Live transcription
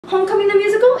Homecoming the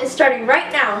musical is starting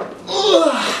right now.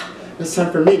 Ugh, it's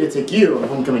time for me to take you on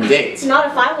homecoming dates. Not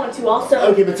if I want to also.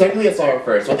 Okay, but technically I saw her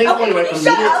first. So I think it's only right for me to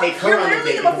take her on a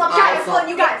date. You're literally the most uptight,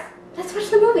 you guys. Let's watch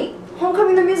the movie.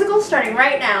 Homecoming the musical is starting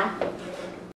right now.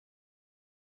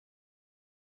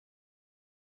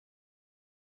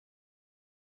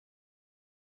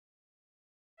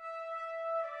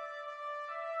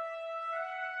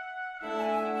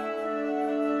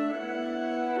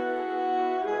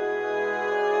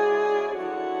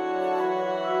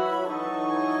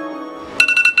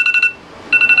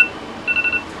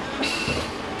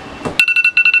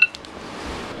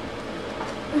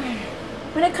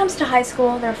 When it comes to high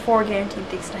school, there are 4 guaranteed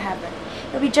things to happen.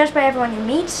 You'll be judged by everyone you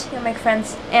meet, you'll make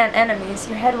friends and enemies,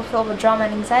 your head will fill with drama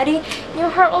and anxiety, and your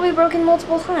heart will be broken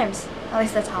multiple times. At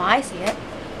least that's how I see it.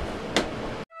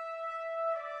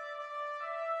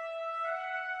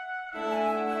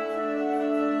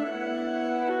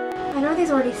 I know these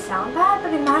already sound bad,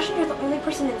 but imagine you're the only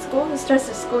person in school who starts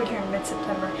their school year in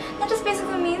mid-September. That just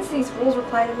basically means these rules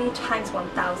apply to me times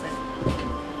 1,000.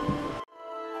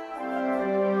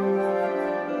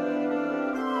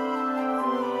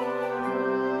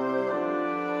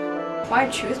 Why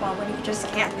choose one when you just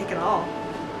can't pick it all?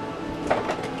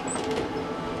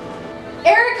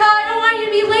 Erica, I don't want you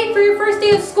to be late for your first day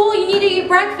of school. You need to eat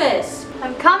breakfast.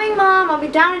 I'm coming, Mom. I'll be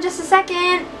down in just a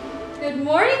second. Good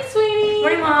morning, sweetie.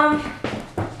 Morning, Mom.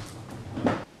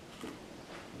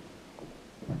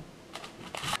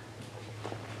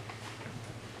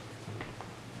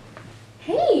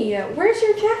 Hey, where's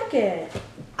your jacket?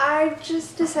 I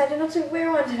just decided not to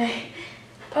wear one today.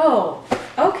 Oh,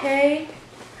 okay.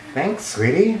 Thanks,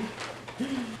 sweetie.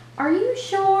 Are you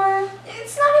sure?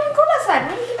 It's not even cold outside.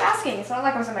 Why do you keep asking? It's not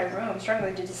like I was in my room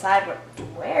struggling to decide what to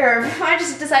wear. I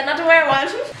just decided not to wear one.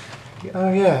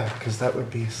 Oh yeah, because that would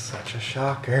be such a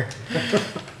shocker.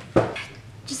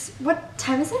 Just, what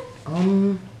time is it?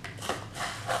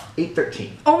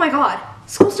 8:13. Oh my god.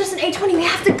 School starts at 8:20. We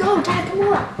have to go. Dad, come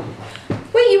on.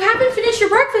 Wait, you haven't finished your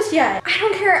breakfast yet. I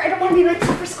don't care. I don't want to be late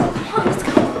for school. Come on, let's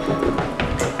go.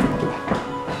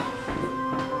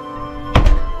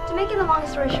 To make the long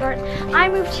story short, I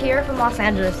moved here from Los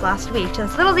Angeles last week to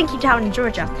this little dinky town in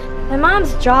Georgia. My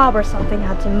mom's job or something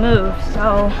had to move,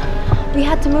 so we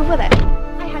had to move with it.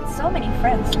 I had so many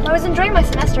friends. I was enjoying my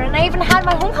semester and I even had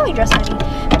my homecoming dress ready.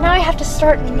 But now I have to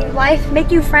start a new life,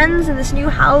 make new friends in this new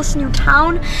house, new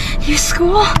town, new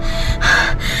school.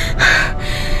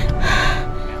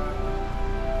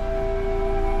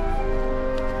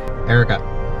 Erica.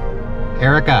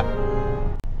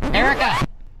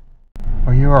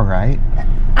 Are you alright?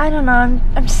 I don't know, I'm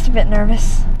just a bit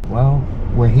nervous. Well,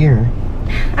 we're here.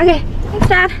 Okay, thanks,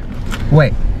 Dad.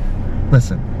 Wait,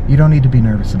 listen, you don't need to be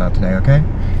nervous about today, okay?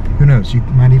 Who knows, you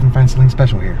might even find something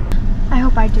special here. I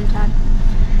hope I do, Dad.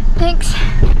 Thanks.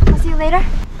 I'll see you later.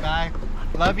 Bye.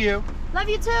 Love you. Love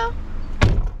you too.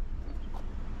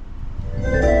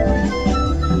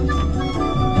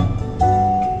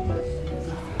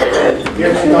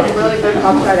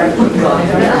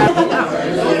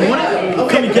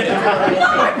 Come and get it.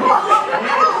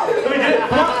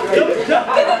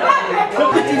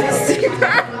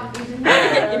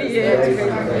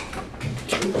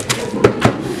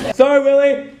 Sorry,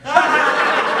 Willie.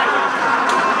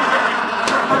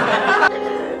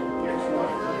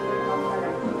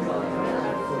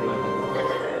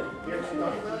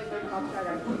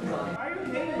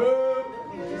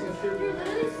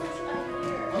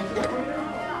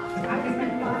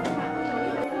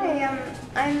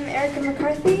 I'm Erica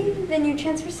McCarthy, the new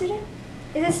transfer student.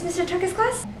 Is this Mr. Tucker's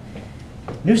class?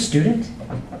 New student?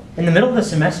 In the middle of the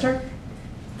semester?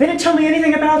 They didn't tell me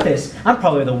anything about this. I'm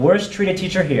probably the worst treated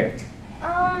teacher here.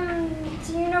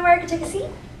 Do you know where I could take a seat?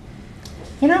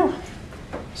 You know,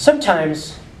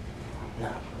 sometimes,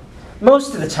 no,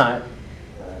 most of the time,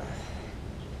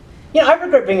 I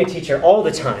regret being a teacher all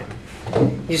the time.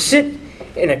 You sit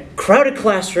in a crowded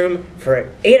classroom for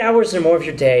 8 hours or more of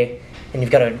your day, and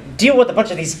you've got to deal with a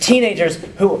bunch of these teenagers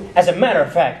who, as a matter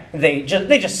of fact, they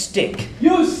just stink.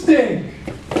 You stink!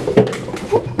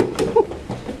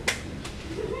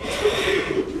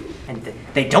 And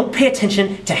they don't pay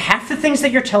attention to half the things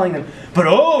that you're telling them, but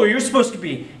oh, you're supposed to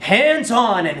be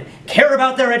hands-on and care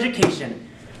about their education.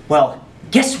 Well,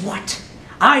 guess what?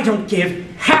 I don't give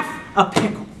half a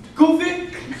pickle. Goofy!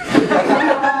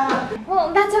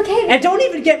 Well, that's okay. And don't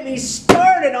even get me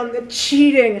started on the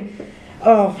cheating.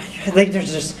 Oh, they're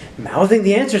just mouthing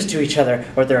the answers to each other,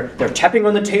 or they're tapping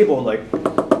on the table like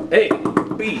A,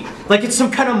 B, like it's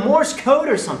some kind of Morse code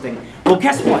or something. Well,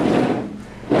 guess what?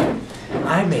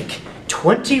 I make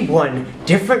 21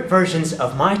 different versions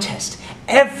of my test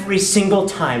every single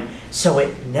time so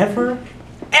it never,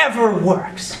 ever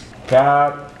works.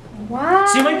 Cap. Wow.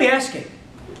 So you might be asking,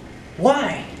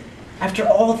 why, after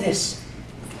all this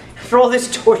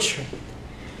torture,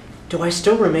 do I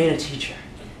still remain a teacher?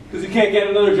 Because you can't get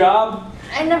another job?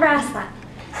 I never asked that.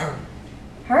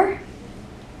 Her?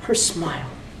 Her smile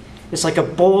is like a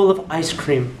bowl of ice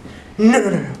cream.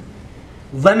 No.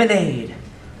 Lemonade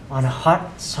on a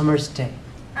hot summer's day.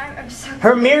 I'm so...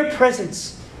 Her mere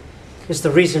presence is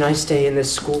the reason I stay in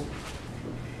this school.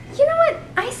 You know what?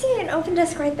 I see an open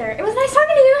desk right there. It was nice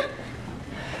talking to you.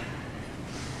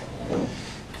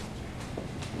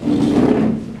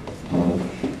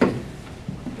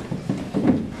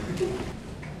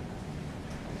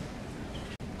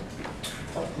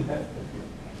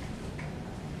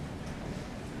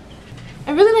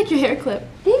 I really like your hair clip.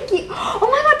 Thank you. Oh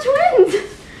my god, twins!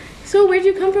 So where'd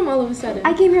you come from all of a sudden?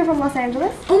 I came here from Los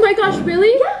Angeles. Oh my gosh,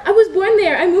 really? Yeah. I was born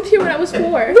there. I moved here when I was 4.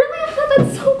 Really? I thought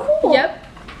that's so cool. Yep.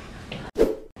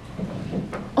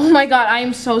 Oh my god, I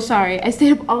am so sorry. I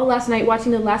stayed up all last night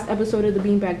watching the last episode of the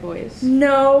Beanbag Boys.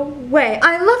 No way.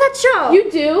 I love that show.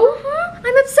 You do?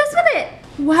 I'm obsessed with it.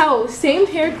 Wow, same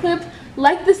hair clip,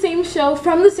 like the same show,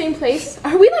 from the same place.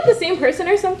 Are we like the same person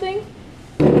or something?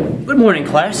 Good morning,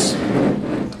 class.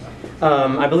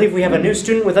 I believe we have a new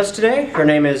student with us today. Her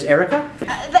name is Erica.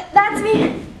 That's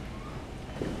me.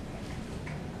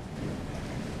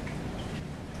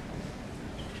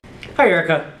 Hi,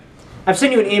 Erica. I've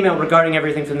sent you an email regarding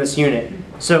everything from this unit,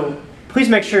 so please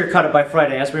make sure you're caught up by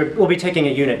Friday as we'll be taking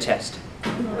a unit test.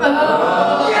 Shut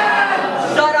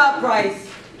up, Bryce.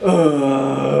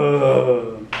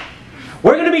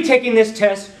 We're going to be taking this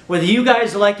test whether you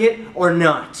guys like it or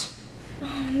not.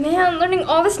 Man, learning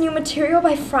all this new material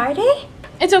by Friday?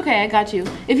 It's okay, I got you.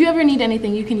 If you ever need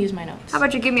anything, you can use my notes. How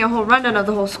about you give me a whole rundown of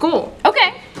the whole school?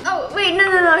 Okay. Oh, wait, no,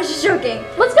 I was just joking.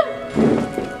 Let's go.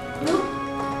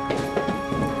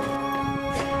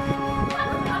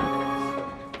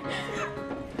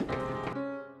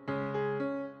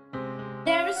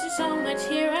 There is just so much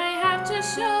here I have to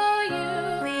show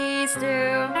you. Please do.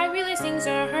 I realize things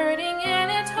are hurting and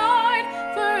it's hard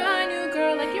for a new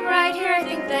girl like you Right here, I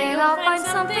think they'll all find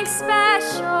something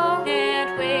special.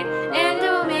 Can't wait, and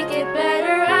it'll make it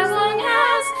better as long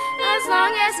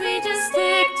as we just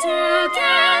stick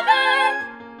together.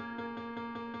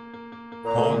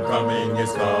 Homecoming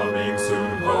is coming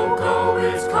soon, Ho-Ko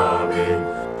is coming,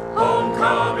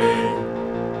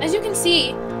 homecoming. As you can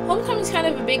see, homecoming's kind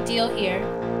of a big deal here.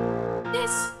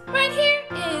 This right here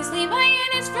is Levi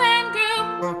and his friend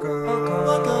group.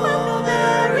 Welcome,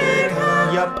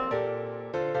 Erica. Yup.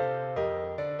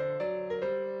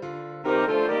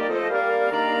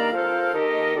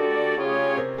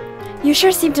 You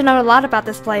sure seem to know a lot about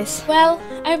this place. Well,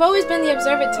 I've always been the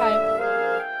observant type.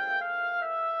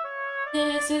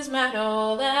 This is my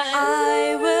Nolan.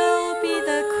 I will be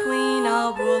the queen,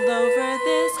 I'll rule over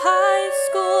this high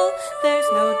school. There's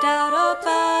no doubt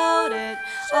about it,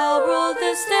 I'll rule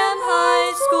this damn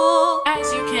high school.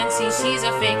 As you can see, she's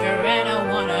a faker and a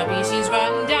wannabe. She's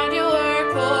run down to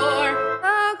her core.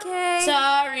 Okay.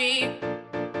 Sorry.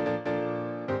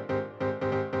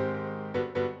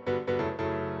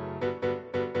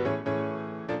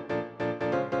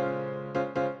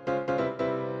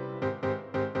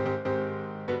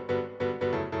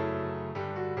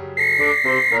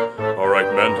 Alright,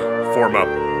 men, form up.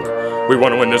 We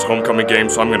want to win this homecoming game,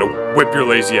 so I'm gonna whip your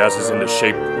lazy asses into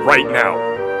shape right now.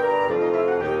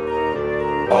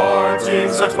 Our team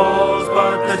sucks balls,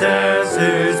 but the dance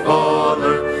is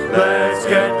baller. Let's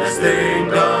get this thing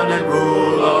done and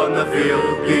rule on the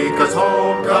field, because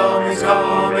homecoming's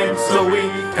coming, so we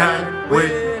can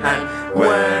win. And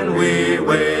when we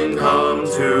win, come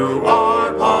to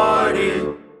our party.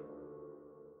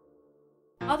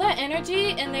 All that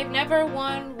energy, and they've never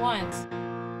won once.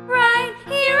 Right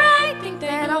here, I think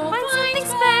that I'll find something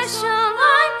special.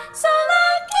 I'm so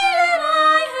lucky that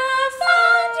I have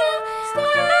found you.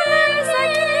 I'm not nervous,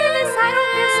 I can do this, I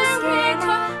don't feel so scared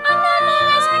now. I'm not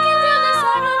nervous, I can do this,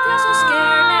 I don't feel so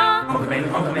scared now.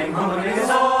 Homecoming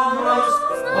is almost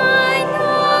I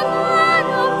know that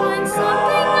I'll find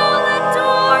something I'll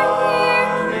adore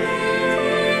here.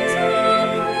 Please,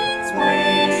 oh, please,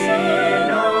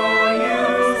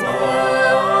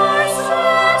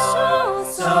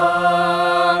 please,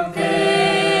 something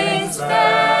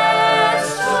special.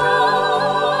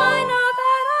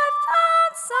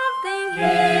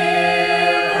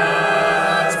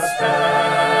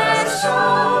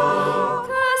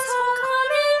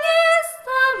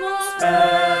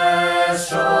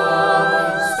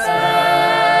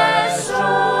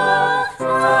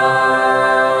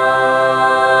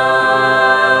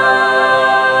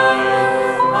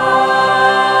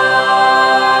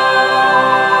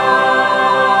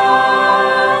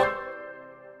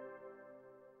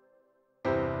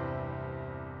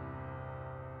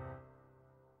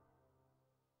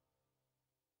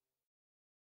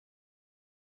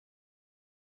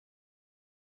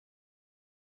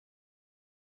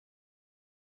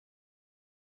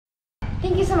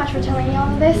 so much for telling me all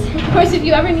of this. Of course, if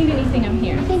you ever need anything, I'm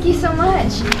here. Thank you so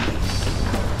much.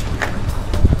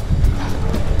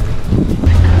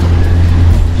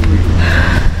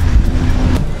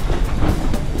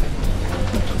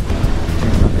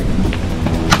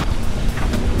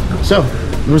 So,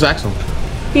 where's Axel?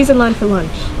 He's in line for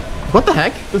lunch. What the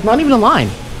heck? There's not even a line.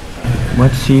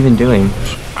 What's he even doing?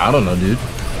 I don't know, dude.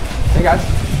 Hey guys.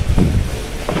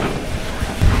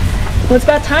 Well, it's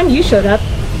about time you showed up.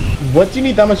 What do you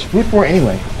need that much food for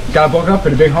anyway? Gotta bulk up for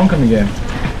the big homecoming game.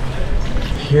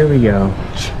 Here we go.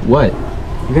 What?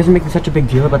 You guys are making such a big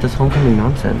deal about this homecoming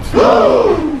nonsense.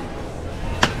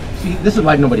 See, this is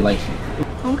why nobody likes you.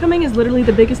 Homecoming is literally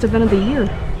the biggest event of the year.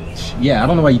 Yeah, I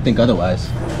don't know why you think otherwise.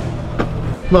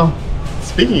 Well,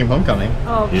 speaking of homecoming.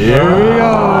 Oh, here we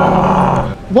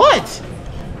go. What?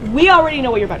 We already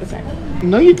know what you're about to say.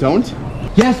 No, you don't.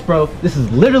 Yes, bro. This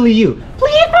is literally you.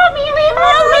 Please put me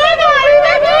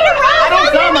I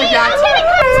don't sound like that.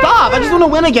 Stop! I just want to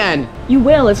win again. You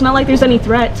will. It's not like there's any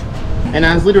threat. And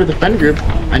as leader of the friend group,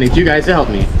 I need you guys to help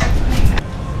me.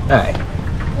 Alright.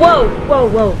 Whoa, whoa,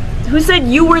 whoa. Who said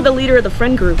you were the leader of the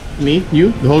friend group? Me,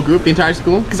 you, the whole group, the entire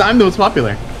school? Because I'm the most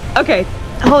popular. Okay,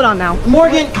 hold on now.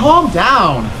 Morgan, calm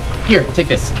down. Here, take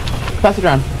this. Pass it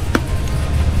around.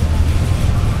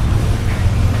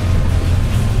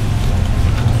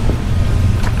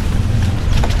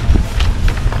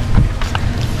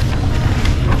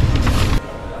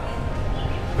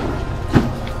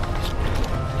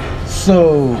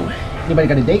 So, anybody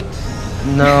got a date?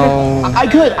 No. I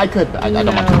could, but I don't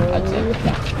want to. I'd say,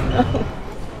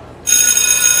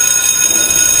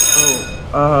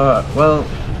 yeah. Well,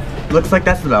 looks like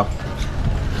that's the bell.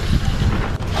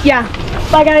 Yeah,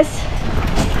 bye guys.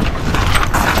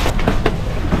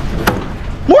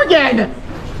 Morgan!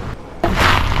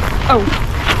 Oh.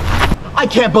 I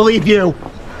can't believe you!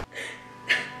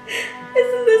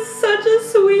 Isn't this such a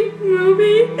sweet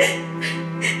movie?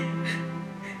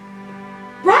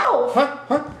 Ralph!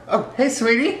 Huh? Oh, hey,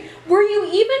 sweetie. Were you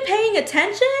even paying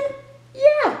attention?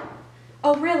 Yeah.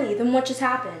 Oh, really? Then what just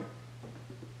happened?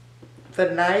 The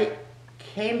knight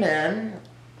came in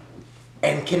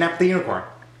and kidnapped the unicorn.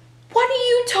 What are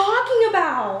you talking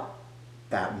about?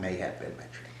 That may have been my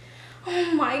dream.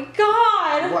 Oh my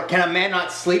god! What, can a man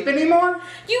not sleep anymore?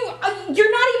 You're not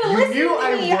even listening knew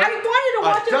to me. I wanted to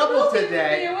watch a double movie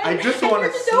today. with you. I just and want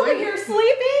you're to just over sleep. here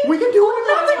sleeping? We can do it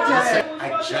another Listen, day. I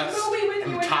just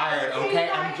am tired, okay?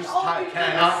 I'm just tired. Can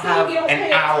I not have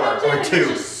an hour or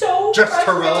two just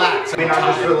to relax? I mean,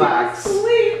 I'll just relax.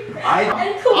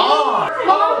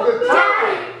 All the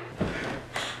time.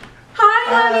 Hi,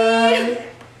 honey.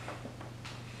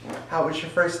 How was your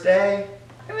first day?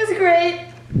 It was great.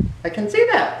 I can see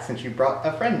that since you brought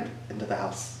a friend into the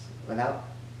house without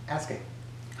asking.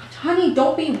 Honey,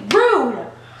 don't be rude.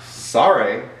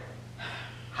 Sorry.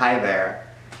 Hi there.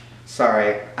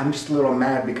 Sorry, I'm just a little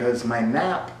mad because my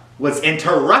nap was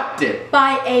interrupted.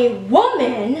 By a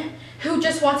woman who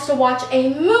just wants to watch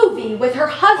a movie with her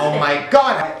husband. Oh my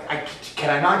god, can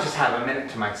I not just have a minute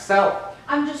to myself?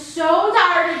 I'm just so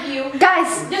tired of you.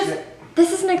 Guys,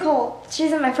 this is Nicole.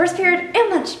 She's in my first period and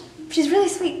lunch. She's really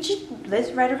sweet. She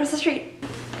lives right across the street.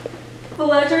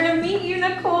 Pleasure to meet you,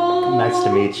 Nicole. Nice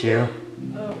to meet you.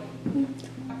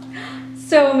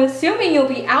 So I'm assuming you'll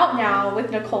be out now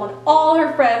with Nicole and all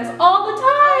her friends all the time.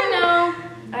 I know.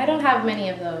 I don't have many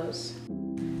of those.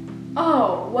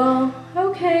 Oh, well,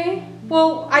 okay.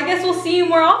 Well, I guess we'll see you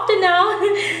more often now.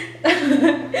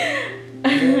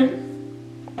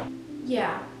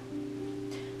 Yeah.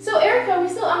 So, Erica, are we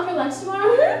still on for lunch tomorrow?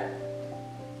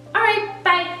 Mm-hmm. All right,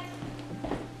 bye.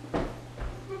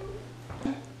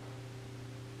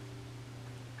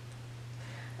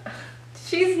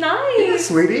 She's nice.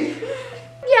 Sweetie.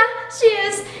 Yeah, she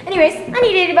is. Anyways, I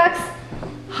need 80 bucks.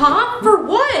 Huh? For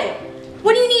what?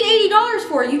 What do you need $80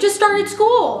 for? You just started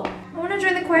school. I want to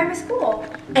join the choir at my school.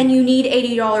 And you need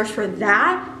 $80 for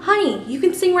that? Honey, you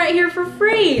can sing right here for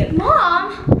free.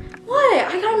 Mom! What?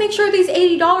 I gotta make sure these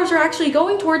 $80 are actually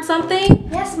going towards something.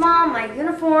 Yes, Mom, my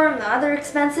uniform, the other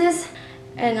expenses.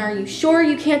 And are you sure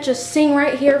you can't just sing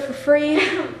right here for free?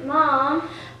 Mom.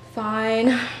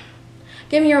 Fine.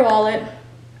 Give me your wallet.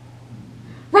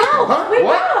 Ralph, Huh? wake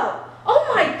What? up!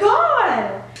 Oh my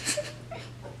god!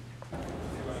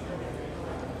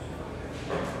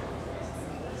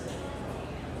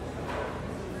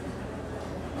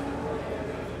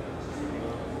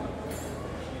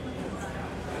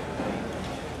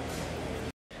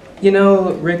 You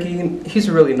know, Ricky, he's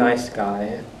a really nice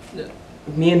guy.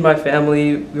 Me and my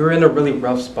family, we were in a really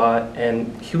rough spot,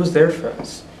 and he was there for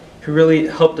us. He really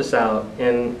helped us out,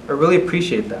 and I really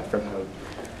appreciate that from him.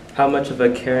 How much of a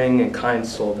caring and kind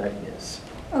soul that he is.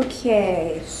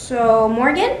 Okay, so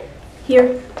Morgan?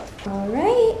 Here. All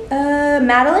right,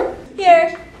 Madeline?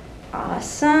 Here.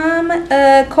 Awesome.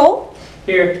 Cole?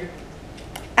 Here.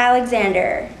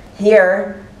 Alexander?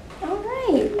 Here. All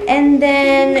right, and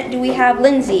then do we have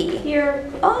Lindsay? Here.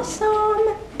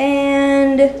 Awesome.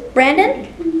 And Brandon?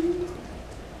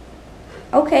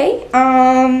 Okay,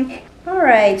 all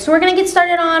right, so we're gonna get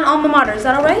started on alma mater, is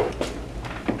that all right?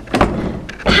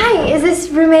 Hi, is this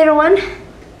roommate 1?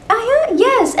 Yeah,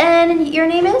 yes, and your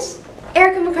name is?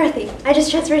 Erica McCarthy. I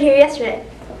just transferred here yesterday.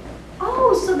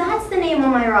 Oh, so that's the name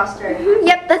on my roster.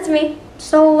 Yep, that's me.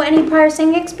 So, any prior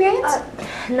singing experience?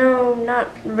 No, not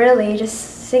really,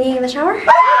 just singing in the shower.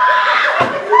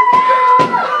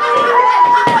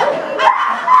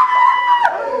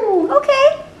 Oh,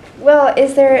 okay. Well,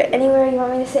 is there anywhere you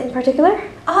want me to sit in particular?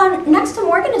 Next to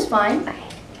Morgan is fine. Okay.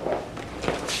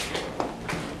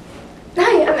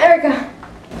 Hi, I'm Erica.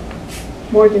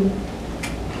 Morgan.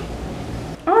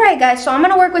 Alright guys, so I'm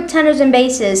gonna work with tenors and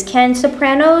basses. Can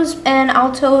sopranos and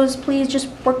altos please just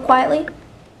work quietly?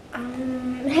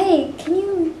 Hey, can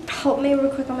you help me real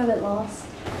quick? I'm a bit lost.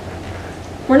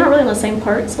 We're not really on the same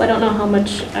part, so I don't know how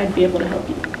much I'd be able to help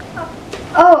you.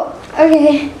 Oh,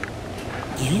 okay.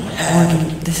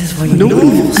 This is why you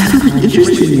nobody's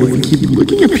interested in you if you keep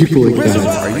looking at people like that.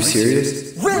 Are you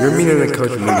serious? You're meaner than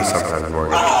Coach Mooney sometimes,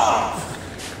 Morgan.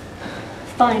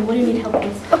 Fine, what do you need help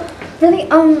with? Oh, really?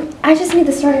 I just need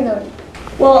the starting note.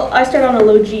 Well, I start on a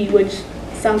low G, which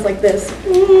sounds like this.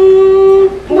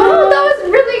 Wow, that was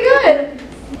really good!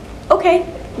 Okay,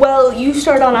 well, you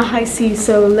start on a high C,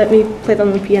 so let me play that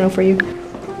on the piano for you.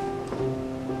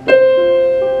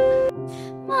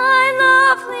 My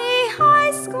lovely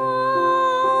high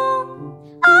school,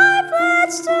 I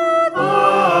pledge to thee.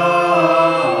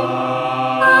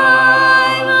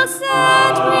 I will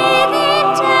set with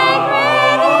integrity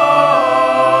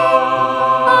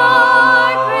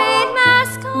our great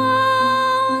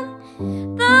mascot,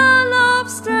 the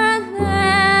lobster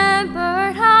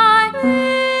Lambert I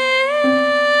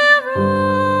will rule.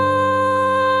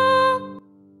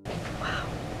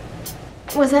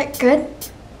 Was that good?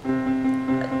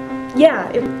 Yeah,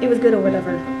 it was good or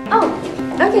whatever. Oh,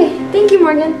 okay. Thank you,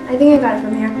 Morgan. I think I got it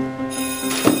from here.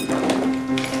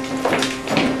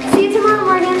 See you tomorrow,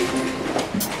 Morgan.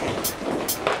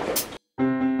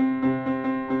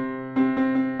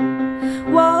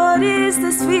 What is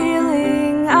this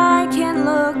feeling? I can't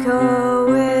look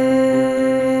away.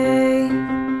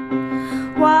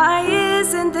 Why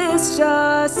isn't this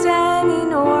just any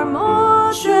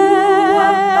normal day?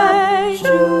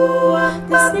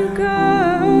 This new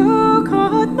girl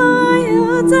caught my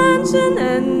attention,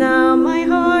 and now my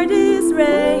heart is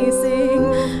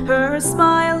racing. Her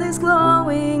smile is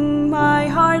glowing, my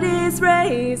heart is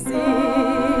racing.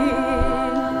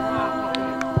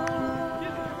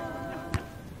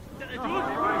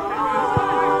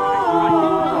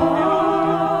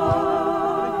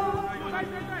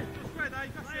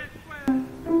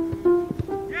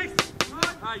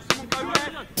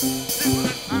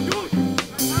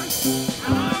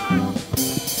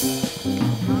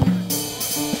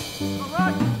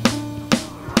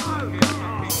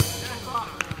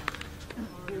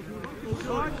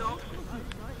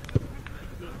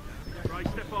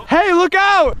 Hey, look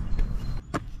out!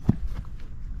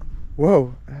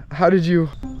 Whoa, how did you?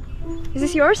 Is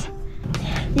this yours?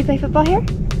 You play football here?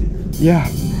 Yeah.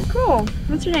 Cool.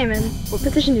 What's your name and what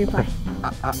position do you play?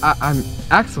 I'm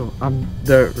Axel. I'm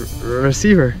the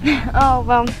receiver. Oh,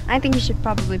 well, I think you should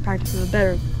probably practice with a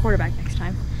better quarterback next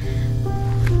time.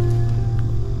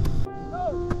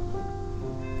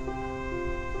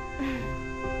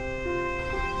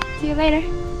 See you later.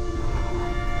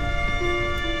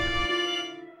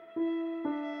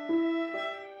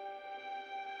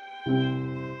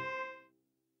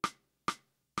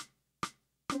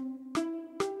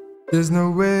 There's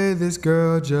no way this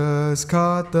girl just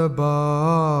caught the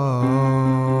ball.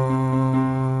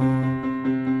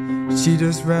 She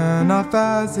just ran off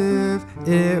as if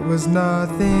it was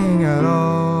nothing at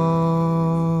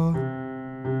all.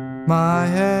 My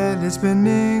head is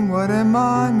spinning, what am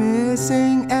I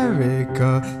missing?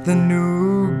 Erica, the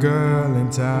new girl in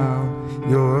town.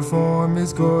 Your form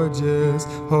is gorgeous,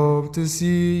 hope to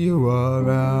see you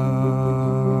around.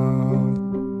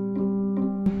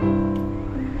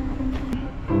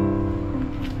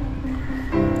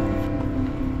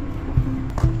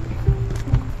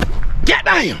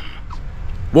 Damn!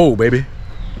 Whoa, baby.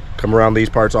 Come around these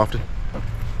parts often?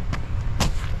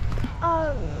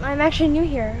 I'm actually new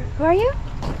here. Who are you?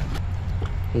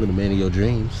 I'm the man of your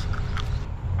dreams.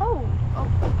 Oh,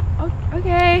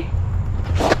 okay.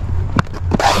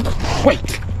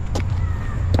 Wait!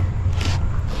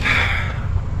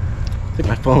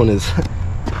 phone is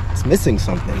it's missing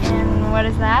something. And what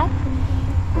is that?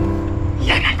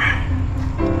 Your number.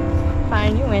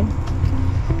 Fine, you win.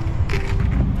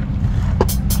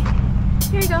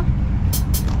 Here you go.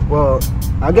 Well,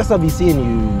 I guess I'll be seeing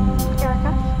you.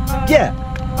 Erica? Yeah.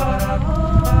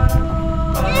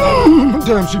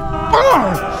 Damn, she.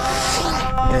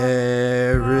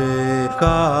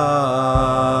 Erica,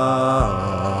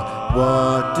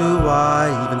 what do I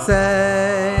even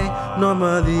say?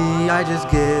 Normally I just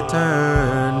get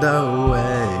turned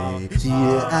away. She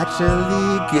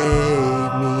actually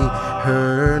gave me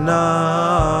her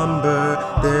number.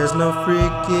 There's no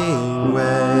freaking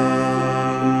way.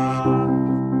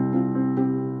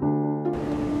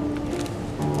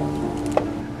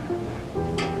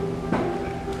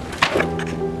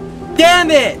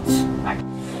 Damn it!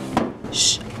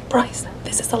 Shh, Bryce,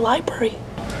 this is the library.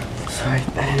 Sorry,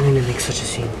 I didn't mean to make such a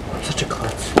scene. I'm such a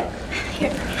klutz.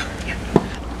 Here.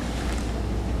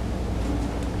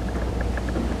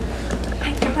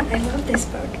 My God, I love this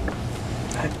book.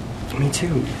 Me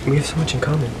too. We have so much in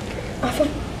common. Off of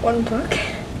one book?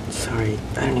 Sorry,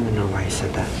 I don't even know why I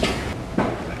said that.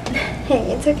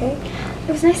 Hey, it's okay.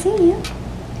 It was nice seeing you.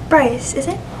 Bryce, is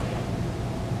it?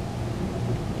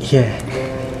 Yeah.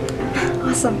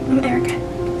 Awesome. I'm Erica.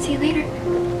 See you later.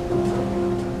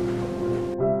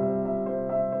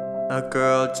 A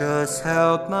girl just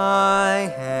held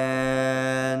my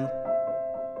hand.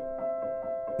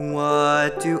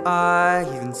 What do I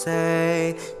even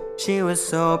say? She was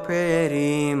so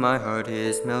pretty, my heart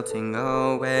is melting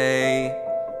away.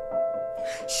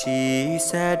 She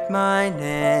said my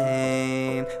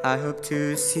name, I hope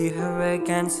to see her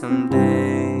again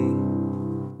someday.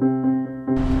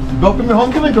 Vote for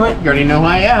homecoming, correct? You already know who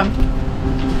I am.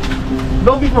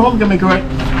 Vote me for homecoming, correct?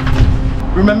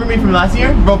 Remember me from last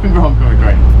year? Vote me for homecoming,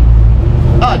 correct?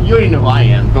 Oh, you already know who I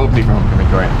am. Vote me for homecoming,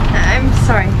 correct? I'm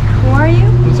sorry. Who are you?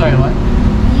 I'm sorry, what?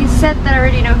 You said that I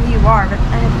already know who you are, but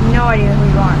I have no idea who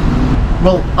you are.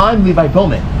 Well, I'm Levi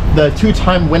Bowman, the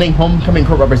two-time winning homecoming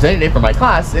court representative for my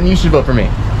class, and you should vote for me.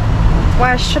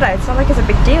 Why should I? It's not like it's a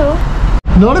big deal.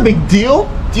 Not a big deal?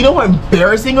 Do you know how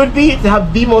embarrassing it would be to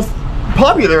have the most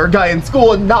popular guy in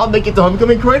school and not make it to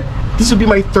homecoming court? This would be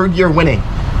my 3rd year winning.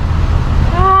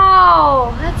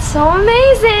 Wow, that's so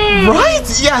amazing! Right?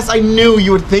 Yes, I knew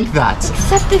you would think that.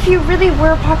 Except if you really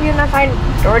were popular enough, I'd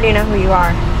already know who you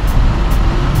are.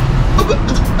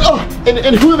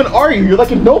 And who even are you? You're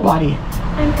like a nobody.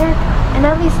 I'm Erica, and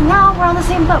at least now we're on the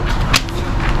same boat.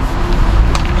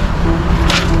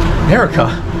 Erica?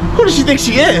 Who does she think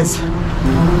she is?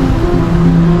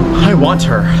 I want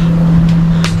her.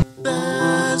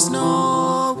 There's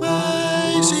no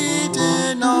way she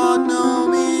did not know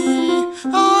me.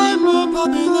 I'm more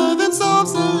popular than some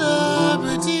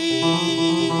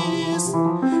celebrities.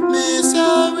 Miss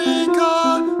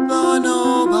Erica, the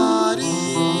nobody.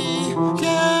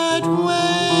 Can't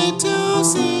wait to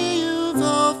see you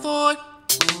vote for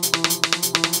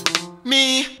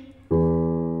me.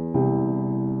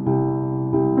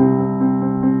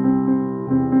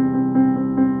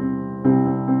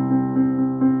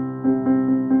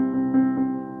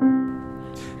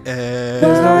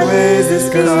 There's no ways this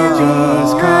could have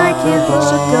just caught the ball.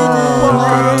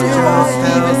 What did I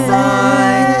even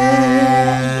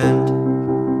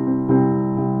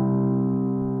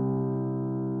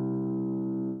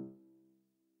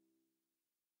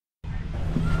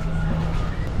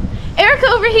Erica,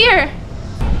 over here!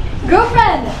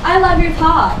 Girlfriend, I love your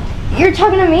talk. You're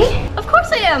talking to me? Of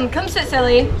course I am. Come sit,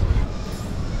 silly.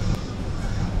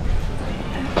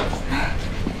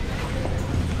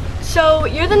 So,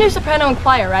 you're the new soprano in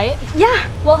choir, right? Yeah.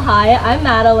 Well, hi, I'm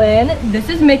Madeline. This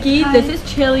is Mickey, hi. This is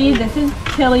Chili, this is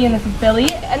Tilly, and this is Billy.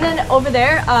 And then over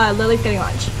there, Lily's getting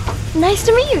lunch. Nice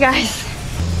to meet you guys.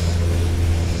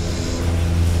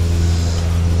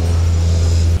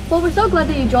 Well, we're so glad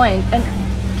that you joined. And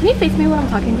can you face me when I'm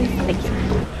talking, please? Thank you.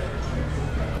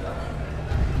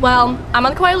 Well, I'm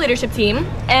on the choir leadership team,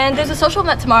 and there's a social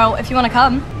event tomorrow if you want to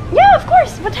come. Yeah, of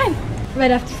course. What time? Right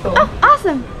after school. Oh,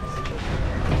 awesome.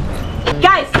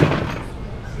 Guys!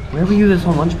 Where were you this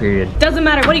whole lunch period? Doesn't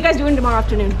matter. What are you guys doing tomorrow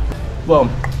afternoon? Well,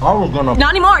 I was gonna.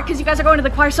 Not anymore, because you guys are going to the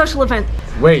choir social event.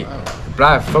 Wait, but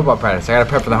I have football practice. I gotta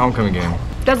prep for the homecoming game.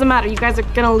 Doesn't matter. You guys are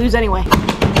gonna lose anyway.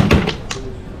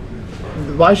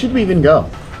 Why should we even go?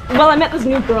 Well, I met this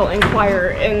new girl in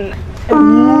choir, and...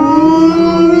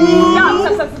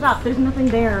 Stop. There's nothing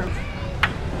there.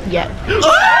 Yet.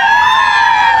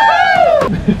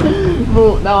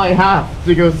 Well, now I have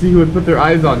to go see who would put their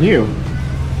eyes on you.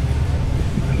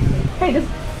 Hey, does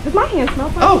my hand smell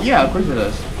fun? Oh, yeah, of course it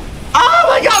does. Oh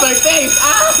my god, my face!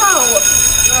 Ow!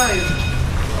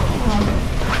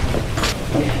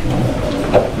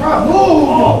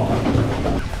 Bravo!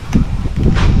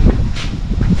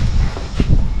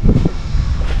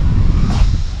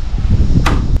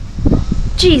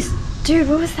 Jeez, dude,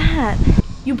 what was that?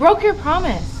 You broke your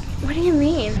promise. What do you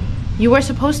mean? You were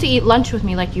supposed to eat lunch with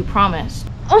me like you promised.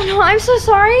 Oh no, I'm so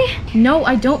sorry. No,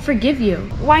 I don't forgive you.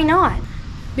 Why not?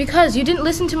 Because you didn't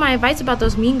listen to my advice about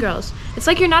those mean girls. It's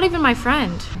like you're not even my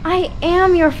friend. I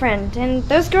am your friend, and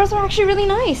those girls are actually really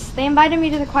nice. They invited me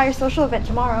to the choir social event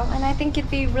tomorrow, and I think it'd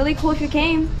be really cool if you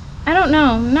came. I don't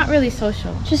know, I'm not really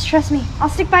social. Just trust me. I'll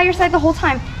stick by your side the whole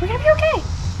time. We're gonna be okay.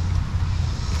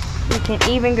 We can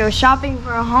even go shopping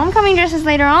for our homecoming dresses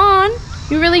later on.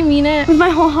 You really mean it? With my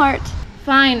whole heart.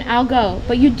 Fine, I'll go.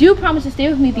 But you do promise to stay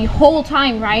with me the whole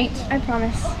time, right? I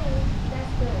promise.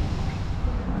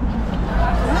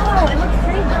 Wow, it looks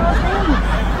pretty, girl.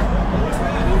 Thanks.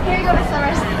 Here you go, Miss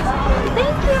Summers.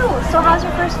 Thank you. So how's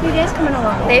your first few days coming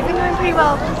along? They've been going pretty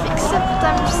well, except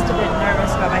I'm just a bit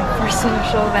nervous about my first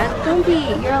social event. Don't be.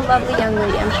 You're a lovely young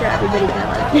lady. I'm sure everybody's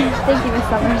gonna like you. Thank you, Miss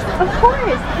Summers. Of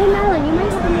course. Hey, Madeline, you mind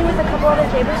helping me with a couple other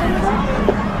tables over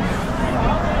there?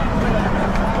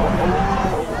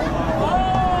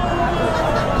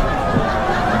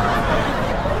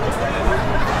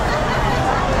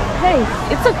 Hey,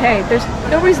 it's okay. There's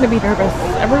no reason to be nervous.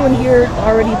 Everyone here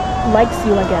already likes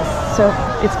you, I guess, so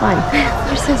it's fine.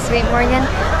 You're so sweet, Morgan.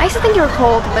 I used to think you were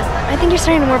cold, but I think you're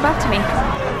starting to warm up to me.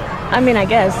 I mean, I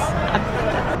guess.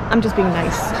 I'm just being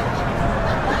nice.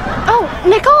 Oh,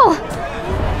 Nicole!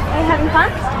 Are you having fun?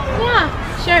 Yeah,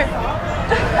 sure.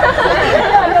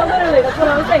 Yeah, no, literally, that's what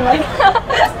I was saying. Like,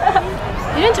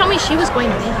 You didn't tell me she was going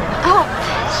to be here. Oh,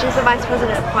 she's the vice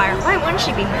president of choir. Why wouldn't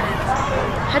she be here?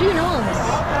 How do you know all this?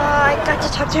 I got to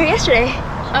talk to her yesterday.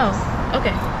 Oh,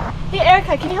 okay. hey,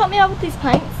 Erica, can you help me out with these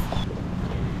pints?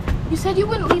 You said you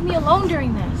wouldn't leave me alone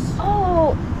during this.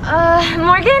 Oh,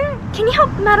 Morgan, can you help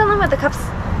Madeline with the cups?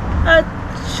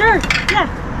 Sure, yeah.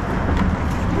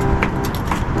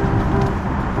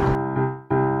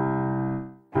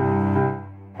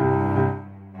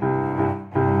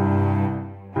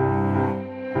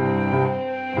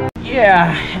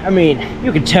 Yeah, I mean,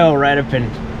 you can tell, right? I've been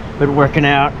working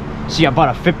out. See, I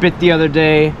bought a Fitbit the other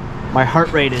day. My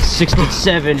heart rate is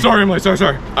 67. Sorry, Emily,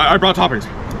 sorry. I brought toppings.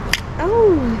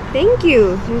 Oh, thank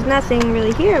you. There's nothing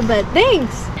really here, but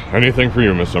thanks. Anything for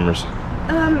you, Miss Summers.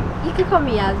 You could call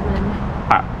me Yasmin.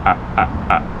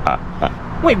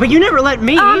 Wait, but you never let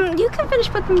me. You can finish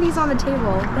putting these on the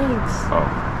table. Thanks. Oh.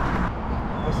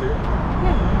 I see.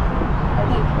 Yeah.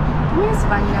 I mean, it's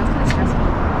fine, you know, it's kind of stressful.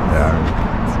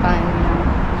 Yeah. It's fine, you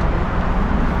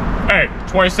know. Hey,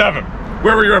 27.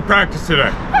 Where were you at practice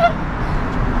today?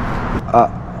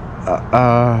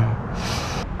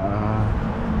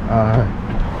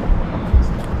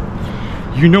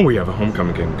 You know we have a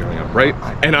homecoming game coming up, right?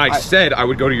 And I said I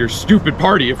would go to your stupid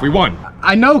party if we won.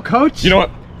 I know, Coach. You know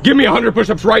what? Give me 100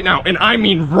 push-ups right now, and I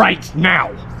mean right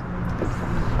now.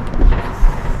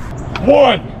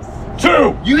 1,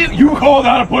 2. You call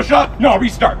that a push-up? No,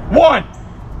 restart. 1,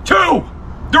 2,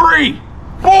 3,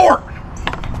 4.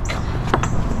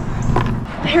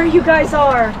 There you guys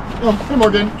are. Oh, hey,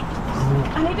 Morgan.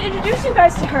 I need to introduce you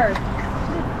guys to her.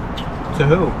 To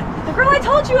who? The girl I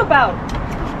told you about.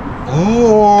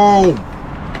 Oh.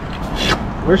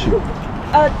 Where's she?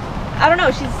 I don't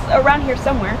know. She's around here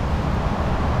somewhere.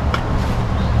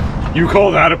 You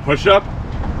call that a push-up?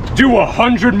 Do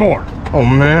 100 more. Oh,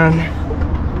 man.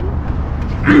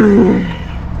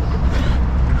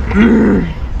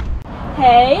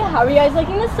 Hey, how are you guys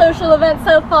liking the social event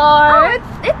so far?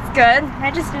 Oh, it's good.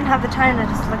 I just didn't have the time to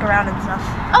just look around and stuff.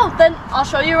 Oh, then I'll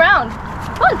show you around.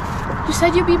 Fun. You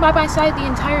said you'd be by my side the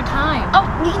entire time. Oh,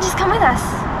 you can just come with us.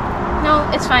 No,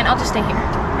 it's fine. I'll just stay here.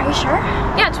 Are you sure?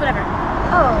 Yeah, it's whatever.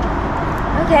 Oh,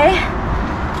 okay.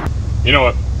 You know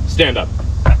what? Stand up.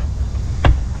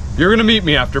 You're gonna meet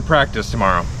me after practice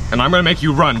tomorrow, and I'm gonna make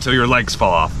you run till your legs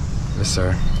fall off. Yes,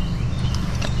 sir.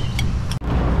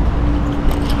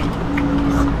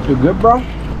 You good, bro?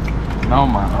 No,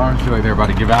 my arms feel like they're about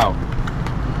to give out.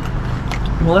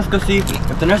 Well, let's go see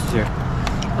if the nurse is here.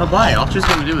 Oh, bye. All she's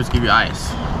gonna do is give you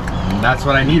ice. And that's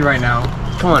what I need right now.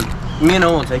 Come on, me and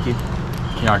Owen will take you.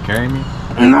 Can y'all carry me?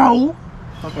 No!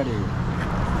 Fuck out of here.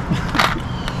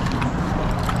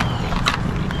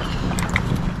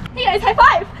 Hey guys, high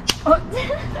five!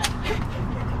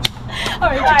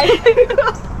 Alright, bye.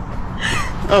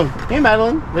 Oh, hey,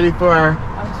 Madeline. Ready for our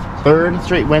 3rd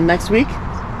straight win next week?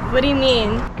 What do you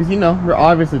mean? Because, you know, we're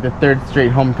obviously the 3rd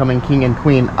straight homecoming king and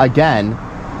queen again.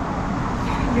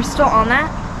 You're still on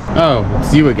that? Oh,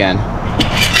 it's you again.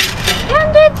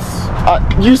 And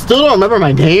it's... You still don't remember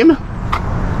my name?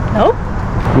 Nope.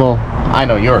 Well, I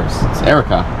know yours. It's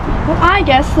Erica. Well, I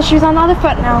guess the shoe's on the other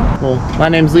foot now. Well, my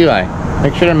name's Levi.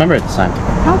 Make sure to remember it this time.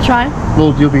 I'll try.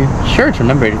 Well, you'll be sure to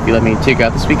remember it if you let me take you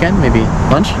out this weekend. Maybe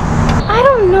lunch? I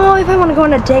don't know if I want to go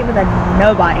on a date with a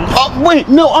nobody. Oh, wait,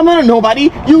 no, I'm not a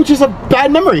nobody. You just have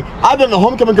bad memory. I've been a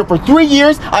homecoming girl for 3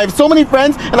 years. I have so many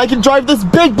friends, and I can drive this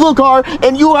big blue car,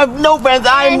 and you have no friends.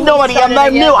 I'm nobody. I'm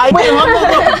not new.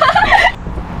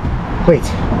 Wait,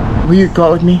 will you go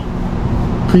out with me?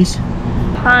 Please?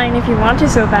 Fine, if you want to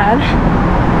so bad.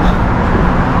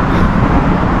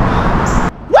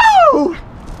 Woo!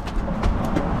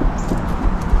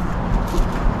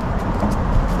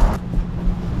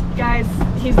 Guys,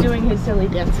 he's doing his silly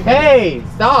dance again. Hey,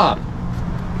 stop.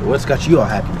 What's got you all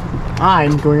happy?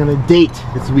 I'm going on a date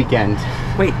this weekend.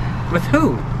 Wait, with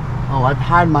who? Oh, I've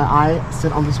had my eye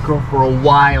set on this girl for a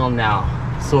while now.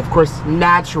 So of course,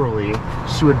 naturally,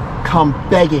 she would come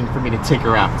begging for me to take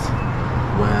her out.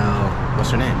 Well,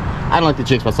 what's her name? I don't like to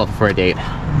jinx myself before a date.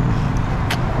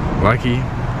 Lucky.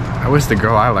 I wish the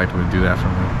girl I liked would do that for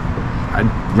me. I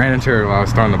ran into her while I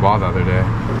was throwing the ball the other day.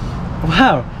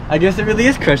 Wow, I guess it really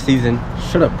is crush season.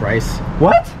 Shut up, Bryce.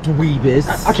 What? Dweebus.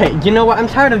 Okay, you know what? I'm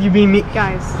tired of you being me.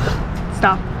 Guys,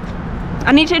 stop.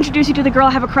 I need to introduce you to the girl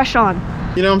I have a crush on.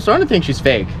 You know, I'm starting to think she's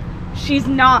fake. She's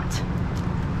not.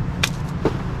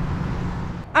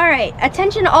 All right,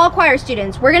 attention all choir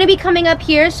students. We're gonna be coming up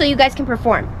here so you guys can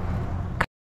perform.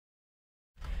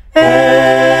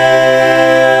 Hail,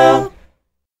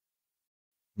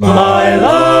 my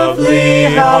lovely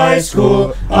high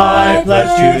school, I pledge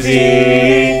to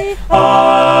thee,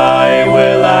 I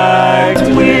will act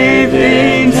with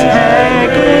integrity.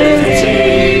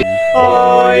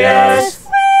 Oh yes,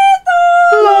 with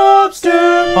the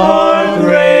lobster, our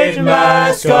great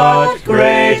mascot,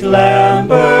 great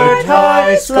Lambert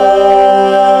High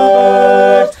Slumbered.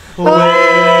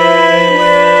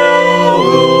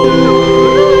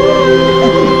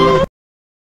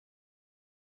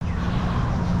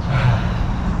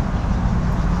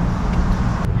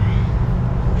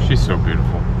 She's so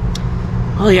beautiful.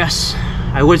 Oh yes,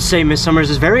 I would say Miss Summers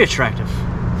is very attractive.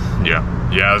 Yeah,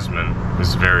 Yasmin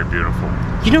is very beautiful.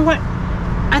 You know what?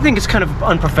 I think it's kind of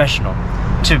unprofessional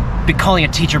to be calling a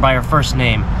teacher by her first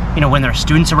name, you know, when there are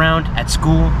students around at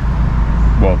school.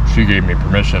 Well, she gave me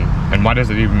permission, and why does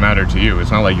it even matter to you?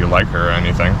 It's not like you like her or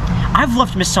anything. I've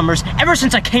loved Miss Summers ever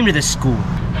since I came to this school.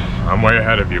 I'm way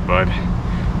ahead of you, bud.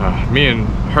 Me and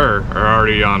her are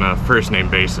already on a first name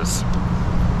basis.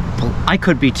 Well, I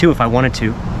could be too if I wanted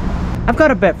to. I've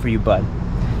got a bet for you, bud.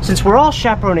 Since we're all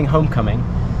chaperoning homecoming,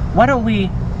 why don't we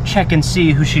check and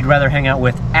see who she'd rather hang out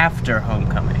with after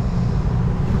homecoming?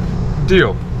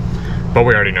 Deal. But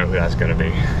we already know who that's gonna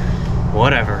be.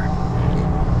 Whatever.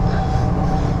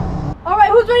 All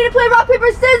right, who's ready to play rock,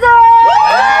 paper, scissors?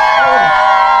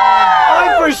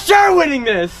 I'm for sure winning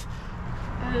this!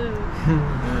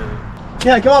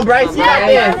 Yeah, come on, Bryce. You got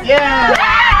this. Yeah.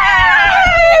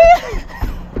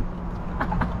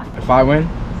 If I win,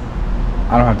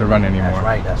 I don't have to run anymore. That's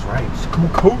right, that's right. Come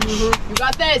on, coach. You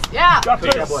got this, yeah. Cook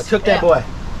that boy. Cook that boy.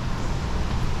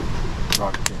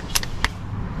 Rock, paper, scissors.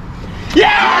 Yeah!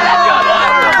 Let's go,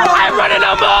 boys! I'm running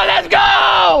no more. Let's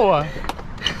go!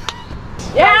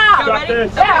 Yeah. Got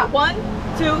this. Yeah. 1,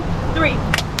 2, 3.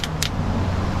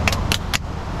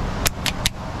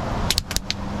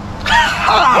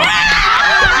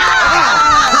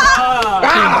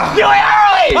 You were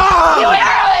early! You were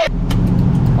early!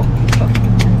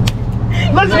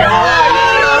 Let's go!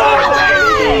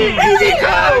 Easy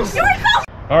coach!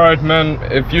 All right, men,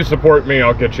 if you support me,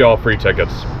 I'll get you all free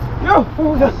tickets. No!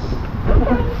 Oh, no.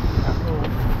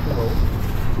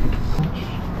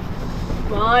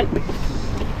 Come on.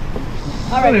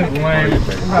 All What right. is lame?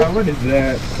 What is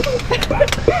that?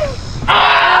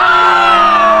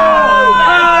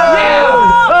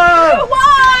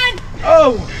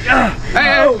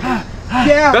 Hey,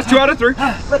 Yeah. that's 2 out of 3.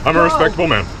 I'm a respectable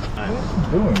man.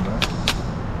 Doing, man.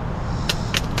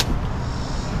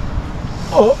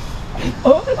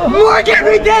 Morgan,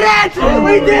 we did it!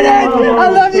 We did it! I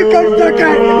love you, Coach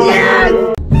Tucker! Yes!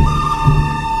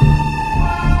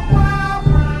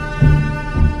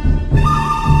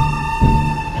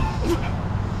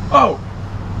 Oh!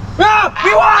 Ah!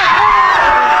 We won!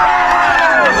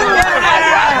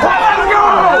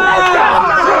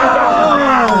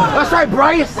 That's right,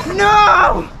 Bryce!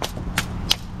 No!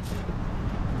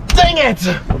 Dang it!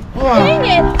 Dang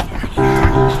it!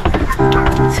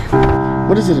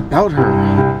 What is it about her?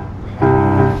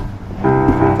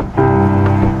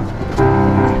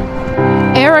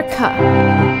 Erica,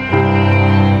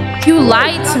 you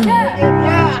lied to me.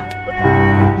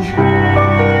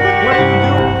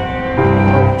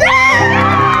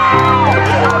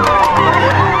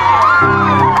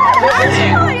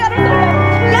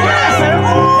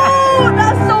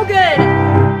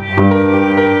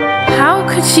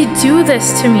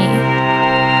 this to me.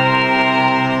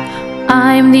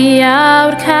 I'm the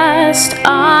outcast,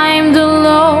 I'm the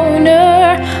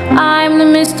loner, I'm the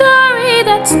mystery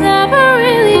that's never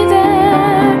really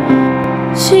there.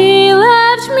 She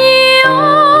left me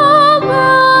all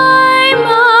by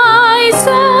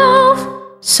myself.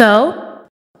 So,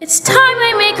 it's time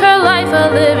I make her life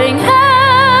a living hell.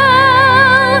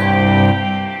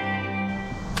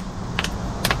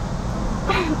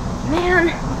 Man.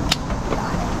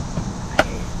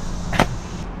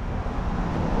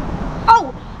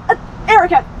 Oh!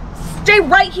 Erica! Stay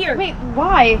right here! Wait,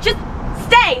 why? Just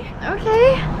stay!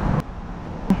 Okay.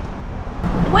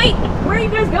 Wait! Where are you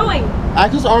guys going?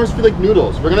 Axel's arms feel like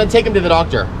noodles. We're gonna take him to the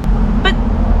doctor. But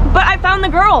I found the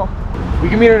girl! We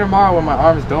can meet her tomorrow when my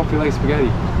arms don't feel like spaghetti.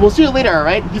 We'll see you later,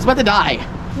 alright? He's about to die.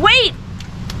 Wait!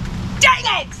 Dang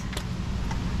it!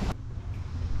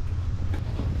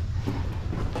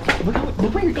 Look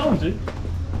where you're going, dude.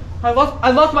 I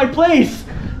lost my place.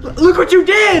 Look what you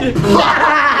did.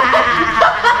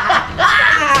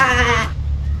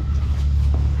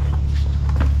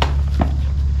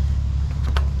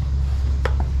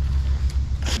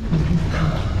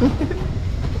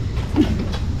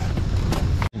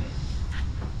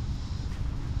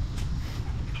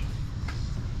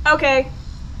 Okay,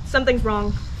 something's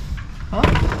wrong. Huh?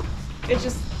 It's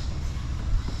just,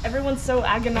 everyone's so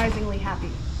agonizingly happy.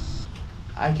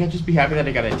 I can't just be happy that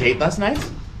I got a date last night.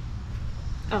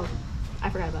 Oh, I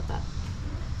forgot about that.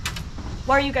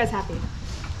 Why are you guys happy?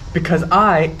 Because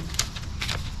I'm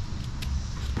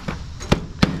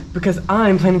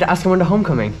planning to ask someone to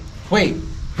homecoming. Wait,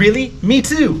 really? Me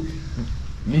too.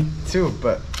 Me too,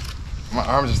 but my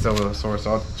arms are still a little sore,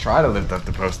 so I'll try to lift up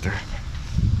the poster.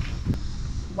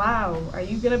 Wow, are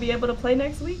you gonna be able to play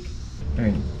next week? I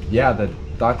mean, yeah, the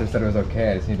doctor said it was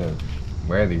okay. I just need to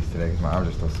wear these today because my arms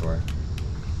are still sore.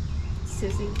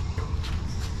 Sissy.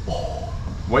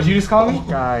 What did you just call me?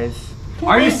 Guys.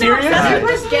 Are you serious? Are you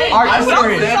serious?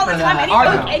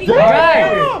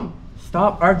 Guys,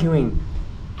 stop arguing.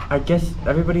 I guess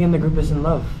everybody in the group is in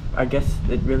love. I guess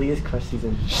it really is crush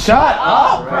season. Shut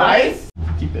up, Bryce!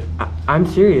 Keep it. I'm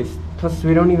serious. Plus,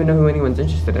 we don't even know who anyone's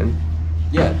interested in.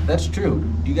 Yeah, that's true.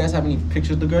 Do you guys have any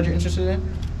pictures of the girl you're interested in?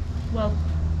 Well,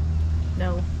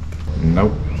 no.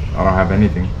 Nope, I don't have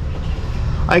anything.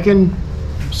 I can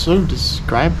sort of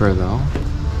describe her, though.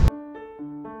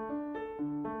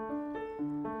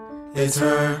 It's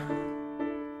her.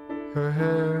 Her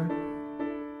hair.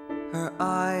 Her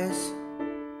eyes.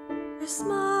 Her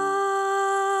smile.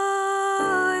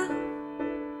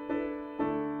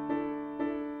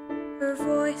 Her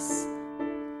voice.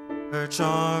 Her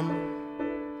charm.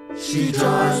 She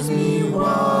drives me wild.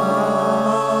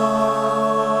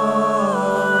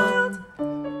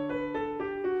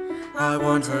 I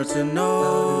want her to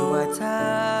know. How do I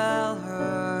tell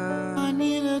her? I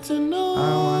need her to know.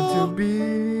 I want to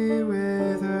be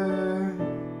with her.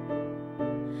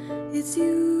 It's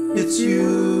you. It's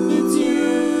you. It's you.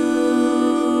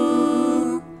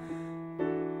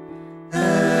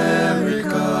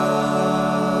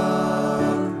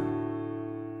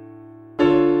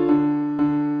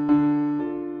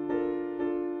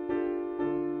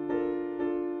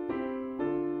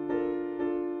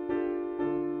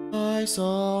 I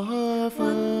saw her first.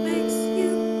 What makes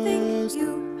you think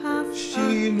you have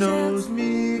She knows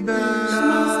me best.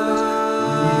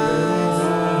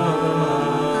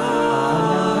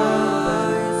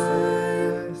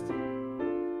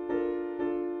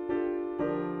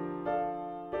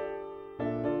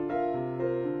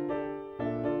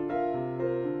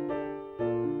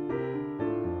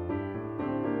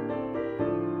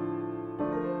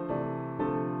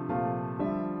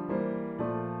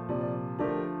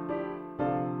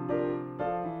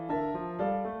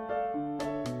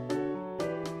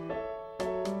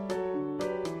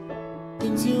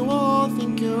 Things you all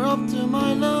think you're up to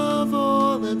my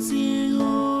level. Let's see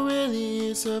who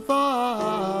really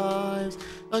survives.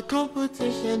 A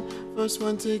competition, first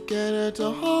one to get her to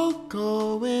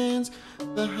Hulko wins.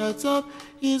 The heads up,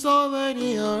 he's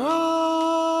already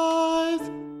arrived.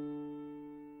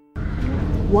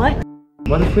 What?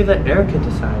 What if we let Erica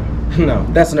decide? No,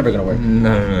 that's never gonna work.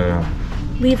 No.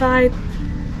 Levi.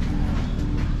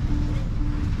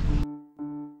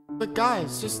 But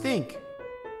guys, just think.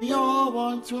 We all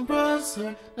want to impress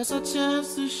her. That's a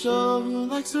chance to show who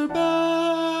likes her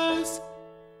best.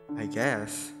 I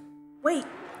guess. Wait,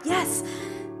 yes,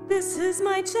 this is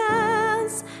my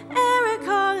chance,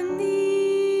 Erica and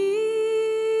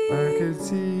me. I could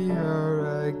see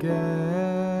her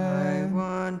again. I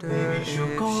wonder Maybe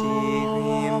she'll if go. she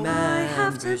remembers I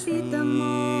have to beat them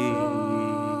me.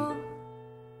 all.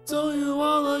 So you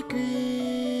all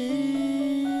agree.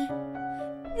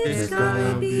 It's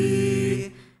gonna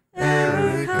be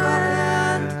Erica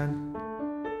and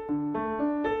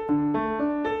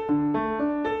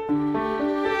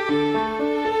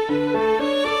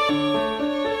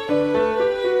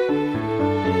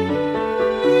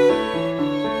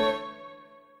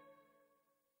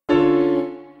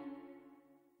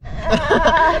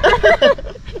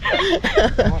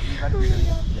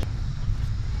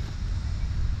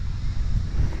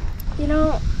You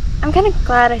know, I'm kind of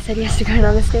glad I said yes to going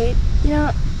on this date. You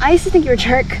know, I used to think you were a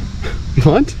jerk.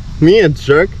 What? Me a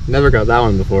jerk? Never got that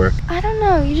one before. I don't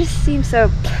know, you just seem so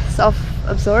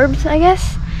self-absorbed, I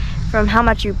guess, from how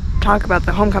much you talk about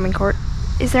the homecoming court.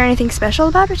 Is there anything special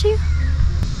about her to you?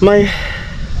 My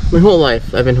whole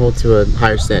life, I've been held to a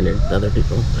higher standard than other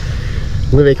people.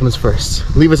 Levi comes first.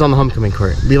 Levi's on the homecoming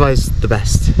court. Levi's the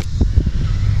best.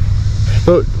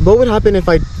 But what would happen if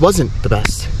I wasn't the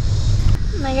best?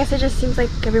 I guess it just seems like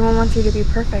everyone wants you to be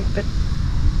perfect, but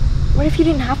what if you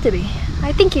didn't have to be?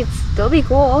 I think you'd still be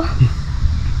cool.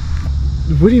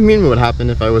 What do you mean what would happen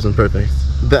if I wasn't perfect?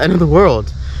 The end of the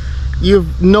world. You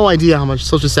have no idea how much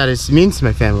social status means to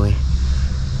my family.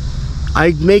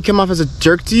 I may come off as a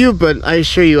jerk to you, but I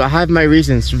assure you I have my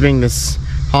reasons for being this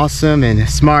awesome and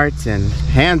smart and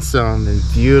handsome and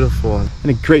beautiful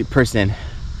and a great person.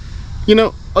 You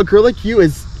know, a girl like you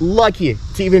is lucky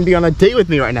to even be on a date with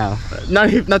me right now.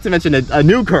 Not to mention a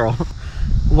new girl.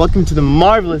 Welcome to the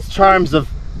marvelous charms of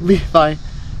Levi.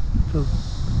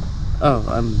 Oh,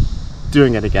 I'm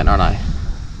doing it again, aren't I?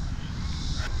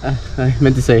 I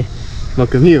meant to say,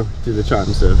 welcome you to the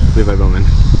charms of Levi Bowman.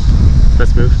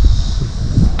 Best move.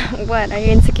 What, are you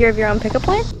insecure of your own pickup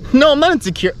line? No, I'm not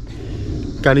insecure.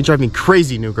 God, you drive me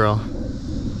crazy, new girl.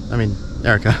 I mean,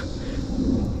 Erica.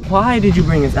 Why did you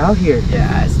bring us out here?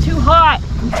 Yeah, it's too hot.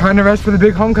 I'm trying to rest for the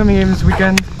big homecoming game this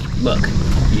weekend. Look,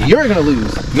 you're gonna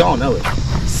lose. Y'all know it.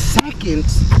 Second,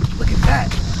 look at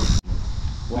that.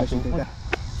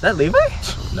 Is that Levi?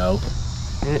 No.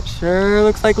 It sure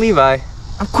looks like Levi.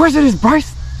 Of course it is,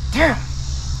 Bryce. Damn.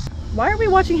 Why are we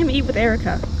watching him eat with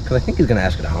Erica? Because I think he's gonna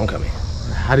ask her to homecoming.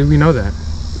 How did we know that?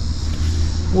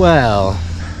 Well,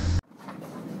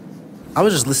 I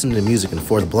was just listening to music in the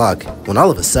fourth block when all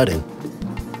of a sudden,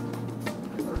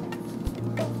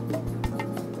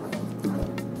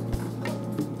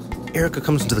 Erica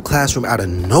comes into the classroom out of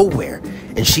nowhere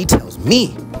and she tells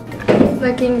me.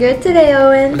 Looking good today,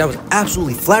 Owen. And I was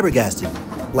absolutely flabbergasted.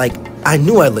 Like, I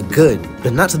knew I looked good,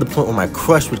 but not to the point where my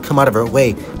crush would come out of her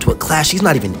way to a class she's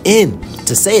not even in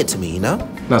to say it to me, you know?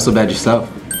 Not so bad yourself.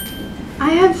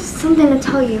 I have something to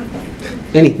tell you.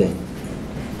 Anything.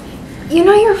 You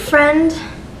know your friend,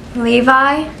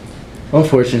 Levi?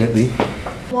 Unfortunately.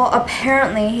 Well,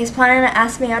 apparently he's planning to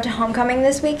ask me out to homecoming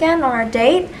this weekend on our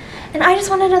date. And I just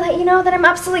wanted to let you know that I'm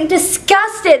absolutely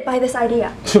disgusted by this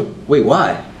idea. Wait,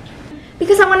 why?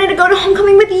 Because I wanted to go to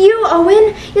homecoming with you,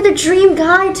 Owen. You're the dream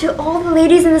guy to all the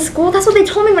ladies in the school. That's what they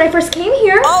told me when I first came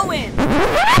here. Owen!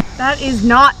 That is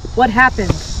not what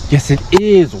happened. Yes, it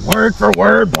is. Word for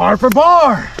word, bar for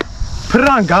bar. Put it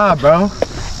on God, bro.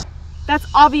 That's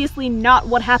obviously not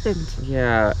what happened.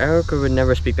 Yeah, Erica would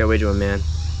never speak that way to a man.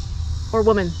 Or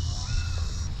woman.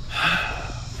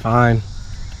 Fine.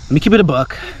 Let me keep it a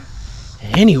buck.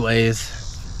 Anyways,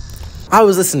 I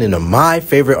was listening to my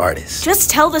favorite artist. Just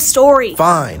tell the story.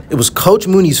 Fine. It was Coach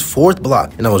Mooney's fourth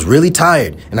block, and I was really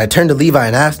tired. And I turned to Levi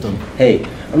and asked him, "Hey,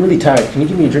 I'm really tired. Can you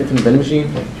give me a drink from the vending machine?"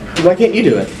 Why can't you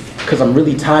do it? Because I'm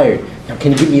really tired. Now,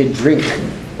 can you give me a drink?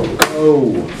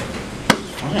 Go.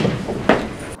 Fine.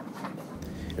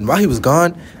 And while he was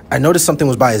gone, I noticed something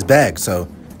was by his bag, so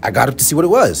I got up to see what it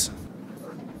was.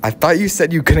 I thought you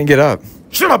said you couldn't get up.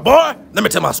 Shut up, boy! Let me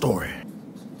tell my story.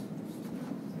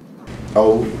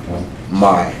 Oh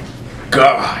my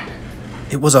God.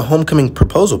 It was a homecoming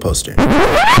proposal poster.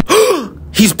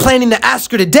 He's planning to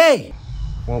ask her today!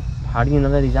 Well, how do you know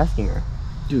that he's asking her?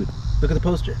 Dude, look at the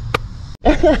poster.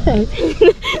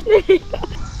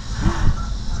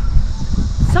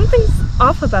 Something's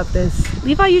off about this.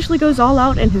 Levi usually goes all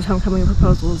out in his homecoming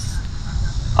proposals.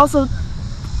 Also,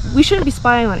 we shouldn't be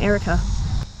spying on Erica.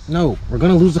 No, we're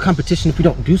gonna lose the competition if we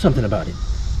don't do something about it.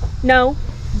 No,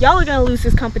 y'all are gonna lose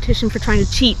this competition for trying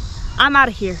to cheat. I'm out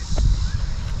of here.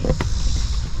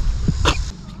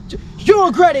 You'll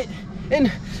regret it!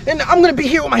 And I'm gonna be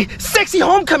here with my sexy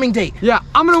homecoming date! Yeah,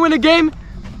 I'm gonna win a game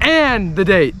and the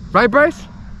date. Right, Bryce?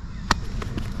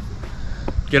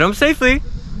 Get home safely.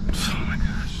 Oh my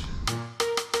gosh.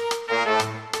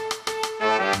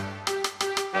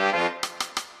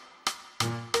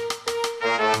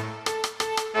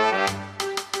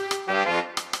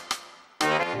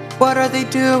 What are they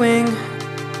doing?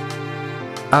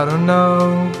 I don't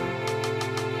know.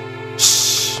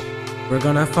 Shh! We're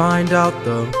gonna find out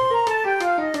though.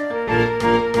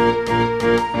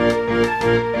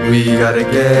 We gotta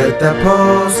get that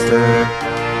poster,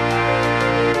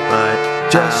 but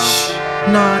just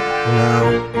not now.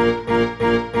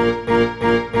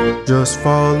 Just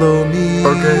follow me.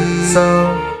 Okay, so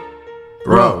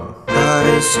bro.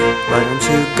 Guys, why don't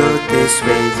you go this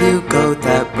way? You go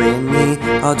that way, and me,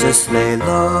 I'll just lay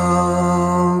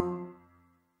low.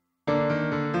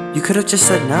 You could have just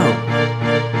said no.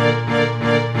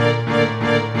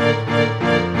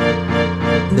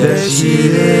 There she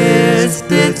is,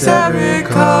 it's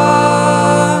Erica.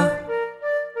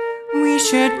 We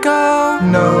should go.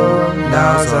 No,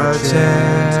 now's our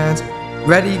chance.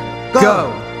 Ready,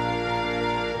 go.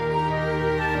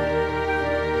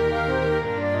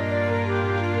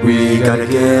 We gotta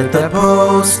get the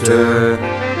poster.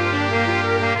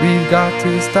 We got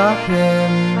to stop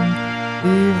him.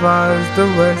 Levi's the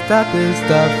worst at this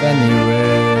stuff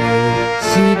anyway.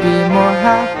 She'd be more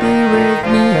happy with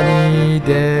me any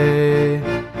day.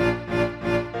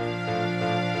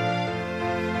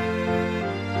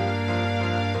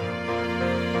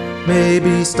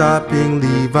 Maybe stopping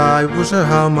Levi will show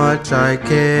how much I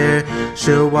care.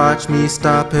 She'll watch me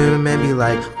stop him and be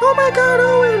like, oh my god,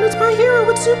 Owen, it's my hero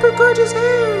with super gorgeous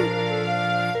hair.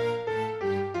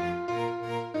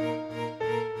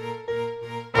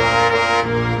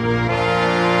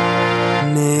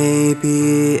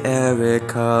 Maybe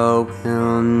Erica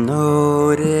will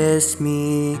notice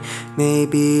me.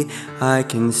 Maybe I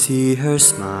can see her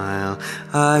smile.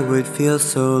 I would feel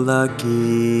so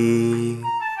lucky.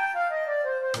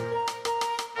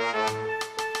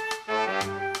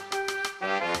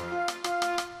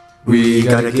 We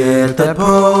gotta get the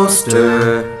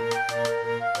poster.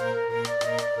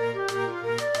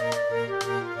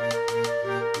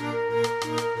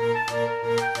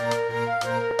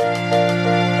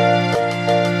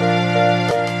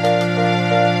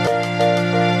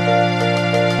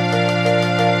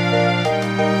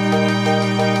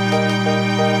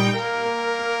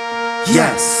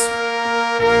 Yes!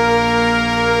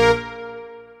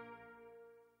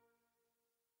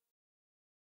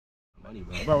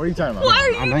 Bro, what are you talking about? Why are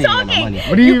you talking?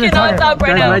 What are you even cannot talking talk about?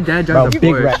 right now. My dad drives a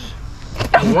big Porsche. rat.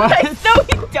 What? No,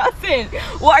 he doesn't.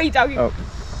 What are you talking about?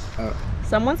 Oh.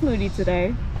 Someone's moody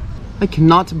today. I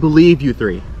cannot believe you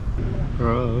three. What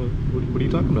are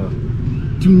you talking about?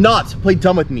 Do not play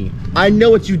dumb with me. I know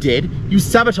what you did. You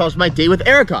sabotaged my date with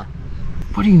Erica.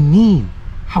 What do you mean?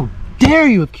 How dare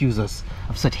you accuse us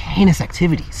of such heinous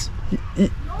activities?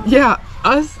 Yeah,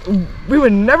 us? We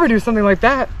would never do something like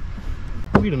that.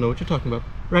 We don't know what you're talking about.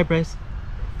 Right, Bryce?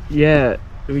 Yeah,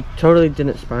 we totally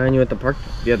didn't spy on you at the park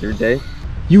the other day.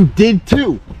 You did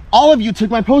too. All of you took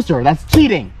my poster. That's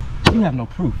cheating. You have no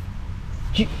proof.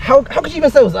 How could you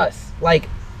even say it was us? Like,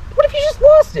 what if you just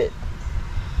lost it?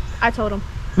 I told him.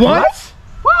 What?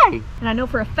 Why? And I know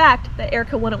for a fact that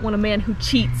Erica wouldn't want a man who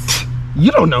cheats.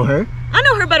 You don't know her. I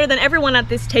know her better than everyone at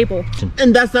this table.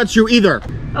 And that's not true either.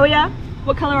 Oh yeah?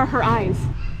 What color are her eyes?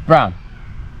 Brown.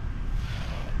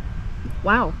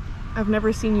 Wow. I've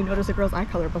never seen you notice a girl's eye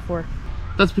color before.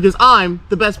 That's because I'm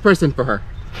the best person for her.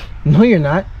 No, you're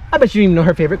not. I bet you don't even know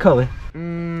her favorite color.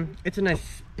 It's a nice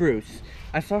spruce.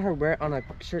 I saw her wear it on a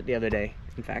shirt the other day,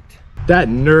 in fact. That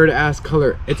nerd-ass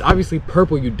color. It's obviously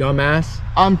purple, you dumbass.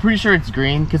 I'm pretty sure it's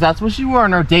green, because that's what she wore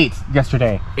on our date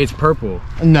yesterday. It's purple.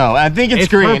 No, I think it's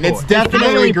green. Purple. It's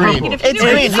definitely green. It's It's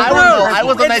green. I don't know. I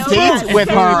was on a date with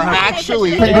her,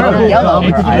 actually. Yellow.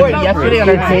 Yesterday on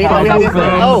our date.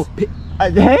 Oh,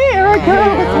 hey, Erica.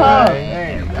 What's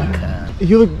up?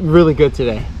 You look really good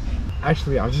today.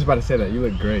 Actually, I was just about to say that. You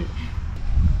look great.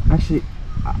 Actually,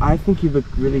 I think you look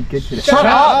really good today. Shut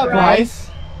up, Bryce.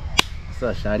 What's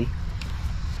up, Shotty?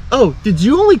 Oh, did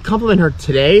you only compliment her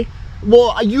today?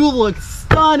 Well, you look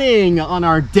stunning on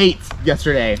our date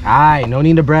yesterday. Aight, no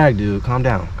need to brag, dude. Calm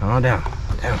down. Calm down.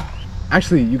 Calm down.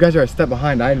 Actually, you guys are a step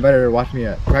behind. I invited her to watch me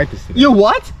at practice today. You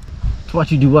what? To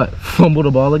watch you do what? Fumble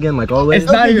the ball again, like always?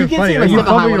 It's not even funny. Like, you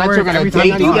fumble your words every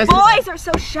time. You boys are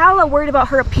so shallow, worried about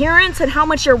her appearance and how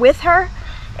much you're with her.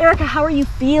 Erica, how are you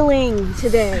feeling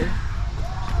today?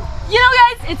 You know,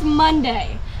 guys, it's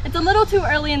Monday. It's a little too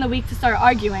early in the week to start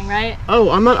arguing, right? Oh,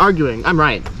 I'm not arguing. I'm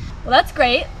Ryan. Well, that's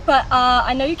great, but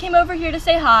I know you came over here to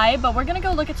say hi, but we're gonna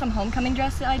go look at some homecoming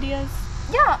dress ideas.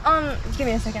 Yeah, give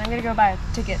me a second. I'm gonna go buy a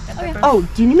ticket at their booth. Oh,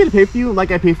 do you need me to pay for you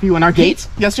like I paid for you on our date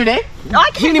yesterday? No, I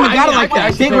can't even got it like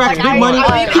that. Big racks, big money. He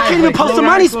can't even post a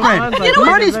money spread. You know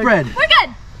Money what? spread. We're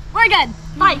good. We're good.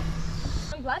 Bye.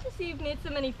 I'm glad to see you've made so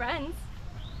many friends.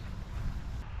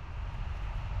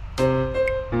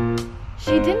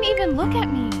 She didn't even look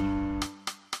at me.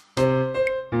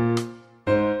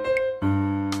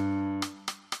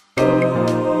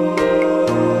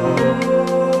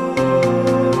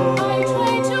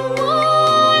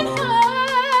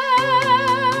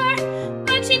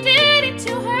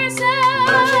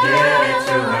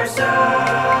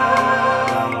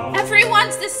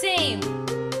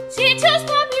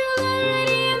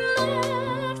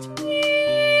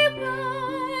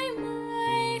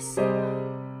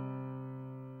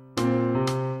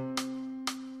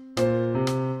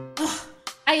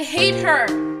 I hate her.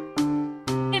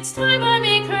 It's time I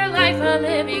make her life a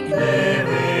living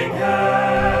hell.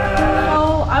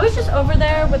 So I was just over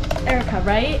there with Erica,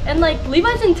 right? And like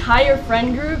Levi's entire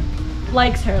friend group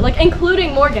likes her, like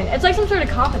including Morgan. It's like some sort of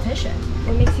competition.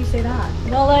 What makes you say that?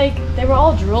 Well, like they were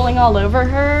all drooling all over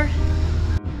her.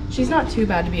 She's not too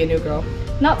bad to be a new girl.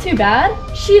 Not too bad?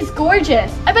 She's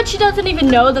gorgeous. I bet she doesn't even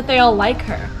know that they all like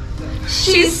her.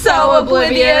 She's so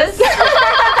oblivious.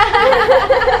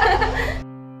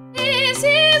 This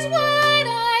is what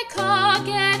I call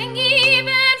getting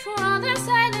even for all the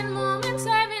silent moments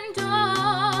I've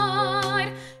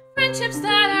endured. Friendships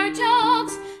that are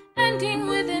jokes, ending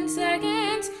within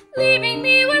seconds, leaving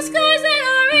me with scars that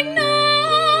are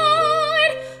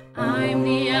ignored. I'm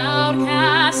the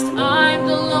outcast, I'm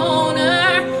the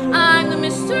loner, I'm the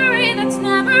mystery that's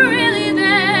never really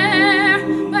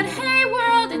there. But hey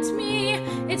world, it's me,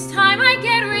 it's time I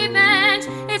get revenge,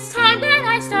 it's time that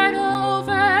I start over.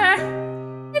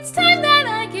 It's time that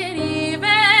I get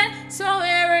even, so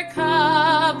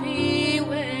Erica,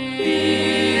 beware.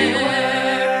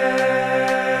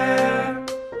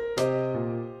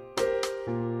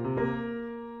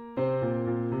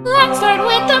 Let's start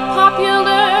with the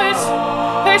populars,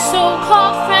 her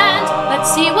so-called friend.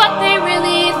 Let's see what they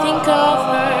really think of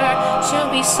her.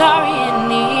 She'll be sorry in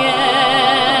the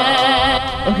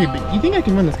end. Okay, but you think I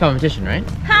can win this competition, right?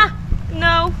 Ha!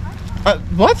 No.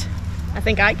 What? I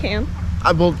think I can.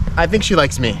 Well, I think she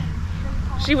likes me.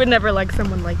 She would never like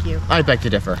someone like you. I beg to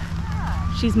differ.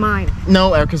 She's mine.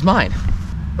 No, Erica's mine.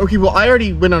 Okay, well, I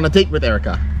already went on a date with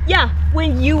Erica. Yeah,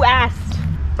 when you asked.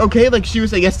 Okay, like she would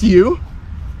say yes to you?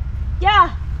 Yeah.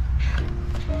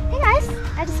 Hey guys,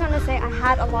 I just wanted to say I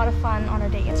had a lot of fun on our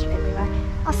date yesterday, Levi.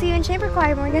 I'll see you in chamber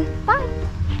choir, Morgan. Bye.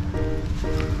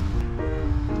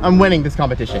 I'm winning this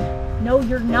competition. No,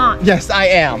 you're not. Yes, I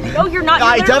am. No, you're not.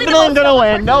 I definitely am gonna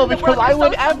win. No, because I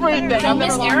win everything. And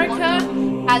Miss Erica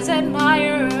has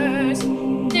admirers.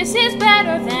 This is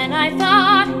better than I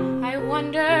thought. I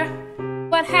wonder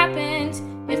what happens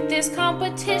if this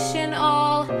competition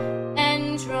all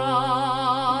ends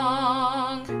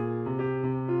wrong.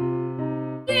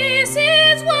 This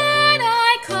is what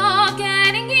I call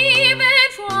getting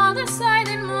even for all the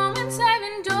silent moments I've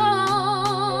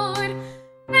endured.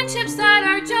 Friendships that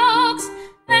are jokes,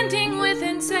 ending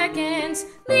within seconds,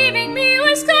 leaving me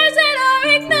with scars that are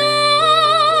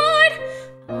ignored.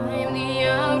 I'm the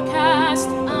outcast,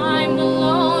 I'm the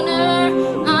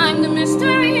loner, I'm the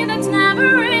mystery that's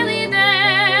never really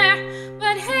there.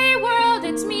 But hey world,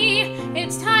 it's me,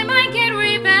 it's time I get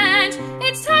revenge,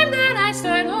 it's time that I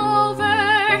start over.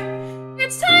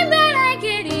 It's time that I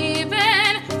get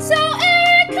even, so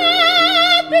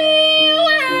Erica, beware.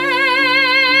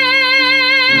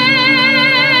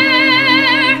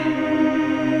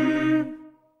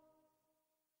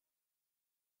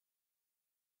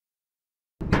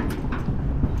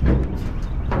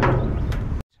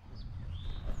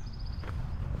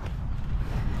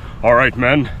 All right,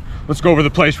 men, let's go over the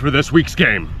place for this week's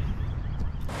game.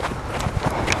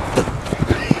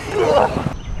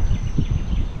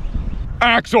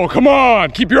 Axel, come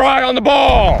on! Keep your eye on the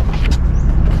ball!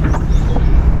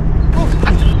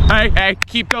 Hey,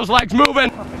 keep those legs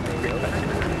moving!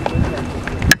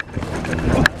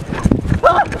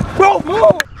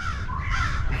 Move!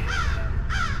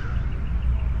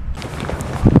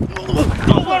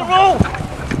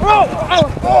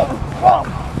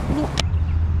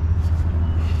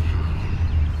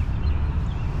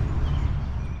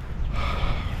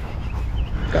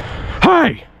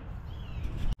 Hey!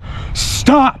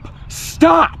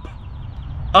 Stop!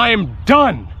 I am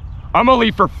done. I'm gonna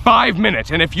leave for 5 minutes,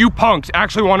 and if you punks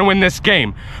actually want to win this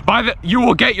game, you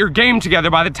will get your game together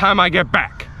by the time I get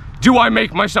back. Do I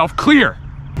make myself clear?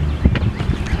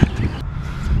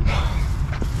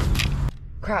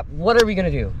 Crap, what are we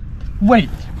gonna do? Wait!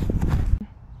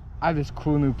 I have this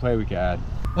cool new play we can add.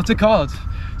 What's it called?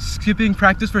 Skipping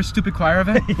practice for a stupid choir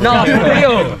event? No, for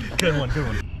real! Good one.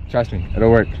 Trust me, it'll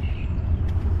work.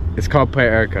 It's called Play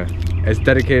Erica. It's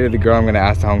dedicated to the girl I'm gonna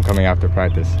ask to homecoming after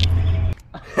practice.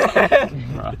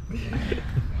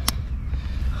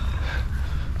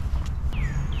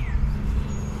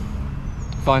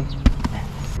 Fun.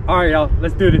 Alright, y'all,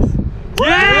 let's do this.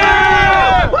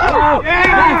 Yeah!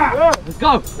 Yeah! Let's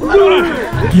go!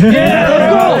 Yeah!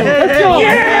 Let's go!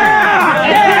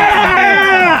 Yeah!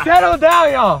 Settle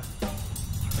down, y'all!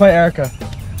 Play Erica.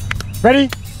 Ready?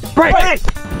 Break!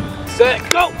 Set,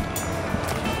 go!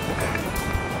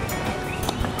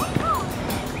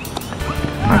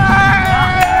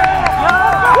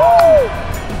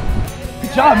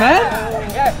 Good job, man!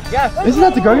 Yeah. Isn't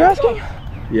that the girl you're asking?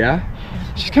 Yeah.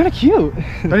 She's kind of cute.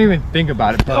 Don't even think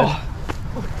about it, bro.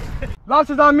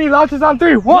 Lobsters on me, lobsters on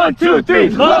 3. 1, 2, 3,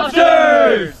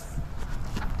 lobsters!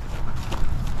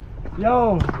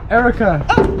 Yo, Erica.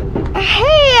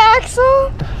 Hey,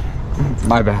 Axel.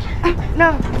 My bad.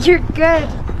 No, you're good.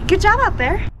 Good job out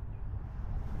there.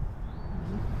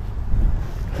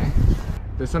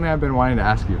 There's something I've been wanting to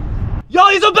ask you. Yo,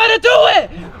 he's about to do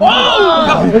it!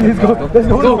 Oh! Let's go. Let's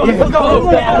go. Let's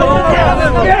go. Yeah!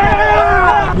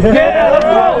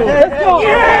 Let's go.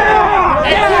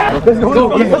 Yeah! Let's go.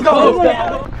 Let's go.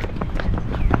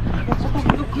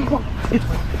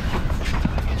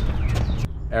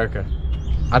 Erica,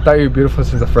 I thought you were beautiful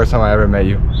since the first time I ever met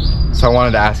you. So I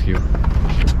wanted to ask you.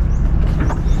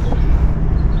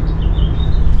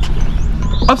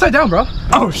 Upside down, bro.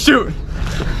 Oh, shoot.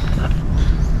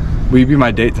 Will you be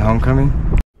my date to homecoming?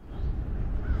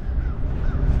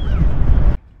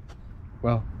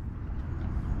 Well,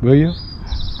 will you?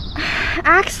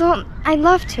 Axel, I'd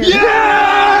love to.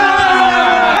 Yeah!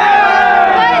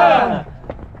 What?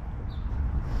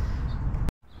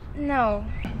 No.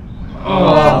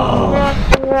 Oh.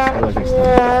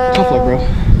 Tough luck, bro.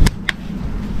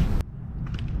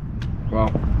 Well,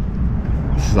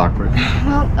 this is awkward.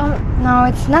 Well, no,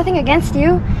 it's nothing against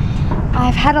you.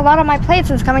 I've had a lot on my plate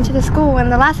since coming to the school, and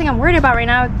the last thing I'm worried about right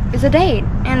now is a date.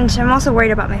 And I'm also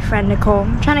worried about my friend Nicole.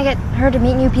 I'm trying to get her to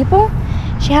meet new people.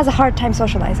 She has a hard time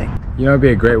socializing. You know, it'd be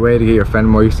a great way to get your friend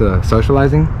more used to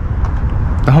socializing.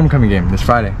 The homecoming game this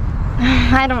Friday.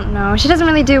 I don't know. She doesn't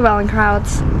really do well in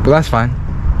crowds. But that's fine.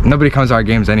 Nobody comes to our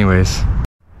games anyways.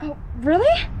 Oh,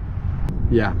 really?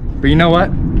 Yeah, but you know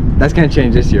what? That's gonna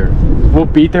change this year. We'll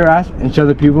beat their ass and show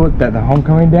the people that the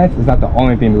homecoming dance is not the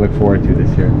only thing to look forward to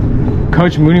this year.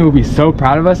 Coach Mooney will be so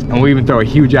proud of us, and we'll even throw a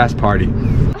huge ass party.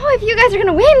 Oh, if you guys are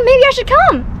gonna win, maybe I should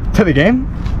come. To the game?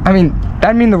 I mean,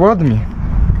 that'd mean the world to me.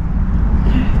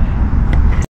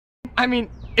 I mean,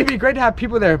 it'd be great to have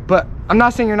people there, but I'm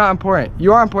not saying you're not important.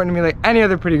 You are important to me like any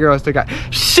other pretty girl stick out.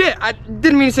 Shit, I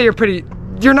didn't mean to say you're pretty.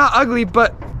 You're not ugly,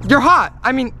 but you're hot.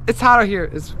 I mean, it's hot out here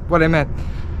is what I meant.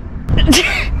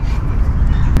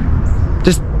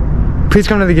 Just please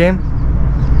come to the game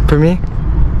for me.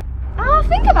 I'll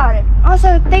think about it.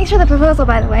 Also, thanks for the proposal,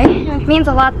 by the way. It means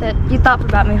a lot that you thought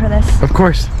about me for this. Of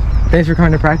course. Thanks for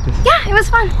coming to practice. Yeah, it was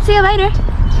fun. See you later.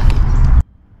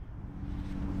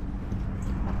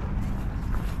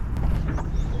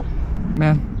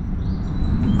 Man,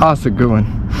 oh, that's a good one.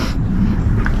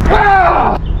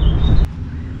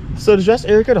 So did you ask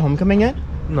Erica to homecoming yet?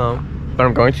 No, but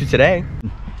I'm going to today.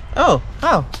 Oh,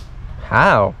 how?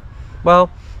 How? Well,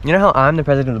 you know how I'm the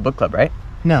president of the book club, right?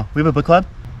 No, we have a book club?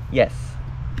 Yes.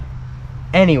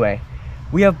 Anyway,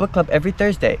 we have book club every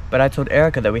Thursday, but I told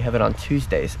Erica that we have it on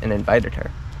Tuesdays and invited her.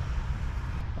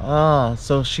 Oh,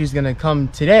 so she's gonna come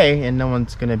today and no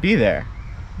one's gonna be there.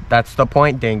 That's the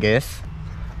point, dingus.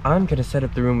 I'm gonna set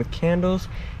up the room with candles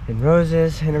and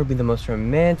roses, and it'll be the most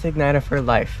romantic night of her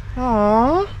life.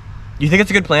 Aww. You think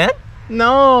it's a good plan?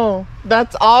 No,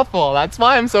 that's awful. That's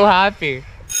why I'm so happy.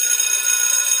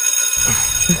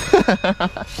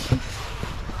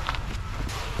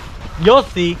 You'll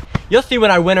see. You'll see when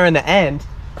I win her in the end.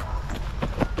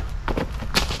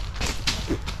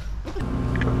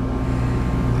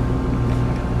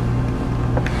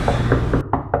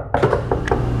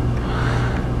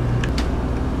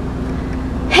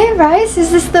 Hey, Rice, is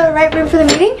this the right room for the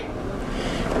meeting?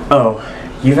 Oh,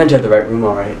 you've entered the right room,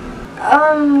 all right.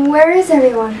 Where is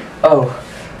everyone? Oh,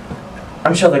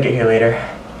 I'm sure they'll get here later.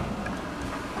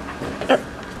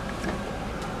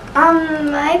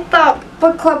 I thought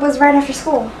book club was right after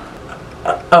school.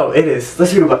 Oh, it is.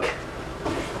 Let's read a book.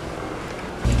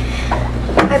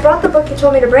 I brought the book you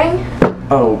told me to bring.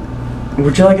 Oh,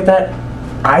 would you like that?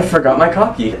 I forgot my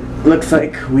copy. Looks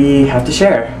like we have to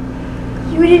share.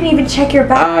 You didn't even check your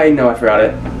bag. I know I forgot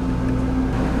it.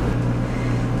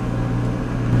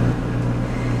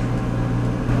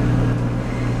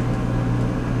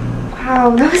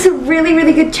 Wow, that was a really,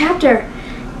 really good chapter.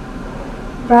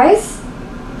 Rice?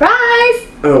 Rice!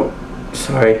 Oh,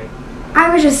 sorry.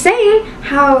 I was just saying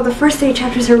how the first 3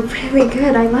 chapters are really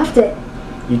good. I loved it.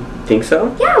 You think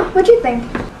so? Yeah, what'd you think?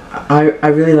 I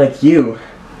really like you.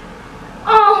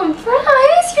 Oh,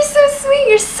 Rice, you're so sweet.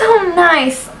 You're so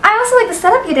nice. I also like the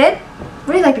setup you did.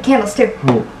 Really like the candles too.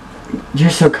 Oh, you're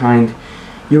so kind.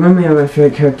 You remind me of my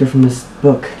favorite character from this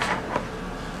book.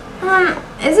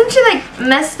 Isn't she like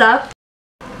messed up?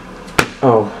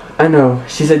 Oh, I know.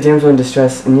 She's a damsel in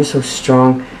distress, and you're so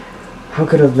strong. How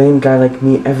could a lame guy like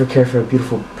me ever care for a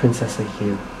beautiful princess like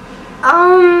you?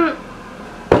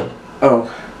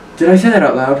 Oh, did I say that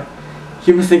out loud?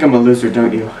 You must think I'm a loser,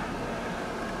 don't you?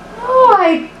 Oh,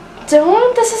 I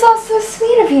don't. This is all so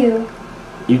sweet of you.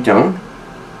 You don't?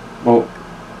 Well,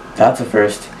 That's a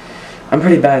first. I'm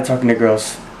pretty bad at talking to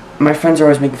girls. My friends are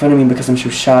always making fun of me because I'm so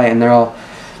shy, and they're all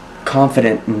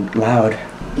confident and loud.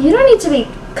 You don't need to be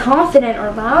confident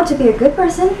or loud to be a good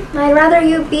person. I'd rather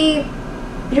you be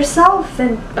yourself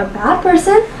than a bad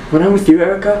person. When I'm with you,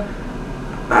 Erica,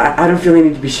 I don't feel any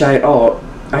need to be shy at all.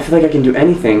 I feel like I can do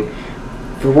anything.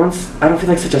 For once, I don't feel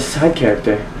like such a side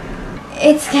character.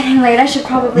 It's getting late. I should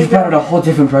probably You've brought it a whole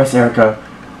different price, Erica.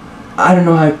 I don't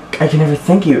know how I can ever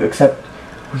thank you, except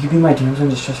will you be my damsel in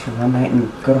distress for one night and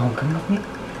go to homecoming with me?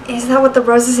 Is that what the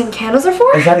roses and candles are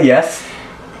for? Is that a yes?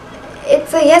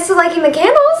 It's a yes to liking the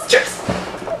candles. Yes!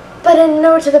 But a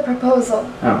no to the proposal.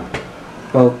 Oh.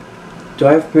 Well, do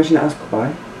I have permission to ask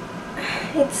why?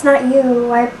 It's not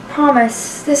you, I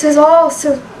promise. This was all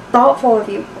so thoughtful of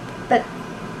you. But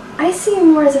I see you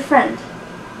more as a friend.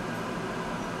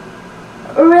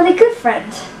 A really good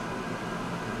friend.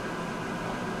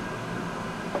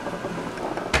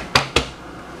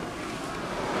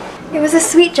 It was a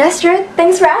sweet gesture.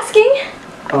 Thanks for asking.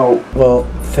 Oh, well,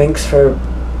 thanks for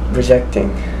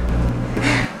rejecting.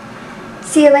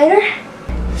 See you later.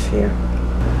 See ya.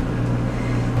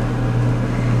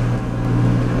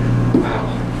 Wow.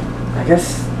 I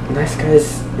guess nice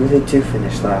guys really do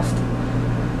finish last.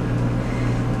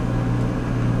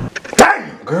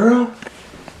 Damn, girl!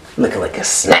 Looking like a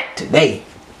snack today.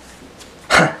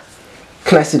 Huh.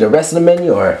 Can I see the rest of the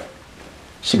menu, or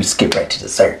should we skip right to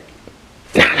dessert?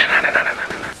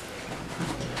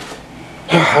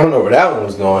 I don't know where that one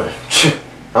was going. I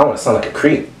don't want to sound like a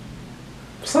creep.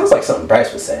 Sounds like something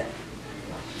Bryce would say.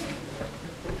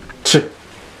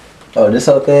 Oh, this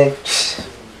whole thing?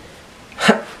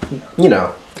 You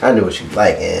know, I knew what you'd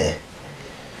like, and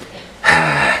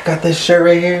got this shirt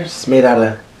right here. It's made out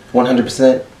of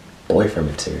 100% boyfriend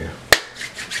material.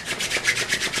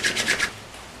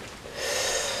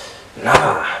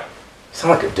 Nah,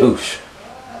 sound like a douche.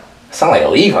 Sound like a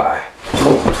Levi.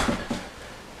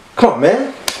 Come on,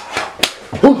 man.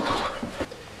 You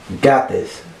got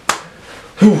this.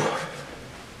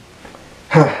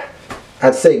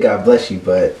 I'd say God bless you,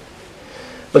 but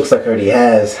looks like already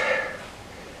has.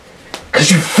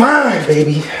 Cause you fine,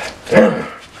 baby.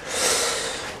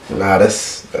 Nah,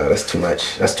 that's too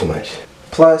much. That's too much.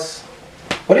 Plus,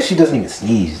 what if she doesn't even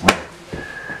sneeze?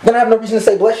 Then I have no reason to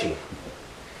say bless you.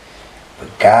 But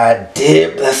God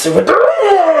did bless her with the...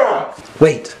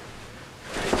 Wait.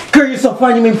 Girl, you're so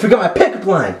fine you made me forget my pickup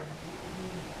line.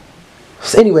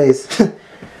 So anyways,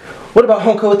 what about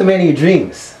home coat with the man of your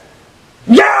dreams?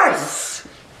 Yes!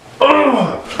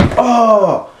 Oh!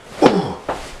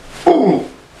 Ooh!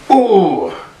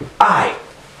 I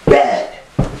bet!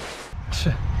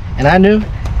 And I knew,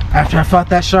 after I fought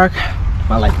that shark,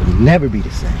 my life would never be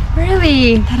the same.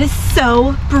 Really? That is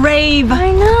so brave.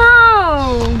 I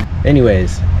know!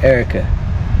 Anyways, Erica,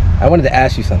 I wanted to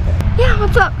ask you something. Yeah,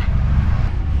 what's up?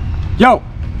 Yo,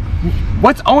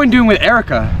 what's Owen doing with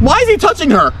Erica? Why is he touching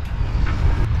her?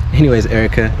 Anyways,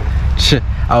 Erica,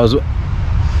 I was...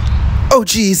 Oh,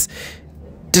 geez.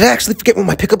 Did I actually forget what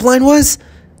my pickup line was?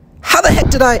 How the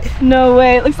heck did I... No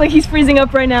way. It looks like he's freezing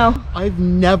up right now. I've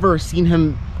never seen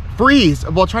him freeze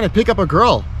while trying to pick up a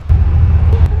girl.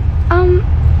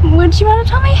 What you want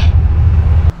to tell me?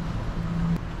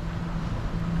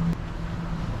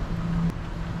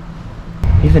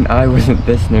 Even I wasn't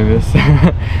this nervous.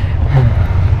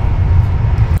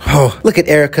 Oh, look at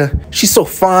Erica. She's so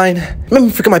fine. Let me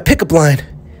forget my pickup line.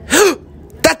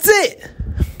 That's it!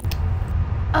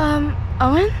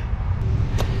 Owen?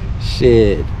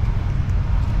 Shit.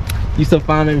 You so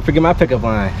fine, made me forget my pickup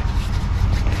line.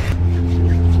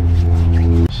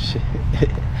 Shit.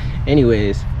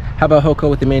 Anyways, how about Hoko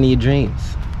with the man of your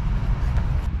dreams?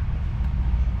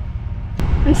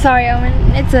 I'm sorry, Owen.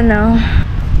 It's a no.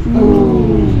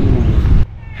 Ooh.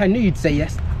 I knew you'd say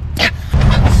yes.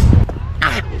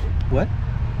 What?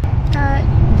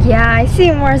 Yeah, I see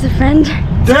you more as a friend.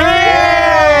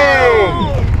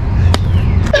 Damn!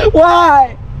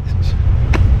 Why?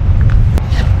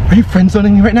 Are you friend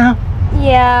zoning me right now?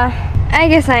 Yeah, I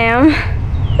guess I am.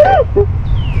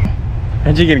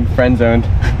 Aren't you getting friend zoned?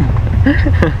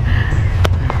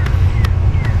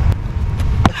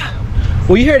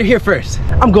 Well, you heard it here first.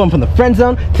 I'm going from the friend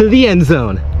zone to the end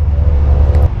zone.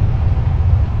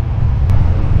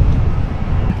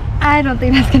 I don't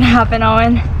think that's gonna happen,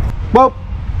 Owen. Well,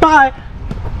 bye.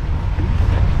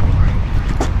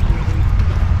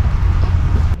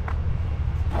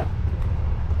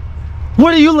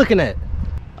 What are you looking at?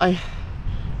 I'm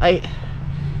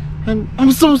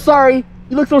so sorry.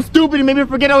 You look so stupid and made me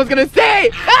forget what I was gonna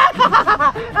say.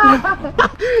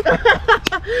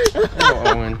 Oh,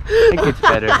 Owen, it gets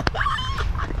better.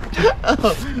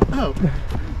 Oh.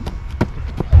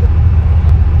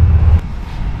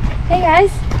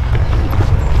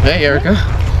 Hey, Erica.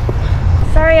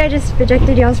 Sorry, I just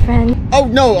rejected y'all's friend. Oh,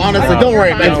 no, honestly, don't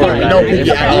worry. It's fine. No big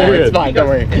deal. It's fine, don't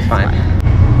worry. It's fine.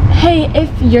 Hey, if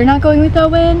you're not going with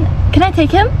Owen, can I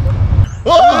take him?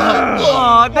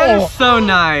 Oh, that is so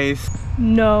nice.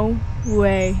 No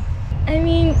way. I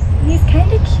mean, he's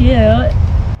kind of cute.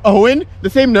 Owen? The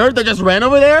same nerd that just ran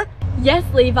over there? Yes,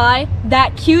 Levi,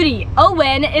 that cutie.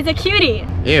 Owen is a cutie.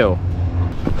 Ew.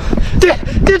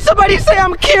 Did somebody say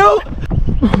I'm cute?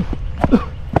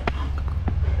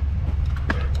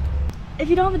 If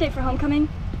you don't have a date for homecoming,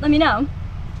 let me know.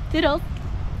 Toodles.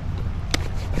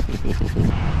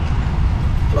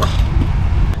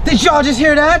 Did y'all just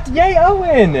hear that? Yay,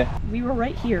 Owen! We were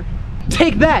right here.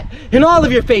 Take that in all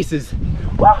of your faces.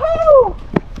 Woohoo!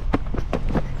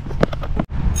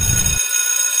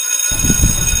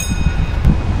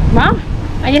 Mom,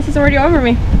 I guess it's already over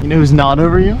me. You know who's not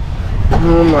over you?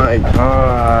 Oh my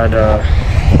god.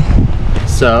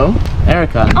 So,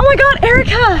 Erica. Oh my god,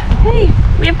 Erica! Hey,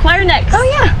 we have choir next. Oh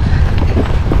yeah.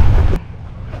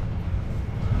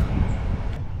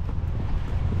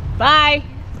 Bye.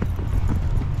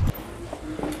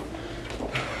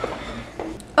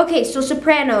 Okay, so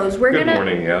Sopranos, we're Good gonna...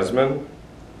 morning, Yasmin.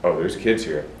 Oh, there's kids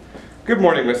here. Good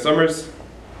morning, Miss Summers.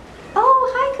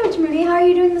 Oh, hi, Coach Moody. How are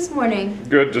you doing this morning?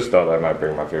 Good, just thought I might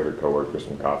bring my favorite coworker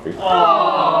some coffee.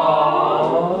 Aww.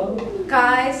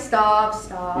 Guys, stop.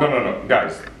 No,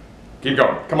 guys. Keep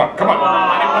going. Come on.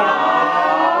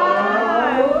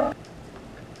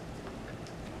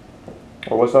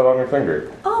 Oh, what's that on your finger?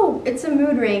 Oh, it's a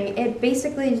mood ring. It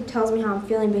basically tells me how I'm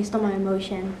feeling based on my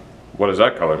emotion. What does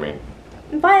that color mean?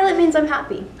 Violet means I'm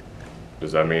happy.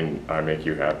 Does that mean I make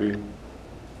you happy?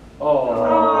 Aww.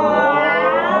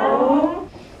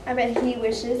 I bet he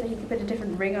wishes that he could put a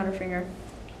different ring on her finger.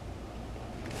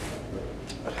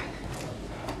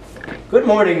 Good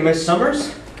morning, Miss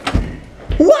Summers.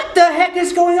 What the heck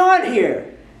is going on here?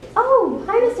 Oh,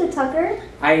 hi, Mr. Tucker.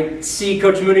 I see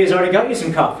Coach Moody has already got you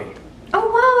some coffee. Oh,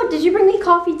 wow. Did you bring me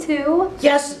coffee, too?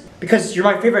 Yes, because you're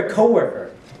my favorite coworker.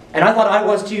 And I thought I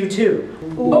was to you, too.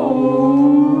 Ooh.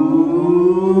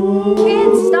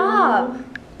 Kids, stop.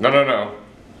 No.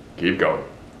 Keep going.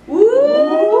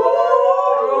 Ooh.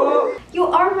 You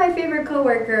are my favorite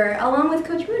coworker, along with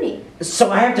Coach Moody.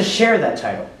 So I have to share that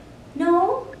title.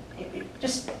 No.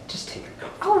 Just take it.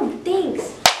 Oh,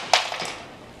 thanks.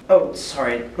 Oh,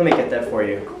 sorry. Let me get that for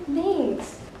you. Oh,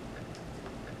 thanks.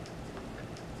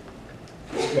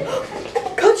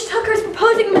 Coach Tucker's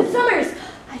proposing Miss Summers.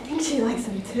 I think she likes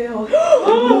him too.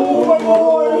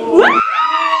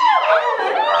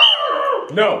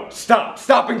 No,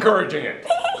 stop encouraging it.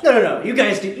 No. You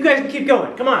guys can keep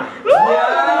going. Come on.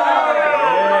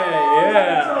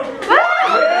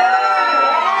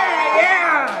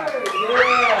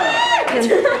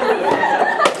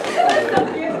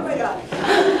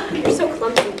 You're so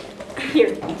clumsy.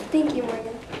 Here. Thank you,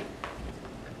 Morgan.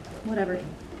 Whatever.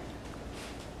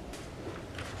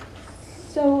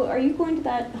 So, are you going to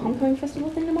that homecoming festival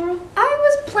thing tomorrow? I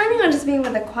was planning on just being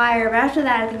with the choir, but after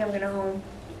that I think I'm going to go home.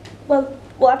 Well,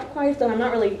 after choir's done, I'm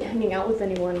not really hanging out with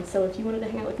anyone, so if you wanted to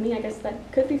hang out with me, I guess that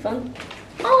could be fun.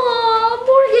 Aw,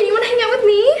 Morgan, you want to hang out with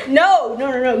me? No,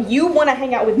 you want to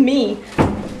hang out with me.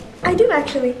 I do,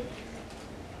 actually.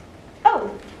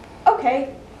 Oh,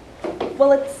 okay.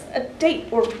 Well, it's a date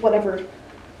or whatever.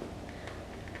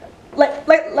 Like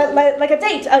a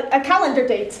date, a calendar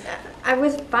date. I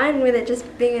was fine with it just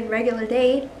being a regular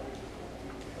date.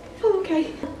 Oh,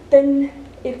 okay. Then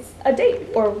it's a date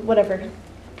or whatever.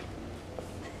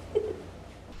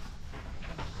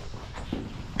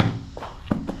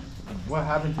 What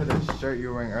happened to the shirt you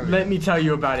were wearing earlier? Let me tell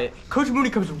you about it. Coach Moody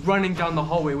comes running down the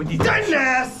hallway with these. Don't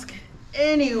ask!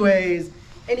 Anyways,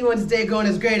 anyone's day going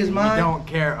as great as mine. We don't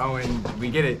care, Owen. We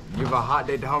get it. You have a hot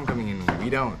date to homecoming and we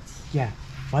don't. Yeah.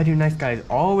 Why do nice guys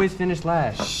always finish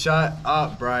last? Shut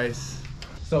up, Bryce.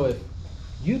 So if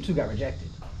you two got rejected,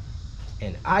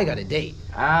 and I got a date.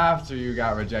 After you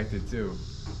got rejected too.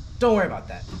 Don't worry about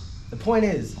that. The point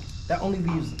is, that only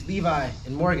leaves Levi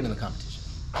and Morgan in the competition.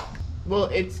 Well,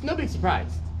 it's no big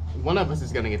surprise. One of us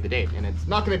is gonna get the date, and it's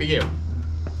not gonna be you.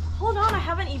 Hold on, I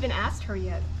haven't even asked her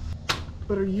yet.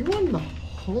 But are you on the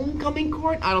homecoming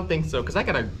court? I don't think so, because I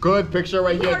got a good picture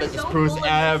right here that just proves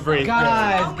everything.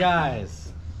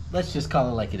 Guys, let's just call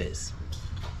it like it is.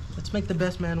 Let's make the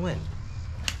best man win.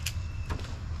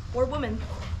 Or woman.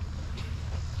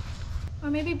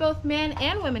 Or maybe both men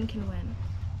and women can win.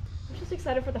 I'm just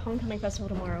excited for the homecoming festival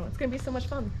tomorrow. It's gonna be so much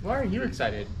fun. Why are you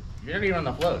excited? You're not even on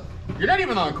the float. You're not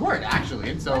even on the court,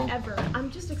 actually, so... Whatever.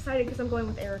 I'm just excited because I'm going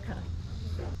with Erica.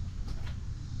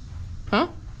 Huh?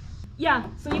 Yeah,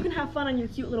 so you can have fun on your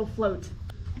cute little float.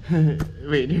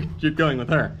 Wait, you're going with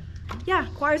her? Yeah,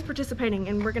 choir's participating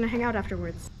and we're gonna hang out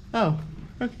afterwards. Oh,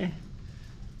 okay.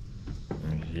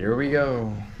 Here we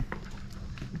go.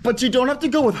 But you don't have to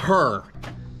go with her.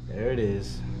 There it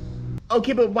is.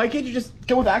 Okay, but why can't you just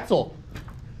go with Axel?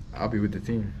 I'll be with the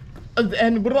team.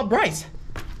 And what about Bryce?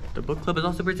 The book club is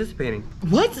also participating.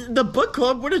 What? The book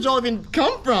club? Where did y'all even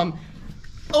come from?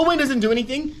 Owen doesn't do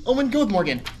anything. Owen, go with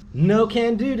Morgan. No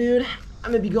can do, dude.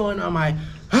 I'm gonna be going on my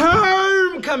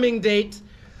homecoming date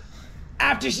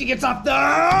after she gets off the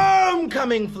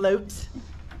homecoming float.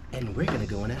 And we're gonna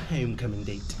go on a homecoming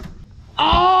date.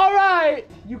 All right,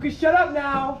 you can shut up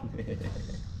now.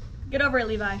 Get over it,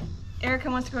 Levi.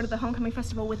 Erica wants to go to the homecoming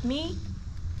festival with me,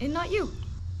 and not you.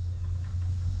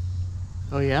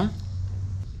 Oh, yeah?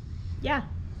 Yeah.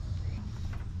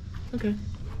 Okay.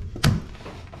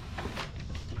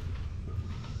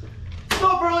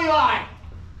 Stop for Levi!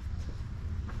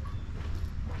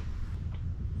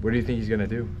 What do you think he's gonna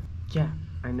do? Yeah,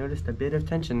 I noticed a bit of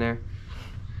tension there.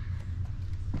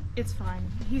 It's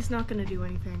fine. He's not gonna do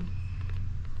anything.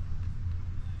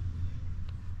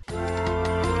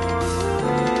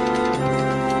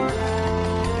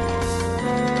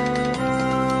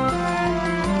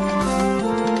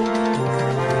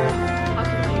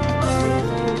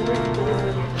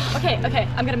 Okay,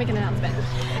 I'm gonna make an announcement.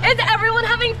 Is everyone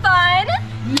having fun?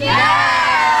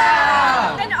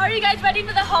 Yeah! Then are you guys ready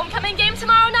for the homecoming game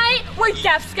tomorrow night? Where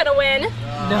Def's gonna win?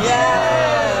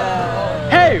 Yeah!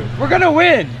 Hey, we're gonna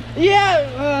win!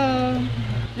 Yeah,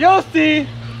 you'll see!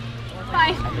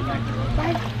 Bye.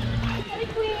 Bye. Hey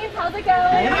Queens, how's it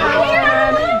going?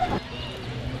 Hi.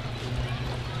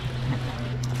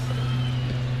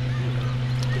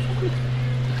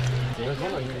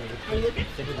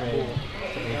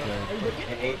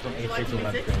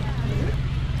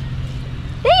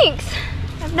 Thanks!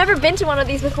 I've never been to one of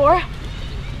these before.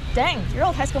 Dang, your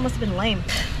old high school must have been lame.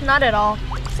 Not at all.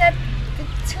 Except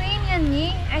between you and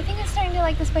me, I think I'm starting to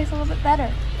like this place a little bit better.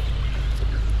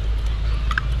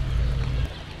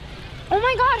 Oh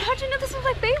my god, how'd you know this was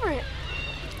my favorite?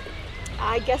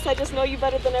 I guess I just know you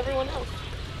better than everyone else.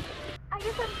 I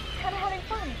guess I'm kind of having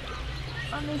fun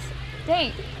on this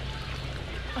date.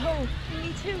 Oh,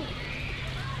 me too.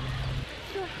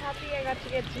 I'm so happy I got to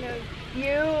get to know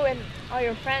you and all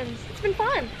your friends. It's been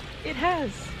fun. It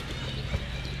has.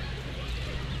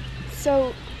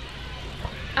 So,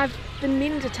 I've been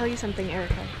meaning to tell you something,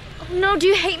 Erica. Oh, no, do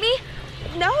you hate me?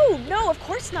 No, of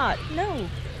course not. No.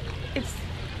 It's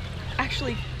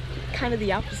actually kind of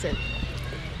the opposite.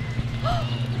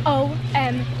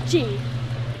 OMG. She's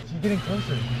getting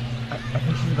closer. I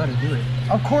think she's about to do it.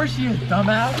 Of course she is,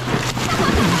 dumbass.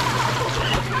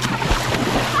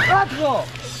 Axel!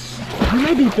 You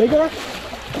may be bigger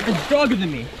and stronger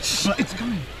than me, but it's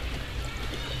coming.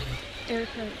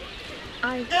 Erica,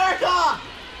 Erica!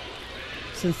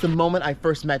 Since the moment I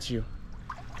first met you,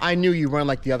 I knew you weren't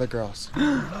like the other girls.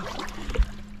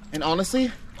 And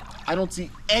honestly, I don't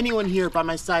see anyone here by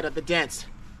my side at the dance,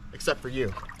 except for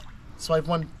you. So I have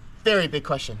one very big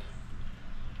question.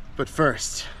 But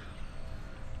first...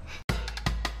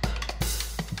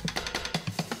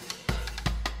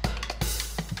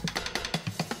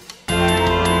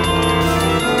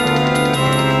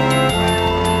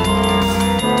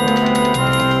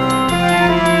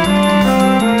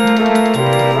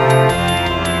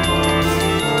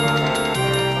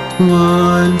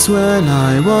 Once when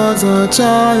I was a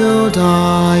child,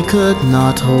 I could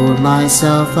not hold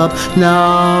myself up.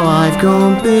 Now I've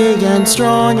grown big and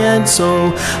strong, and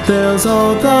so there's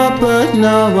all that. But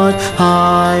now what?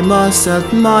 I must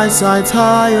set my sights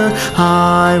higher.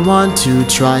 I want to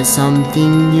try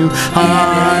something new.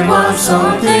 I want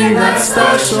something that's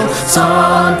special,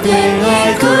 something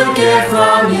I could get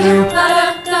from you.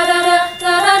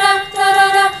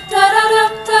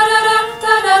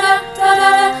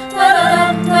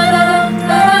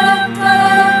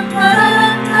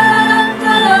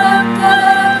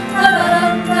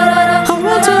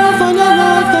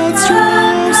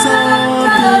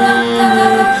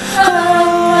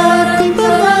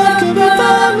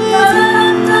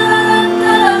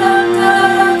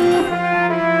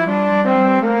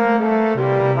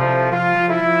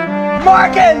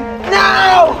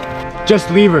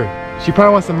 Just leave her. She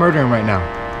probably wants to murder him right now.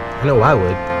 I know I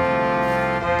would.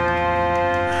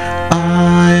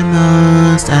 I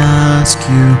must ask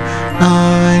you,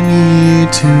 I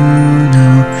need to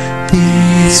know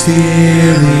these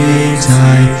feelings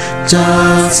I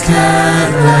just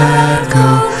can't let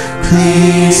go.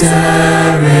 Please,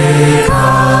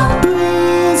 Erica.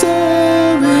 Please,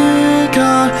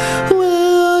 Erica,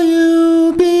 will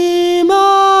you be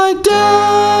my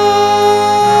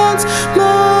dance,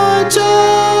 my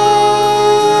child?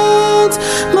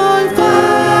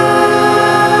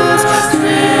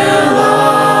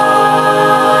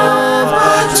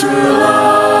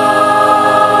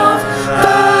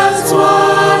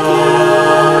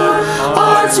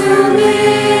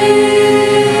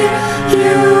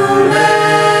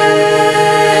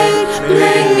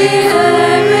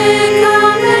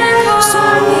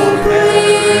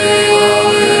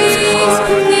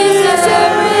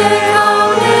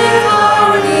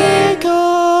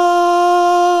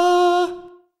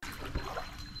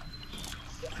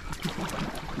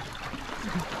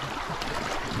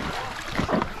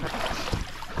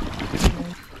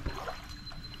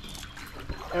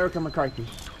 McCarthy,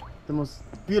 the most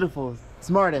beautiful,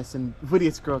 smartest, and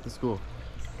wittiest girl at the school.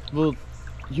 Will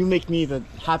you make me the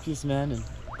happiest man and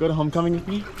go to homecoming with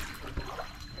me?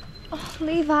 Oh,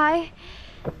 Levi,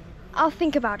 I'll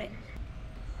think about it.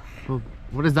 Well,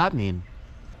 what does that mean?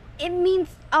 It means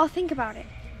I'll think about it.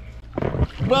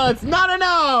 Well, it's not a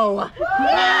no!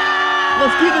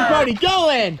 Let's keep the party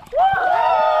going!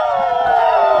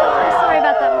 Sorry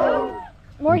about that,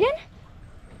 Morgan?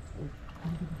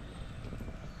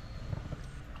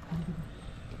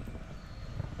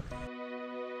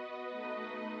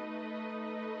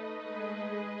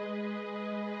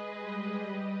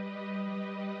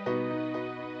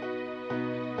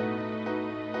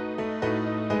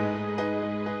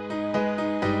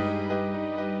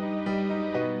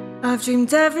 I've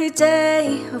dreamed every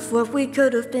day of what we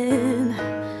could have been.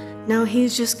 Now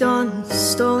he's just gone and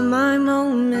stole my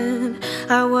moment.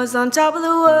 I was on top of the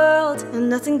world and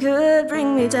nothing could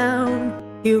bring me down.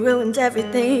 You ruined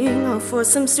everything all for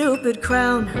some stupid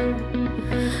crown.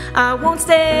 I won't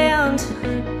stand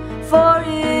for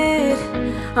it.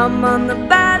 I'm on the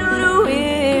battle to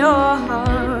win your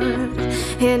heart,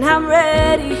 and I'm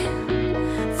ready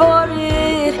for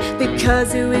it,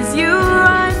 because it was you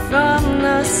right from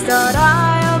the start.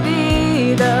 I'll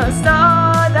be the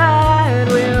star that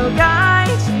will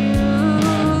guide you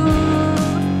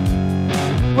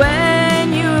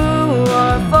when you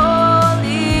are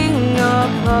falling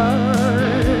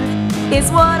apart. It's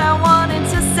what I wanted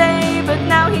to say, but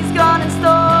now he's gone and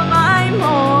stole my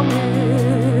moment.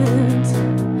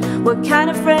 What kind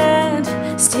of friend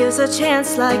steals a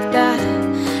chance like that,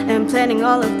 and planning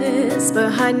all of this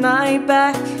behind my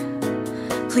back?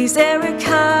 Please,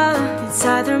 Erica, it's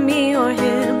either me or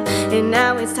him, and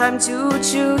now it's time to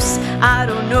choose. I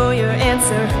don't know your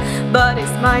answer, but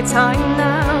it's my time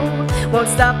now. Won't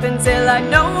stop until I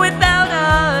know without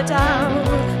a doubt.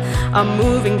 I'm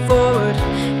moving forward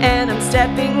and I'm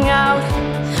stepping out.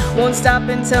 Won't stop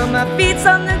until my feet's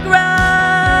on the ground.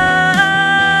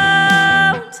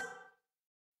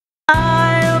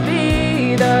 I'll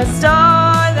be the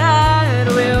star that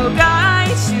will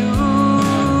guide you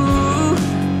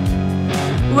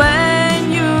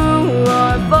when you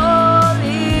are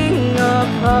falling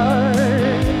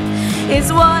apart.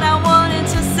 It's what I wanted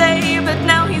to say, but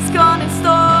now he's gone and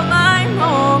stole my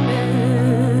moment.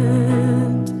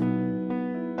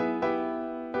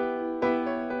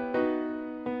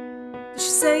 Did she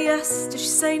say yes? Did she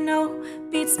say no?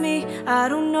 Beats me, I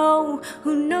don't know.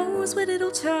 Who knows what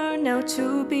it'll turn out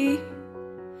to be?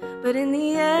 But in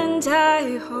the end,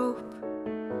 I hope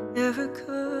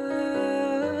Erica.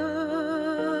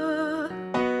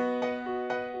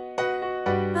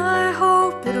 I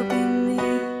hope it'll be me.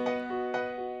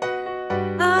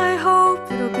 I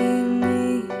hope it'll be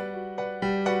me.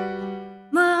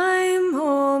 My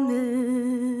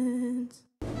moment.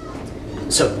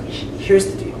 So, here's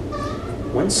the deal.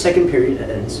 Once second period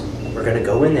ends, we're gonna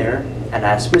go in there and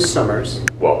ask Miss Summers.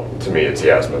 Well, to me, it's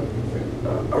Yasmin.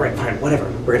 Alright, fine, whatever.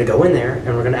 We're gonna go in there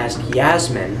and we're gonna ask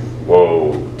Yasmin.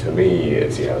 Whoa, to me,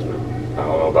 it's Yasmin. I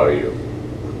don't know about you.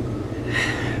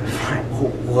 Fine,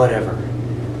 whatever.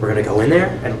 We're gonna go in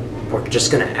there and we're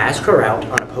just gonna ask her out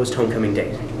on a post-homecoming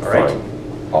date, alright? Fine.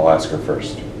 I'll ask her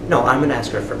first. No, I'm gonna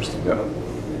ask her first. No.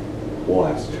 We'll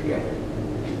ask together.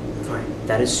 Fine,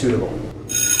 that is suitable.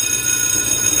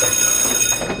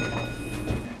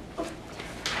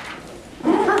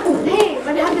 Hey,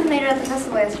 what happened later at the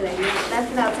festival yesterday? You left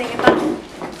without saying goodbye.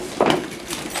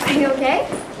 Are you okay?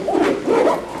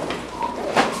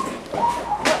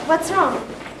 What's wrong?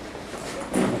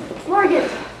 Morgan!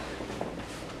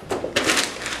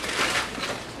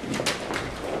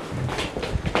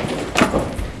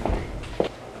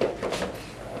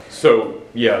 So,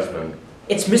 Yasmin.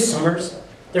 It's Miss Summers.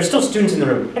 There's still students in the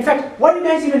room. In fact, why are you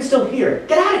guys even still here?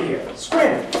 Get out of here!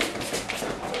 Scram!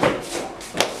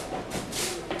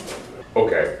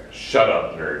 Okay, shut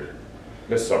up, nerd.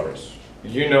 Miss Summers,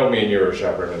 you know me and you are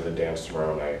chaperoning the dance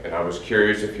tomorrow night, and I was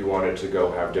curious if you wanted to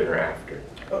go have dinner after.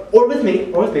 Or with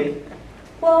me, or with me.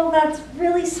 Well, that's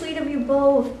really sweet of you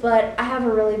both, but I have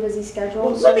a really busy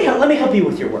schedule. Well, let me help you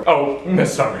with your work. Oh,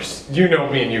 Miss Summers, you know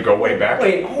me and you go way back.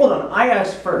 Wait, hold on. I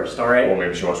asked first, alright? Well,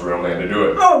 maybe she wants real man to do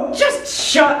it. Oh, just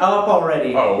shut up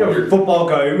already. Oh, you're a football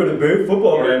guy. You're gonna be a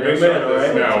football guy, big man,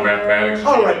 alright? Now, mathematics.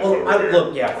 Alright, well,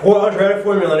 look, yeah, quadratic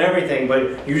formula and everything,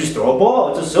 but you just throw a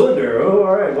ball. It's a cylinder. Oh,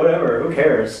 alright, whatever. Who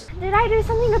cares? Did I do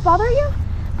something to bother you?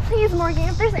 Please, Morgan,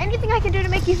 if there's anything I can do to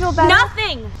make you feel better.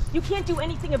 Nothing! You can't do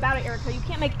anything about it, Erica. You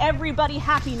can't make everybody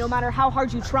happy no matter how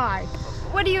hard you try.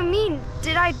 What do you mean?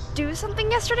 Did I do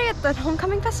something yesterday at the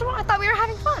homecoming festival? I thought we were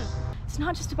having fun. It's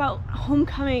not just about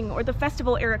homecoming or the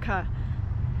festival, Erica.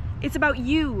 It's about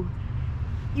you.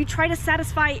 You try to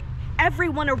satisfy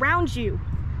everyone around you,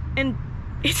 and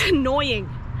it's annoying.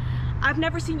 I've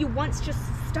never seen you once just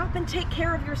stop and take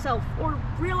care of yourself or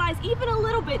realize even a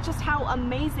little bit just how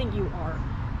amazing you are.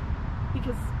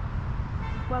 Because,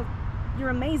 well, you're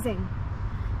amazing.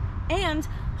 And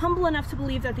humble enough to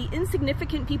believe that the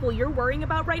insignificant people you're worrying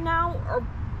about right now are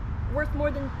worth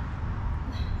more than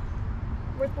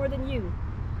you.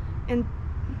 And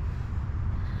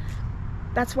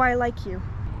that's why I like you.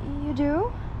 You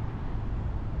do?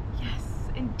 Yes,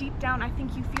 and deep down I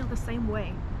think you feel the same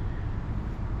way.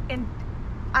 And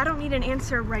I don't need an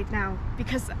answer right now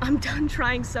because I'm done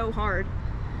trying so hard.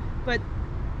 But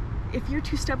if you're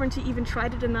too stubborn to even try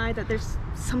to deny that there's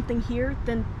something here,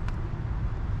 then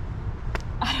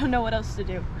I don't know what else to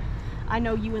do. I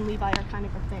know you and Levi are kind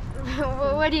of a thing.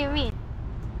 What do you mean?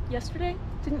 Yesterday,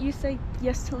 didn't you say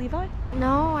yes to Levi?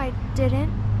 No, I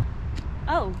didn't.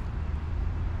 Oh.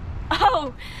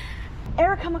 Oh!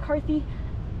 Erica McCarthy,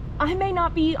 I may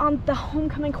not be on the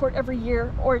homecoming court every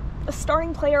year, or a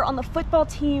starting player on the football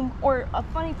team, or a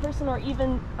funny person, or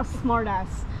even a smartass,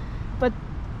 but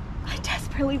I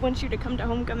desperately want you to come to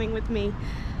homecoming with me.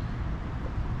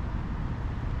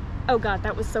 Oh God,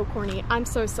 that was so corny. I'm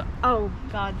so oh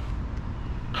God.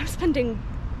 I'm spending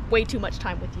way too much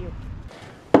time with you.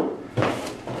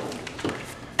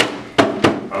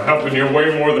 I'm helping you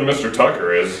way more than Mr.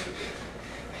 Tucker is.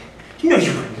 You know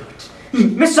you wouldn't do it.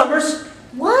 Miss Summers?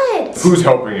 What? Who's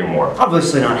helping you more?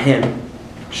 Obviously not him.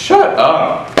 Shut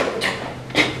up.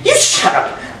 You shut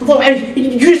up. Look,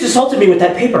 you just assaulted me with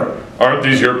that paper. Aren't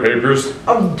these your papers?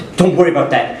 Don't worry about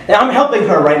that. I'm helping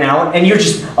her right now, and you're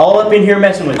just all up in here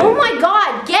messing with me. Oh my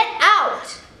God, get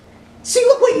out! See,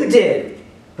 look what you did.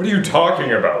 What are you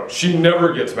talking about? She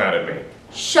never gets mad at me.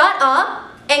 Shut up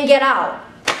and get out.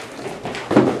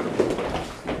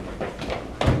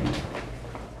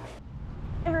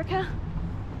 Erica,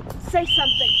 say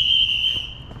something.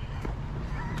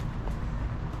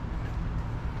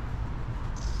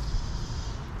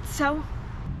 So,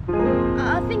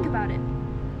 think about it.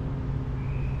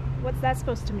 What's that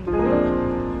supposed to mean? It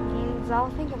means I'll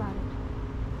think about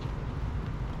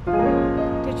it.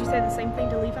 Did you say the same thing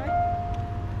to Levi?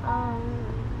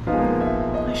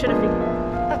 I should have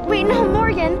figured. Wait, no,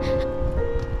 Morgan!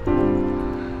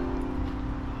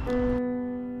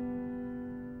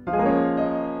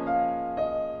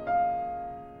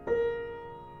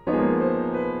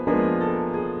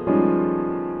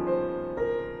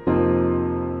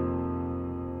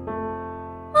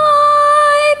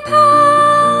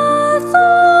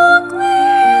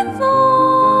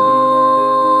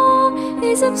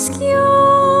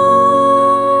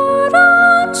 Obscured,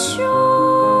 unsure,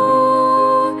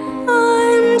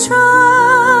 I'm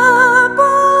trapped,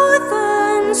 both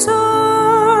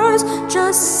answers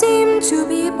just seem to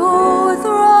be both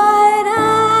right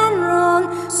and wrong.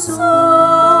 So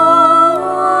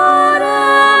what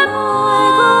am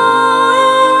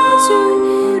I going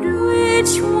to do?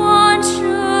 Which one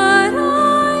should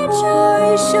I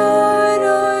choose? Should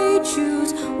I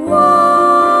choose?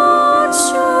 What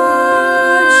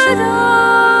should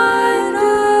I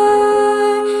do?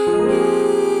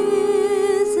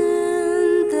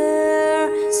 Isn't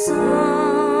there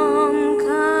some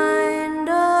kind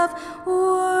of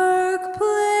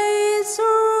workplace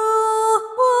rule?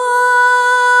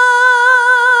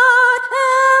 What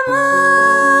am I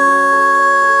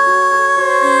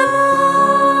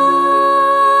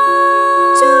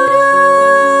to do?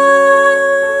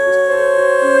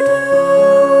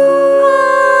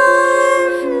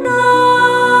 I'm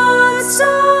not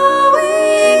so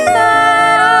weak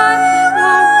that I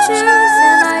won't choose,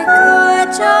 and I could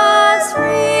just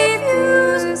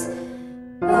refuse.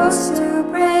 Supposed to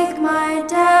break my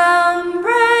damn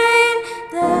brain.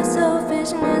 Their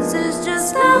selfishness is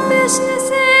just selfishness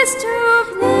is too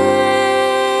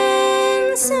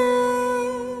plain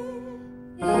sane.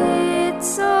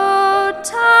 It's so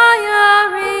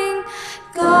tiring,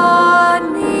 got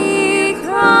me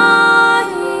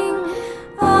crying.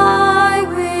 I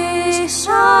wish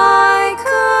I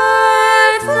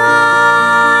could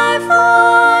fly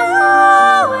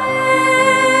far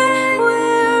away,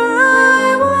 where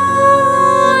I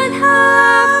won't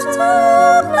have to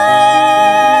play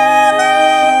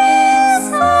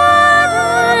sad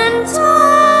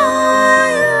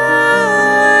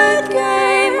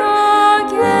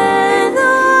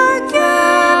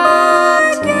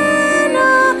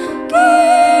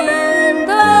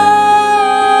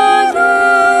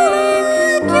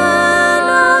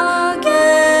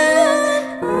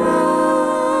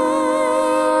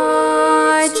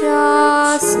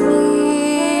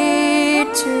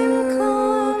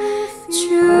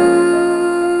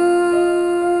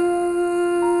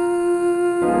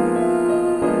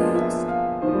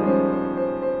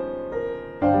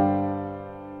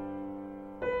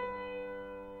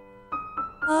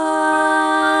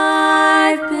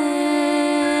I've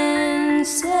been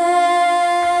set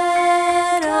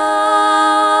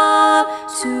up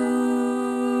to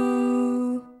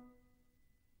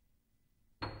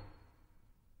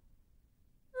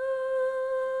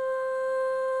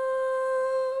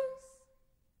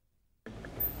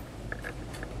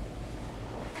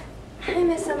Hi,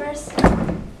 Miss Summers.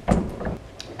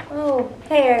 Oh,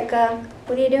 hey, Erica.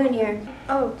 What are you doing here?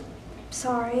 Oh,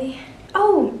 sorry.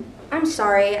 Oh, I'm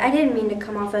sorry. I didn't mean to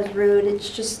come off as rude. It's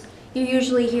just you're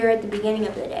usually here at the beginning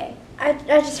of the day. I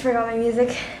just forgot my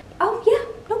music. Oh, yeah.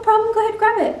 No problem. Go ahead,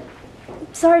 grab it.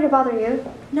 Sorry to bother you.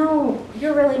 No,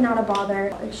 you're really not a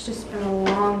bother. It's just been a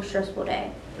long, stressful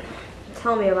day.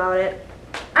 Tell me about it.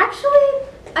 Actually,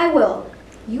 I will.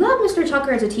 You have Mr.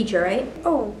 Tucker as a teacher, right?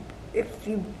 Oh, if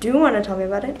you do want to tell me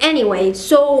about it. Anyway,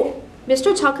 so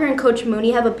Mr. Tucker and Coach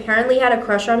Mooney have apparently had a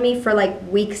crush on me for like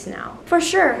weeks now. For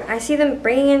sure. I see them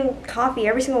bringing in coffee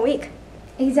every single week.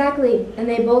 Exactly. And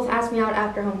they both asked me out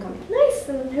after homecoming. Nice.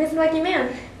 And who's the lucky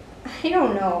man? I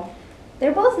don't know.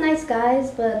 They're both nice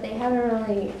guys, but they haven't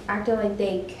really acted like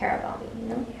they care about me, you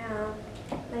know? Yeah,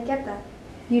 I get that.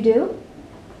 You do?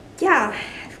 Yeah,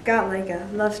 I've got like a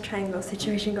love triangle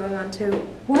situation going on too.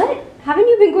 What? Haven't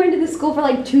you been going to this school for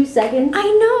like 2 seconds? I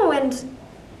know, and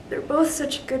they're both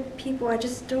such good people. I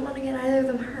just don't want to get either of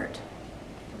them hurt.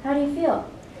 How do you feel?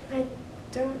 I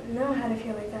don't know how to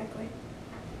feel exactly.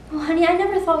 Well, honey, I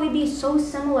never thought we'd be so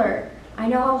similar. I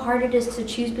know how hard it is to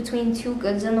choose between two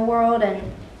goods in the world, and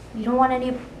you don't want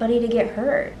anybody to get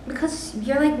hurt. Because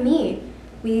you're like me.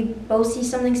 We both see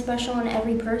something special in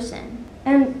every person.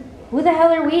 And who the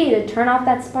hell are we to turn off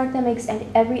that spark that makes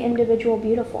every individual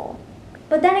beautiful?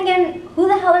 But then again, who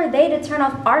the hell are they to turn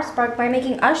off our spark by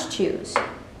making us choose?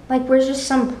 Like we're just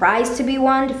some prize to be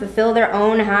won to fulfill their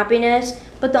own happiness,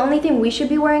 but the only thing we should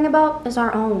be worrying about is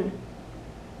our own.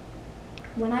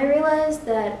 When I realized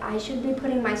that I should be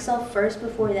putting myself first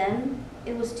before them,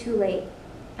 it was too late.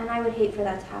 And I would hate for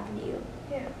that to happen to you.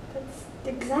 Yeah, that's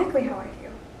exactly how I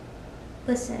feel.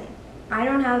 Listen, I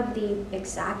don't have the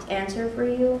exact answer for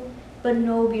you, but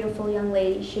no beautiful young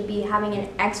lady should be having an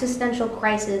existential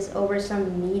crisis over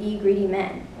some needy, greedy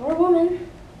man. Or woman.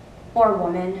 Or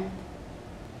woman.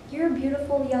 You're a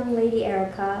beautiful young lady,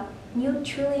 Erica. You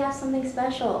truly have something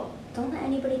special. Don't let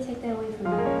anybody take that away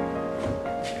from you.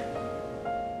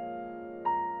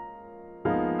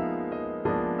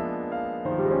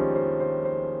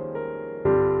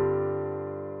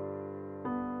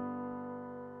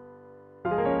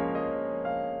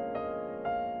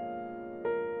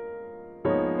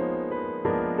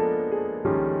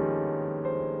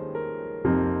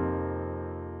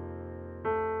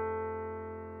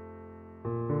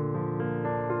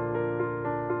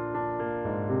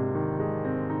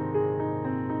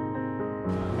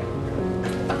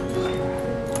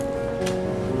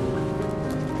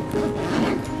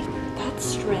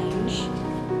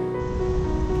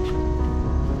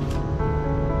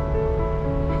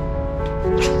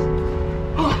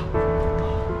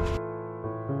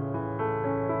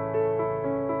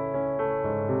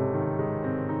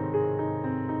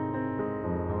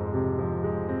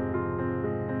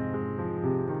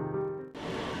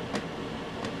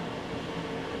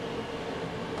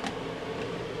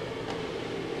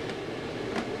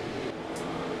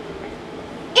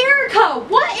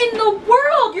 What in the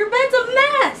world? Your bed's a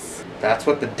mess! That's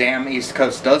what the damn East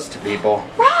Coast does to people.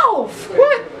 Ralph!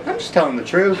 What? I'm just telling the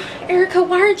truth. Erica,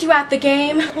 why aren't you at the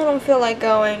game? I don't feel like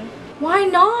going. Why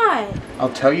not?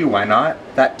 I'll tell you why not.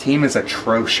 That team is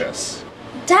atrocious.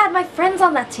 Dad, my friend's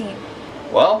on that team.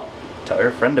 Well, tell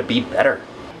your friend to be better.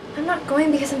 I'm not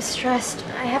going because I'm stressed.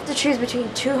 I have to choose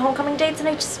between 2 homecoming dates and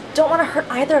I just don't want to hurt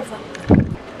either of them.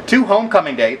 2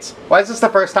 homecoming dates? Why is this the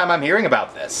first time I'm hearing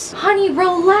about this? Honey,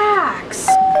 relax.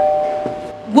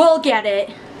 We'll get it.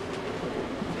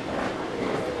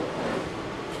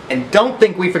 And don't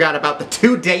think we forgot about the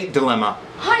 2-date dilemma.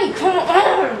 Honey, come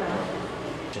on.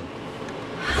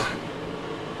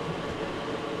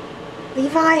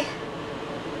 Levi,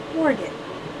 Morgan.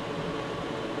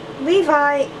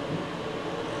 Levi,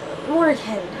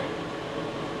 Morgan.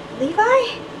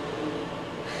 Levi?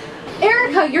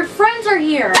 Erica, your friends are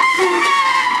here.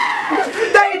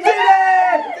 They did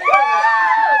it!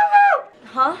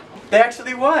 Huh? They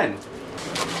actually won.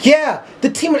 Yeah, the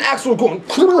team and Axel were going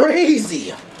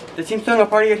crazy. The team's throwing a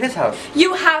party at his house.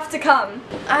 You have to come.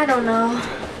 I don't know.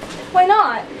 Why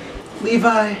not?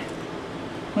 Levi,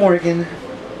 Morgan.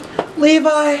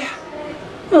 Levi,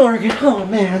 Morgan. Oh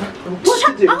man. What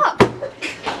Shut to do? up!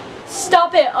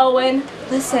 Stop it, Owen.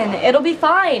 Listen, it'll be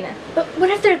fine. But what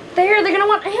if they're there? They're gonna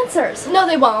want answers. No,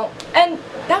 they won't. And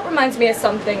that reminds me of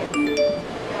something.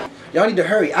 Y'all need to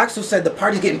hurry. Axel said the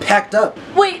party's getting packed up.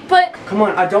 Wait, but... Come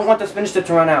on, I don't want the spinach dip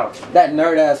to run out. That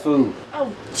nerd-ass food.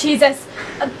 Oh, Jesus.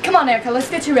 Come on, Erica, let's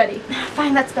get you ready.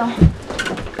 Fine, let's go.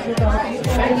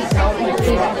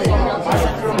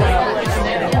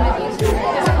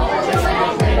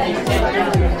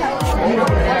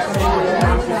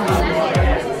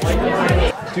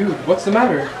 Dude, what's the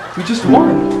matter? We just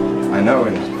won. I know,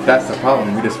 and that's the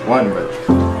problem. We just won, but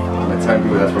I've been telling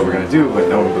people that's what we're gonna do, but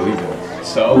no one believes in us.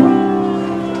 So?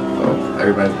 Well,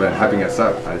 everybody's been hyping us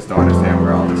up. I just don't understand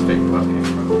where all this fake love came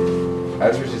from. I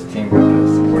just wish this team got the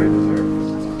support it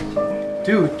deserves.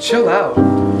 Dude, chill out.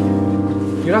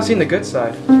 You're not seeing the good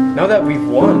side. Now that we've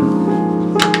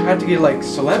won, we had to get like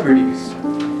celebrities.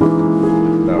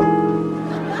 No.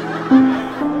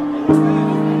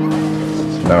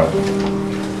 No.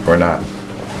 We're not.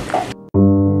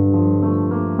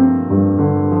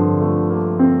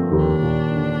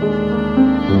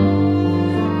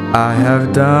 I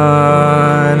have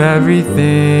done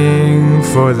everything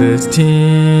for this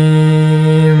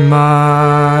team.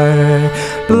 My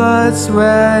blood,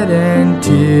 sweat, and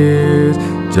tears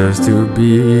just to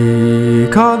be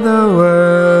called the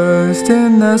worst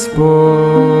in the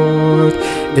sport.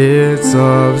 It's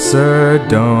absurd,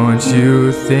 don't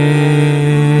you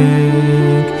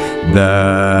think,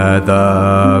 that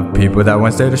the people that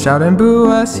once dared to shout and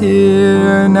boo us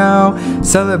here now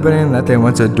celebrating that they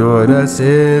once adored us?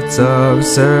 It's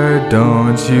absurd,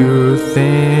 don't you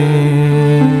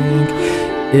think?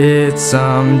 It's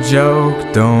some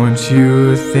joke, don't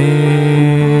you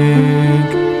think?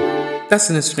 That's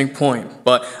an interesting point,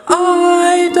 but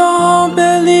I don't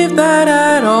believe that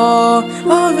at all.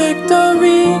 A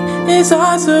victory is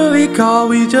ours to recall.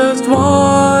 We just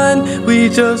won, we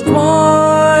just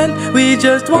won, we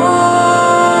just won.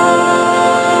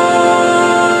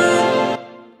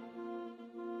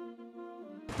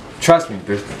 Trust me,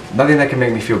 there's nothing that can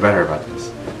make me feel better about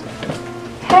this.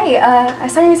 Hey, I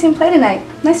saw you team play tonight.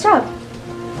 Nice job.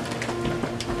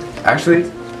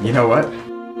 Actually, you know what?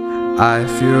 I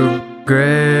feel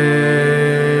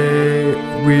great.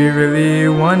 We really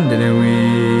won, didn't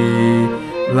we?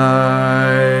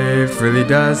 Life really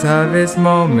does have its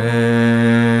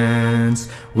moments.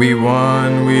 We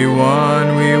won, we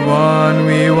won, we won,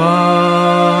 we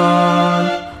won.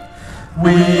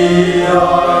 We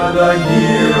are the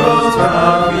heroes,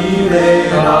 proud we lay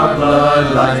our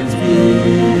bloodlines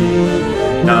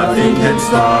bleed. Nothing can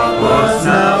stop us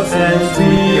now since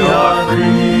we are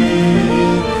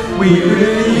free. We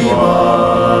really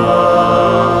won.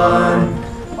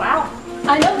 Wow.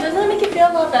 I know, doesn't that make you feel a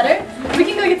lot better? We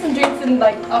can go get some drinks and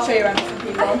like, I'll show you around some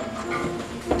people.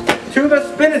 To the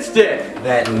spinach dip!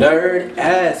 That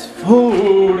nerd-ass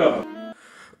food.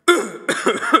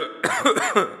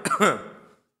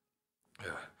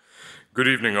 Good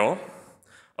evening, all.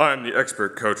 I am the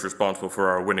expert coach responsible for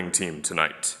our winning team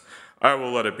tonight. I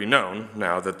will let it be known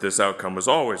now that this outcome was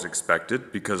always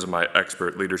expected because of my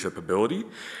expert leadership ability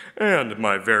and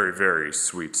my very, very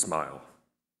sweet smile.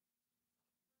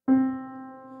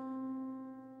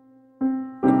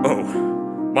 Oh,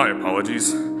 my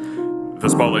apologies. The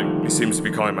spotlight seems to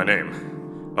be calling my name.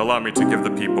 Allow me to give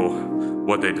the people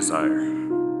what they desire.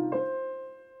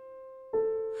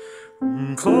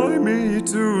 Fly me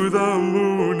to the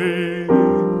moony.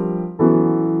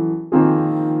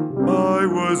 I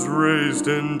was raised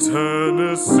in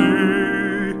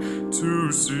Tennessee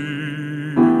to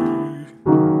see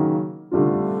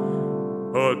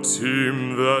a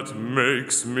team that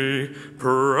makes me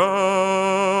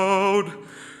proud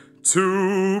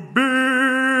to be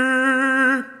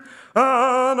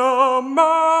an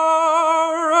American.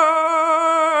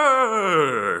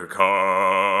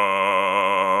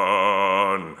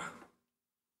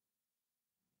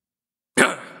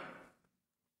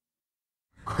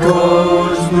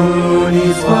 Coach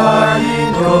Mooney's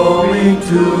flying, going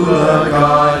to the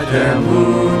goddamn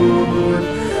moon.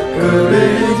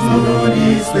 Courage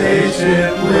Mooney's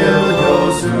spaceship will go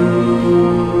soon.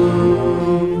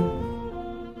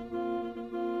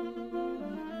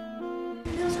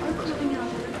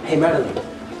 Hey Madeline,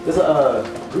 there's a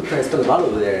group trying to spill a bottle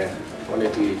over there. Wonder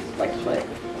if you'd like to play.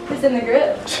 Who's in the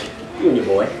group? You and your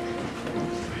boy.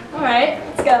 Alright,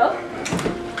 let's go.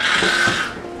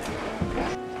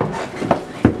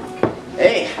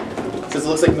 Hey, since it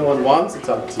looks like no one wants to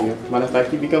talk to you, mind if I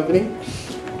keep you company?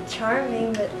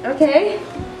 Charming, but okay.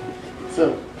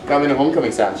 So, got me in a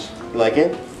homecoming sash. You like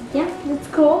it? Yeah, it's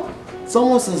cool. It's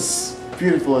almost as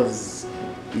beautiful as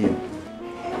you.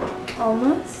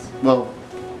 Almost. Well,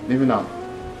 maybe not.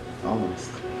 Almost.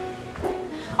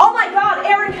 Oh my god,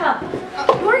 Erica!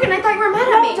 Morgan, I thought you were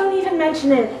mad at me. Don't even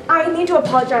mention it. I need to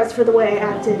apologize for the way I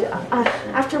acted.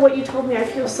 After what you told me, I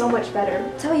feel so much better.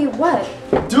 Tell you what?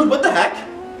 Dude, what the heck?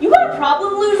 You got a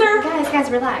problem, loser?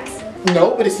 Guys, relax.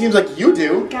 No, but it seems like you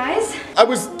do. Guys? I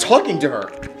was talking to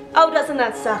her. Oh, doesn't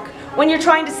that suck? When you're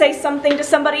trying to say something to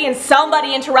somebody and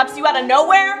somebody interrupts you out of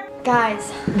nowhere?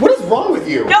 Guys. What is wrong with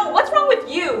you? No, what's wrong with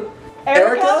you?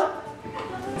 Erica?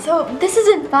 So, this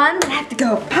isn't fun, but I have to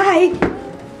go. Bye.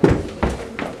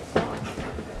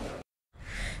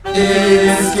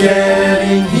 It's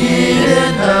getting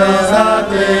heated, hell's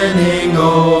happening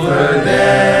over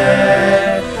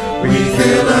there. We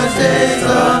feel a taste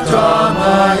of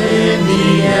drama in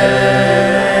the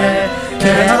air.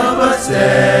 Can't help but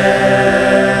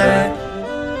stare.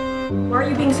 Why are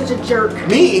you being such a jerk?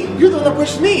 Me? You're the one that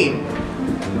pushed me.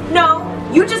 No,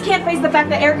 you just can't face the fact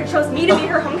that Erica chose me to be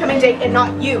her homecoming date and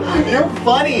not you. You're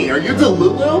funny. Are you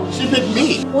Delulu? She picked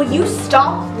me. Will you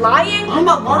stop lying? I'm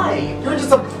not lying. You're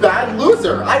just a bad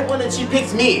loser. I won and she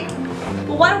picked me.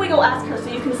 Well, why don't we go ask her so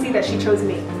you can see that she chose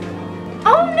me?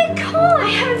 Oh, Nicole, I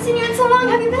haven't seen you in so long.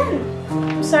 How have you been?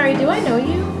 I'm sorry, do I know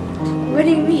you? What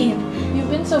do you mean? You've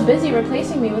been so busy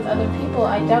replacing me with other people,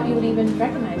 I doubt you would even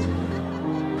recognize me.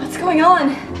 What's going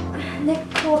on?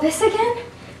 Nicole, this again?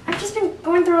 I've just been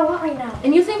going through a lot right now.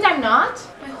 And you think I'm not?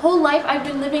 My whole life I've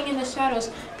been living in the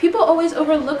shadows. People always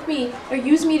overlook me or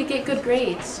use me to get good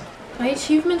grades. My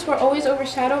achievements were always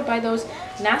overshadowed by those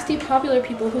nasty popular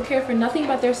people who care for nothing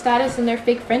but their status and their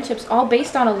fake friendships, all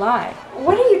based on a lie.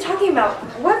 What are you talking about?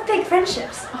 What fake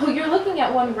friendships? Oh, you're looking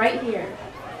at one right here.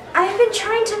 I've been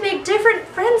trying to make different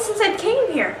friends since I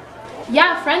came here.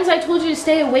 Yeah, friends I told you to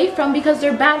stay away from because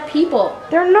they're bad people.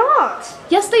 They're not.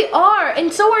 Yes, they are,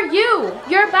 and so are you.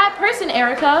 You're a bad person,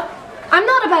 Erica. I'm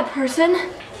not a bad person. I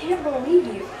can't believe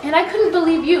you. And I couldn't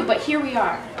believe you, but here we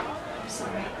are. I'm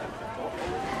sorry.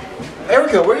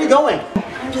 Erica, where are you going?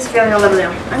 I'm just feeling a little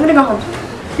down. I'm gonna go home.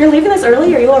 You're leaving this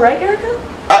early? Are you alright, Erica?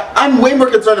 I'm way more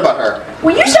concerned about her.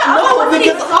 Will you shut up?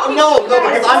 No, because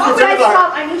because I'm concerned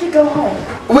about her. I need to go home.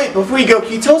 Wait, before you go,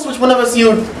 can you tell us which one of us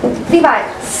you... Levi,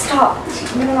 stop.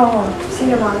 I'm gonna go home. See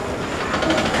you tomorrow.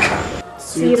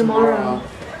 See you tomorrow.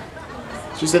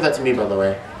 She said that to me, by the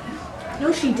way.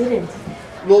 No, she didn't.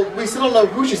 Well, we still don't know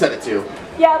who she said it to.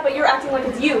 Yeah, but you're acting like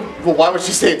it's you. Well, why would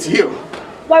she say it to you?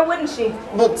 Why wouldn't she?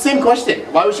 Well, same question.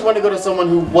 Why would she want to go to someone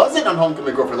who wasn't on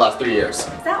homecoming girl for the last 3 years? Is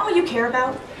that all you care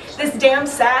about? This damn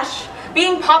sash?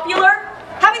 Being popular?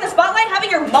 Having the spotlight?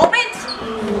 Having your moment?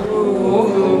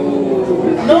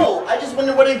 No, I just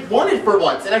wondered what I wanted for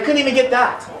once, and I couldn't even get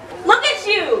that. Look at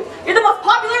you! You're the most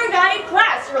popular guy in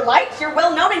class. You're liked, you're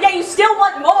well known, and yet you still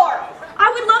want more. I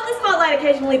would love the spotlight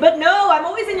occasionally, but no, I'm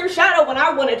always in your shadow when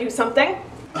I want to do something.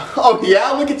 Oh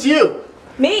yeah? Look at you.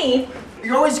 Me?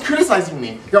 You're always criticizing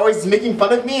me. You're always making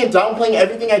fun of me and downplaying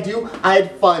everything I do. I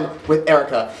had fun with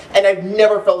Erica, and I've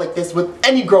never felt like this with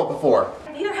any girl before.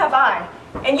 Neither have I.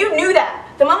 And you knew that.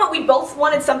 The moment we both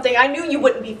wanted something, I knew you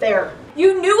wouldn't be fair.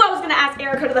 You knew I was going to ask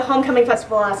Erica to the homecoming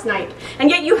festival last night, and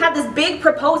yet you had this big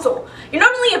proposal. You're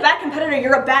not only a bad competitor,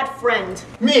 you're a bad friend.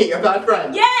 Me, a bad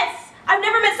friend? Yes! I've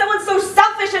never met someone so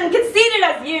selfish and conceited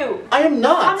as you. I am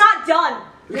not. I'm not done.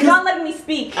 You're not letting me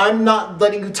speak. I'm not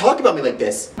letting you talk about me like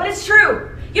this. But it's true.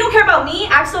 You don't care about me,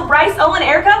 Axel, Bryce, Owen,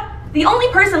 Erica. The only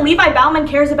person Levi Bauman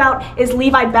cares about is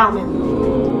Levi Bauman.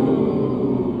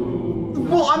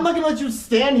 Well, I'm not gonna let you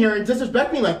stand here and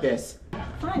disrespect me like this.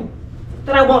 Fine.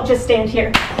 Then I won't just stand here.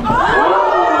 You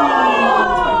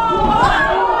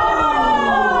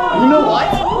know what?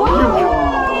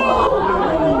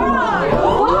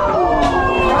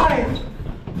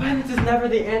 Violence is never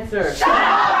the answer.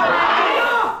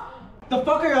 The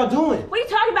fuck are y'all doing? What are you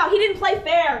talking about? He didn't play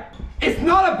fair. It's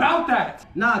not about that.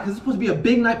 Nah, cause it's supposed to be a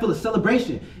big night full of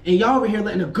celebration, and y'all over here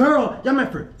letting a girl y'all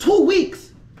met for 2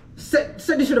 weeks set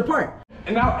this shit apart.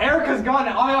 And now Erica's gone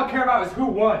and all y'all care about is who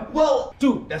won. Well,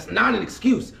 dude, that's not an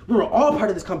excuse. We were all part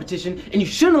of this competition, and you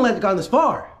shouldn't have let it gone this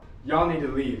far. Y'all need to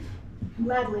leave.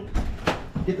 Gladly.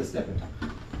 Get the step in.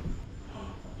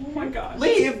 Oh my god.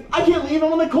 Leave? I can't leave.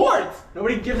 I'm on the court.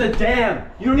 Nobody gives a damn.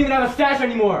 You don't even have a stash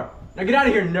anymore. Now get out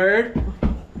of here, nerd.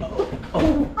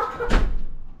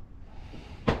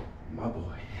 My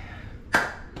boy.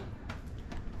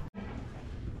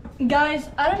 Guys,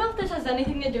 I don't know if this has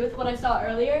anything to do with what I saw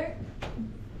earlier,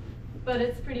 but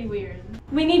it's pretty weird.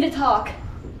 We need to talk.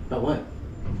 About what?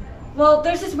 Well,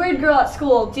 there's this weird girl at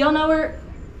school. Do y'all know her?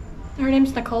 Her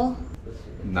name's Nicole.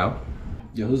 No.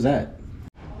 Yo, who's that?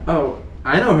 Oh,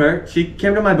 I know her. She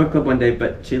came to my book club one day,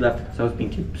 but she left because I was being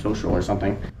too social or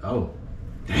something. Oh.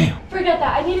 Forget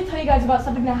that. I need to tell you guys about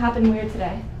something that happened weird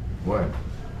today. What?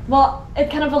 Well,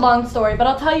 it's kind of a long story, but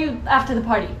I'll tell you after the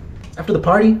party. After the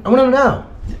party? I wanna know now.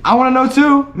 I wanna know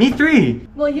too. Me 3.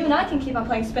 Well, you and I can keep on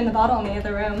playing spin the bottle in the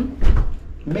other room.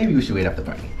 Maybe we should wait after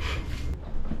the party.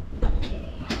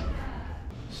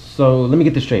 So let me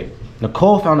get this straight.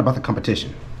 Nicole found out about the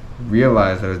competition.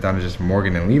 Realized that it was down to just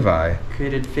Morgan and Levi.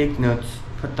 Created fake notes,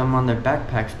 put them on their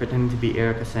backpacks, pretending to be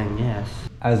Erica saying yes.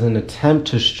 As an attempt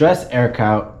to stress Erica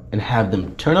out and have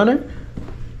them turn on her?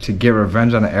 To get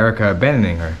revenge on Erica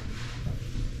abandoning her.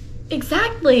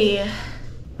 Exactly.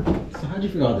 So how'd you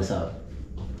figure all this out?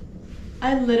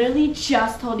 I literally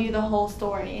just told you the whole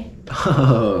story.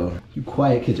 Oh, you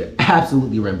quiet kids are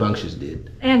absolutely rambunctious,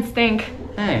 dude. And stink.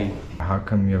 Hey. How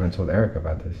come you haven't told Erica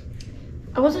about this?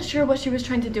 I wasn't sure what she was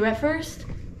trying to do at first,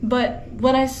 but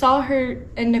when I saw her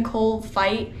and Nicole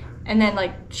fight and then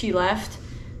like she left,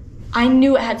 I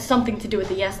knew it had something to do with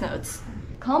the yes notes.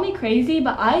 Call me crazy,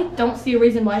 but I don't see a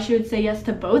reason why she would say yes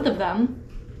to both of them.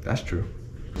 That's true.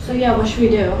 So yeah, what should we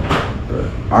do?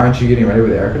 Aren't you getting ready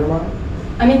with Erica tomorrow?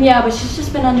 I mean, yeah, but she's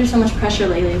just been under so much pressure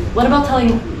lately. What about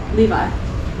telling Levi?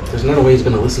 There's no way he's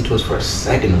gonna listen to us for a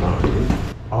second tomorrow, dude.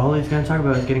 All he's gonna talk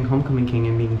about is getting homecoming king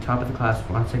and being top of the class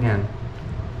once again.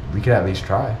 We could at least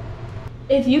try.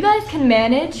 If you guys can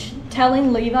manage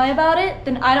telling Levi about it,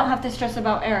 then I don't have to stress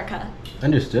about Erica.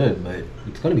 Understood, but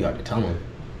it's gonna be hard to tell him.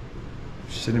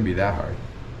 Shouldn't be that hard.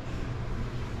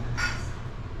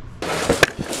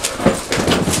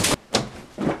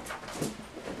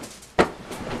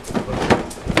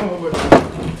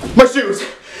 My shoes!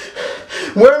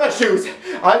 Where are my shoes?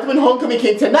 I have to win homecoming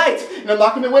king tonight, and I'm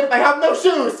not gonna win if I have no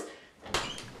shoes!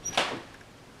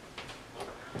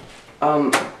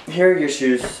 Here are your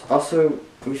shoes. Also,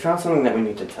 we found something that we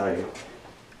need to tell you.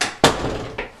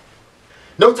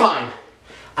 No time!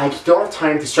 I don't have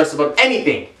time to stress about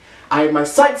anything. I have my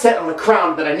sights set on the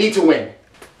crown that I need to win.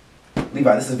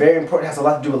 Levi, this is very important. It has a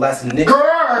lot to do with last minute.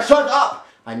 Grrr, shut up!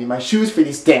 I need my shoes for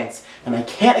this dance, and I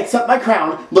can't accept my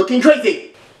crown looking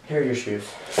crazy! Here are your shoes.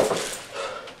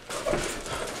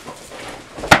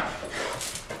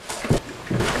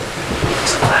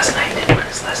 So last night didn't learn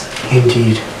his lesson.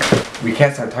 Indeed. We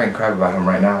can't start talking crap about him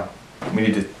right now. We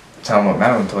need to tell him what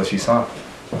Madeline told us she saw.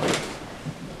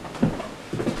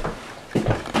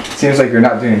 Seems like you're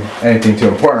not doing anything too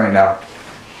important right now.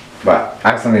 But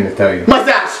I have something to tell you. My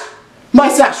sash! My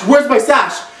sash! Where's my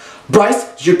sash?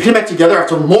 Bryce, did you put them back together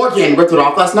after Morgan ripped it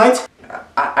off last night?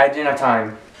 I didn't have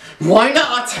time. Why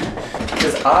not?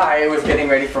 Because I was getting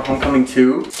ready for homecoming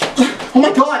too. Oh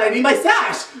my god, I need my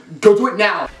sash! Go do it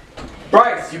now!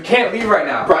 Bryce, you can't leave right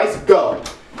now. Bryce, go!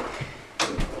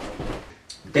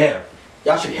 Damn,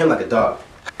 y'all should hit him like a dog.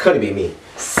 Couldn't be me.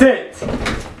 Sit!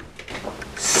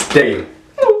 Stay.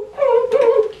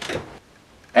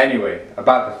 Anyway,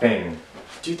 about the thing.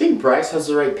 Do you think Bryce has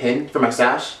the right pin for my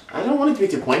sash? I don't want it to be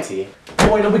too pointy.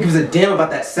 Boy, nobody gives a damn about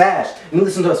that sash. You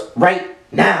listen to us right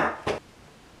now.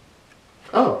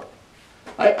 Oh,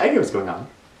 I get what's going on.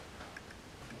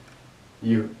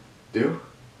 You do?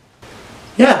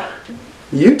 Yeah,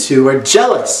 you two are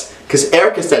jealous, because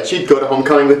Erica said she'd go to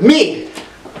homecoming with me.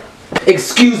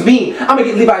 Excuse me, I'm gonna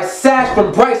get Levi's sash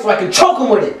from Bryce so I can choke him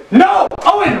with it. No!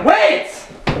 Owen, wait!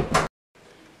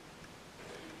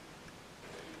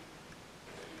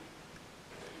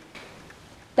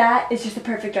 That is just the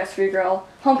perfect dress for your girl.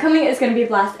 Homecoming is gonna be a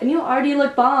blast, and you already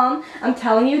look bomb. I'm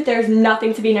telling you, there's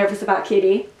nothing to be nervous about,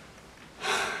 Kitty.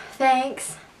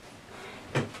 Thanks.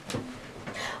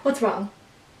 What's wrong?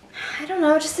 I don't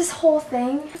know, just this whole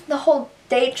thing. The whole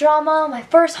date drama, my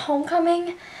first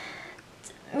homecoming.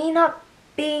 Me not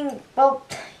being, well,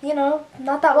 you know,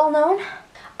 not that well known.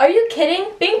 Are you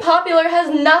kidding? Being popular has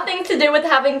nothing to do with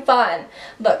having fun.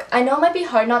 Look, I know it might be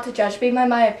hard not to judge me by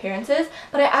my appearances,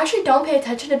 but I actually don't pay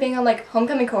attention to being on like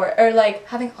homecoming court or like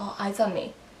having all eyes on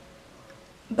me.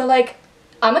 But like,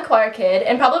 I'm a choir kid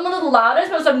and probably one of the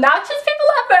loudest, most obnoxious people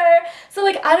ever. So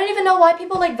like, I don't even know why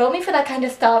people like vote me for that kind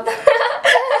of stuff.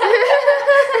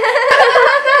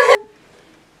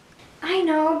 I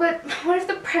know, but what if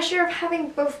the pressure of having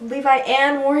both Levi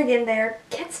and Morgan there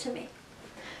gets to me?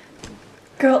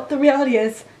 Girl, the reality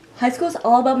is, high school is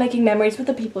all about making memories with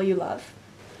the people you love.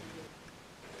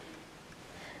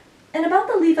 And about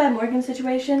the Levi Morgan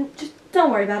situation, just don't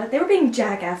worry about it. They were being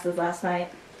jackasses last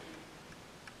night.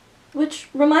 Which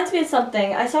reminds me of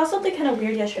something. I saw something kind of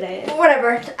weird yesterday.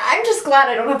 Whatever. I'm just glad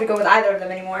I don't have to go with either of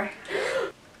them anymore.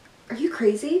 Are you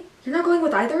crazy? You're not going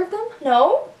with either of them?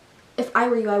 No. If I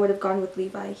were you, I would have gone with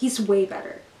Levi. He's way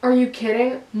better. Are you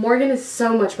kidding? Morgan is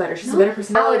so much better. She's a better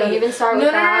personality. Don't even start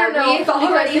with that. No. We've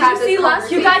already had this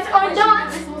conversation. You guys are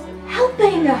not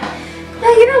helping. Now,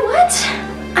 you know what?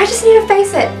 I just need to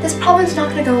face it. This problem's not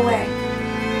gonna go away.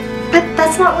 But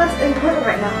that's not what's important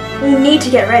right now. We need to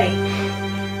get ready.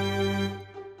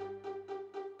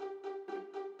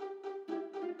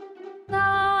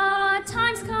 The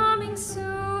time's coming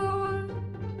soon.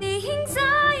 The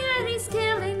anxiety's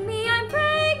killing me. I'm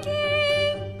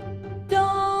breaking.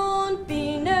 Don't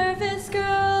be nervous,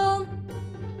 girl.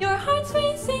 Your heart's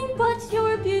racing, but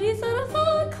your beauty's that of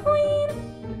a queen.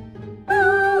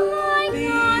 Be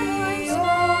alright.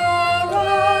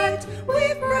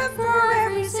 We prep for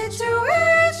every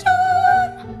situation.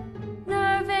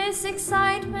 Nervous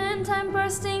excitement, I'm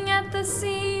bursting at the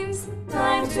seams.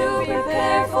 Time to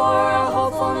prepare for a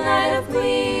hopeful night of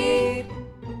glee.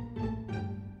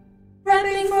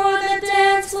 Prepping for the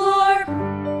dance floor.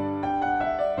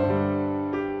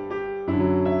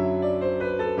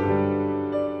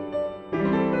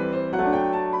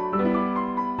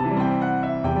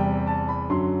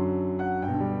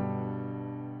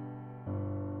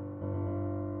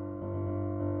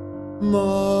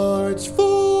 March forth,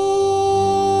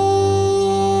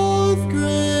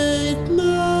 great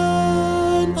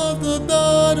men of the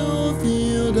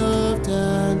battlefield of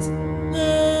dance.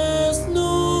 There's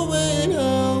no way in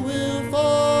hell we'll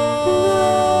fall.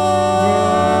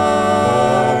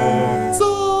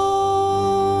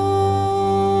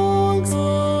 Songs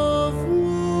of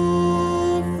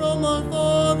war from our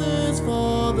fathers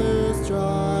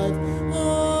strive,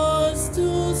 us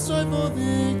to strive for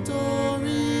victory.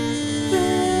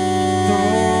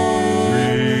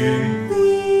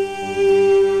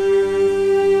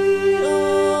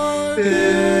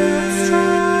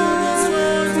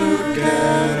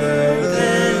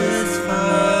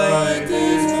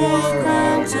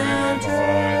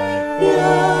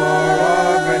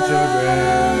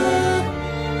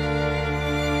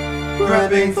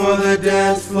 Prepping for the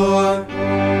dance floor.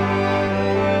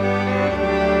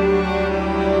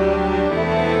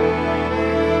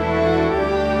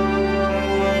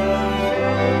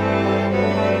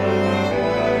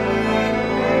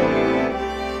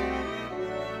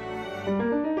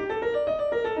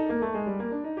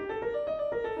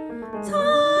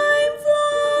 Time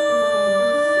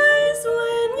flies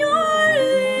when you're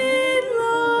in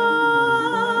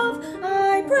love. I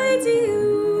pray to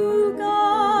you,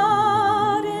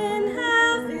 God in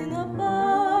heaven above.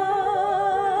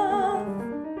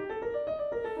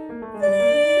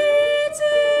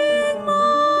 Fleeting,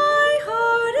 my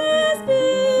heart is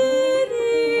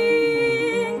beating.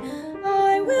 I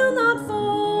will not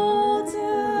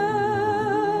falter.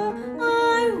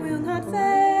 I will not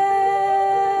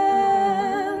fail.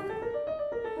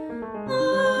 I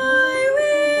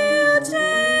will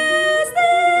chase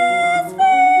this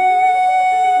fate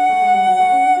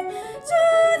to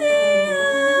the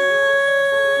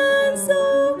end. So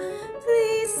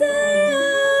please say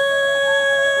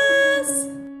yes.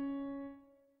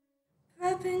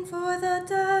 Prepping for the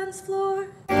dance floor.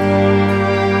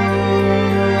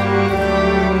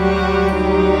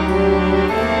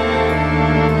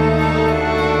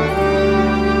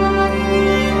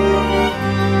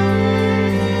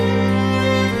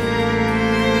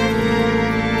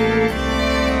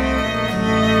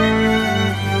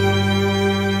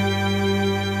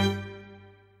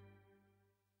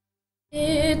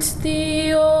 It's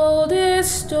the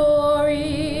oldest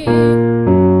story,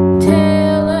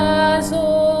 tale as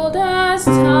old as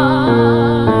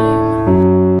time.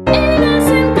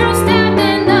 Innocent girl stabbed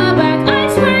in the back. I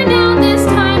swear now this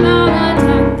time I'll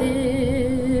attack.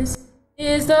 This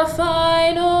is the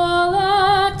final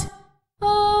act.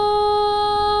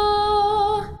 Oh,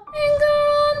 anger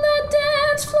on the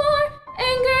dance floor,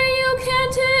 anger you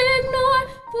can't ignore.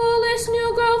 Foolish new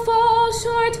girl falls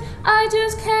short. I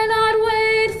just cannot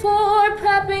wait for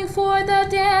prepping for the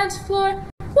dance floor.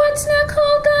 What's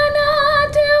Nicole gonna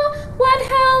do? What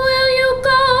hell will you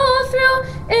go through?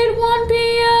 It won't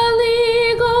be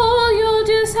illegal. You'll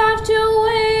just have to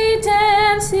wait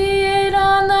and see it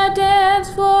on the dance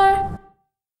floor.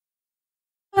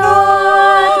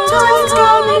 Time's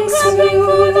coming soon.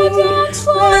 For the dance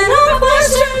floor. When our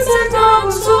questions and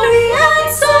problems will be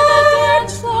answered.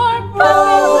 Dance floor. Oh,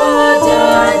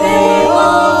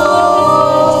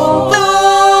 the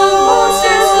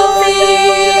monsters will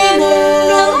feed.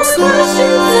 No more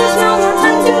questions.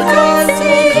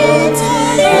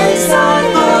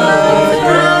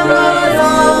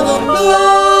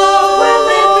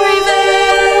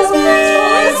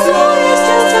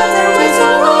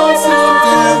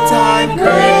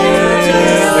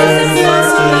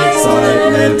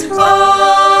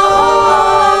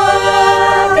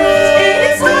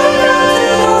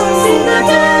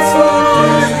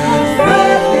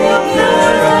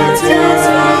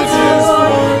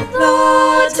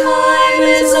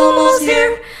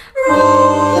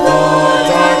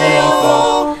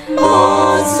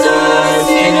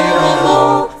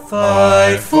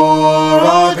 Fight for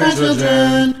our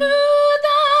grandchildren. To the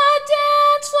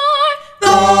dance floor.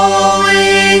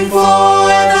 Going for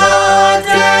the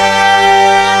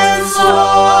dance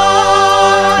floor.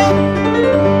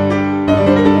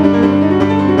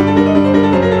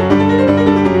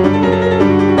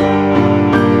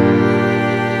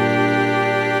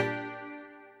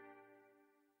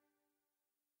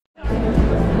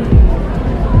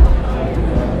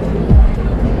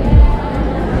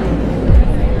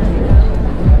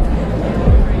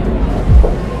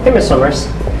 Hey, Miss Summers.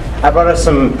 I brought us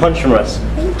some punch from us.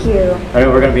 Thank you. I know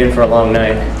we're gonna be in for a long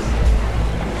night.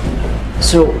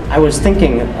 So, I was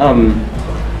thinking,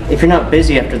 if you're not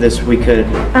busy after this, we could...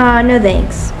 No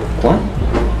thanks. What?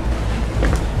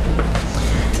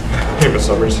 Hey, Miss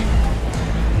Summers.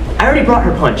 I already brought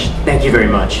her punch. Thank you very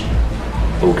much.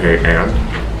 Okay, and?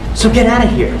 So get out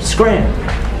of here. Scram.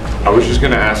 I was just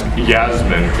gonna ask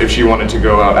Yasmin if she wanted to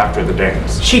go out after the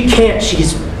dance. She can't.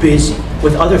 She's busy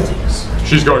with other things.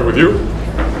 She's going with you?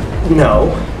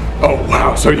 No. Oh,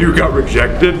 wow. So you got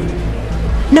rejected?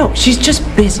 No, she's just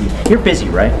busy. You're busy,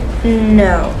 right?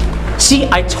 No. See,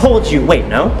 I told you. Wait,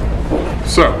 no?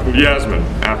 So, Yasmin,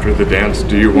 after the dance,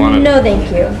 do you want to... No,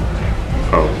 thank you.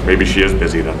 Oh, maybe she is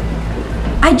busy then.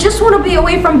 I just want to be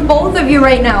away from both of you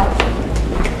right now.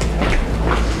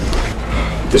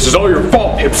 This is all your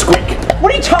fault, Ipsqueak.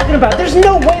 What are you talking about? There's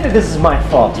no way that this is my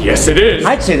fault. Yes, it is.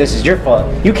 I'd say this is your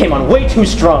fault. You came on way too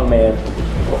strong, man.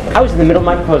 I was in the middle of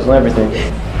my proposal and everything.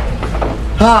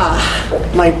 Ah,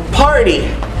 my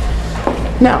party.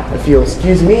 Now, if you'll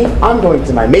excuse me, I'm going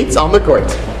to my mates on the court.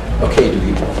 Okay,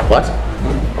 dude. What?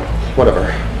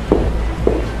 Whatever.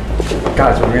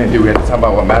 Guys, what we're gonna do, we have to talk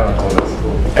about what Madeline told us.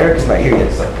 Eric's not here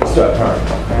yet, so let's do it, Hart.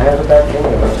 I have a bad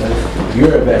feeling about this.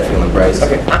 You're a bad feeling, Bryce.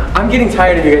 Okay, I'm getting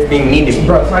tired of you guys being mean to me.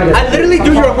 Bro, it's not even... I literally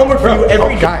do your homework for you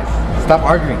every day. Guys, stop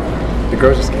arguing. The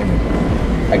girls just came in.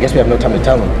 I guess we have no time to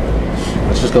tell them.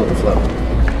 Let's just go with the flow.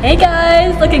 Hey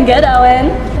guys, looking good,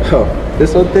 Owen. Oh,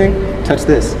 this old thing? Touch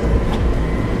this.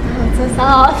 Oh, it's so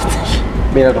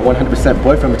soft. Made out of 100%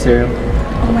 boyfriend material.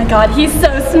 Oh my god, he's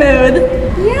so smooth.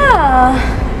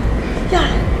 Yeah.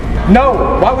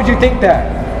 No, why would you think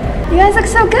that? You guys look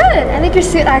so good. I like your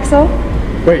suit, Axel.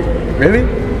 Wait, really?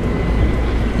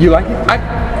 You like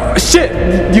it? Shit!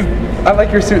 I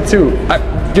like your suit too.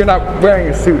 You're not wearing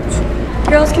a suit.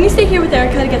 Girls, can you stay here with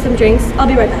Erica to get some drinks? I'll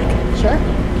be right back. Sure.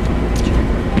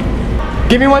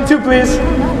 Give me one too, please.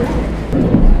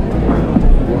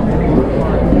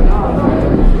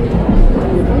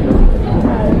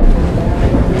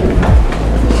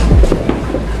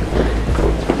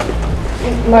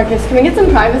 Marcus, can we get some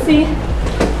privacy?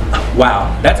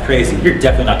 Wow, that's crazy. You're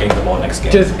definitely not getting the ball next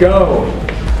game. Just go.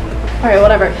 Alright,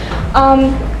 whatever.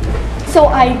 So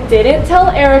I didn't tell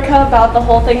Erica about the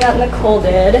whole thing that Nicole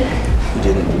did. You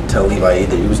didn't tell Levi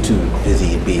either. He was too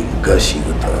busy being gushy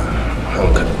with the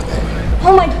homecoming thing.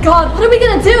 Oh my god, what are we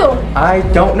gonna do? I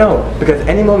don't know, because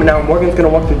any moment now Morgan's gonna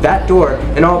walk through that door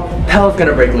and all hell's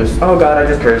gonna break loose. Oh god, I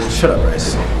just cursed. Shut up,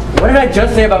 Bryce. What did I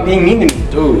just say about being mean to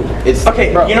me? Dude, it's...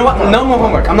 Okay, bro, you know what? No more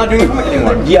homework. I'm not doing homework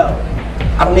anymore. Yo,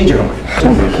 I don't need your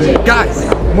homework. Guys,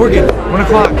 Morgan, 1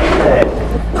 o'clock.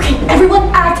 Okay, everyone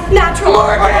act natural.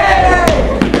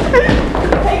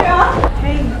 Hey girl.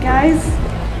 Hey, guys.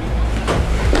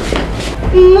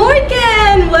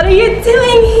 Morgan, what are you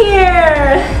doing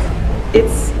here?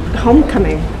 It's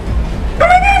homecoming. Oh my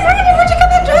god, Morgan, where'd you get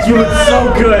that dress You look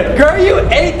so good. Girl, you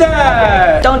ate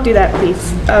that. Don't do that,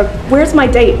 please. Where's my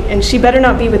date? And she better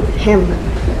not be with him.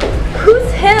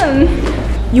 Who's him?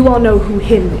 You all know who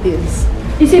him is.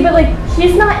 You see, but like,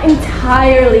 he's not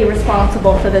entirely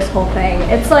responsible for this whole thing.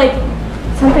 It's like,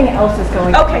 something else is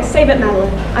going on. Okay, save it,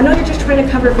 Madeline. I know you're just trying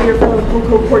to cover for your fellow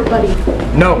Coco Court buddy.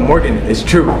 No, Morgan, it's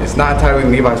true. It's not entirely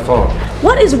Levi's fault.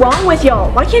 What is wrong with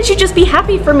y'all? Why can't you just be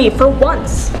happy for me for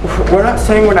once? We're not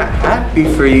saying we're not happy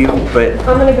for you, but...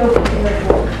 I'm gonna go for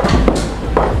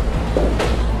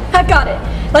I've got it.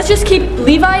 Let's just keep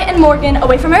Levi and Morgan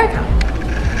away from Erica.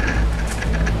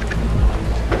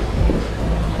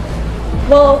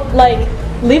 Well, like,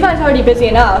 Levi's already busy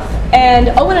enough, and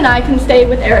Owen and I can stay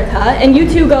with Erica, and you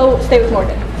two go stay with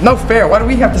Morgan. No fair. Why do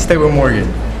we have to stay with Morgan?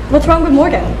 What's wrong with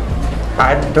Morgan?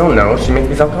 I don't know. She makes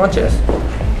me self-conscious.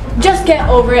 Just get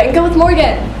over it and go with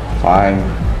Morgan. Fine.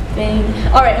 Dang.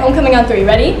 All right, homecoming on 3.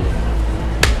 Ready?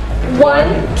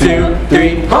 1, 2,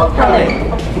 3, homecoming.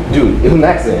 Dude, it was an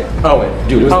accident. Owen.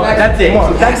 Dude, it was an accident. That's it.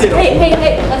 Come on. That's it.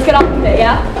 Hey, let's get off of it,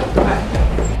 yeah?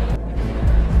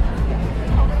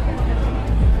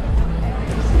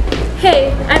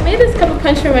 Hey, I made this cup of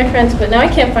punch for my friends, but now I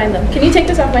can't find them. Can you take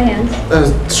this off my hands?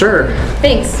 Sure.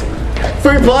 Thanks.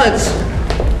 Free punch.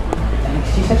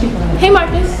 Hey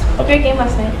Marcus, great game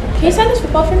last night. Can you sign this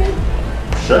football for me?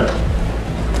 Sure.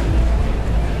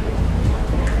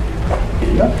 Here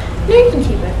you go. No, you can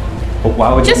keep it. But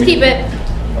why would Just you keep it.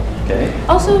 Okay.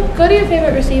 Also, go to your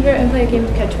favorite receiver and play a game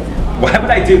of catch with him. Why would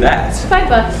I do that?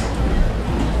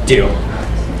 $5. Deal.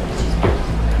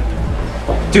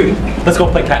 Dude, let's go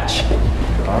play catch.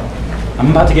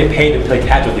 I'm about to get paid to play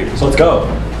catch with you, so let's go.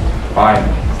 Fine.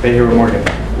 Stay here with Morgan.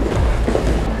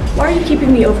 Why are you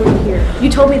keeping me over here? You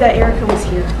told me that Erica was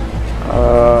here.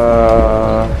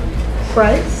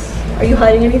 Bryce, are you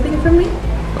hiding anything from me?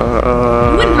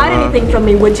 You wouldn't hide anything from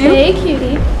me, would you? Hey,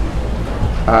 cutie.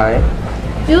 Hi.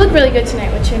 You look really good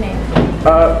tonight. What's your name?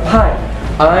 Hi.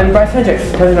 I'm Bryce Hendricks,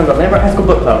 president of the Lambert High School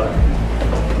Book Club.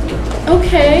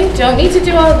 Okay, don't need to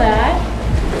do all that.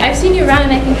 I've seen you around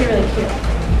and I think you're really cute.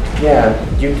 Yeah,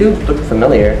 you do look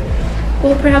familiar.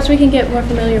 Well, perhaps we can get more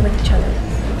familiar with each other.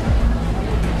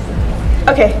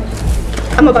 Okay,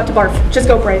 I'm about to barf. Just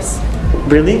go, Bryce.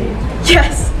 Really?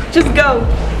 Yes, just go.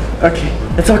 Okay,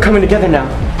 it's all coming together now.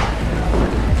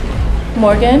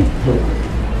 Morgan?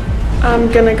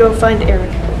 I'm gonna go find Eric.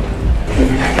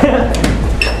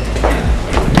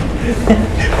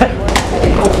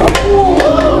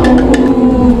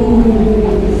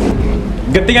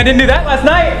 Good thing I didn't do that last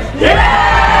night.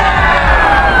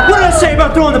 What did I say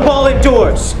about throwing the ball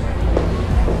indoors?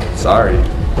 Sorry.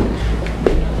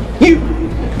 You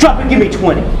drop and give me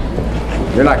 20.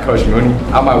 You're not Coach Mooney.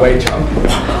 Out my way, chump.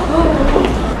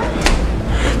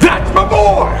 That's my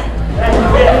boy!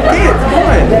 Hey, it's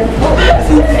fun. This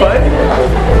is fun.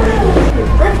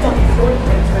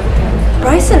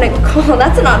 Bryce and Nicole,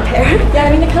 that's an odd pair. Yeah,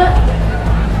 I mean,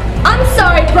 I'm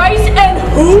sorry, Bryce and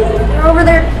who? They're over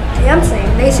there dancing.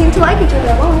 They seem to like each other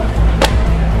a lot.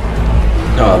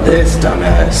 Oh, this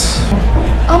dumbass.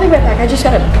 I'll be right back. I just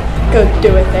gotta go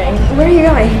do a thing. Where are you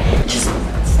going? Just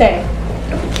stay.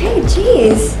 Okay,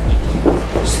 jeez.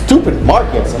 Stupid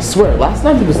Marcus, I swear. Last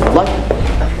night he was lucky.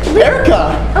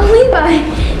 Erica! Oh,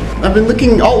 Levi. I've been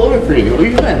looking all over for you. Where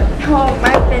you been? Oh,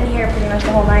 I've been here pretty much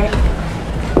the whole night.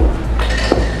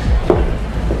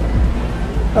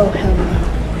 Oh, hell no.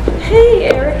 Hey,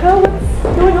 Erica,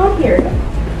 what's going on here?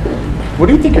 What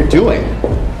do you think you're doing?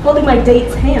 Holding my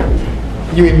date's hand.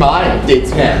 You mean my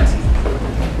date's hand?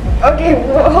 Okay,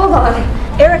 hold on.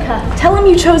 Erica, tell him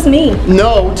you chose me.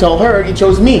 No, tell her you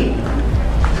chose me.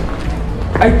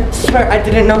 I swear I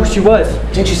didn't know who she was.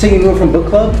 Didn't you say you knew her from book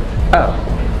club? Oh,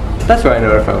 that's where I know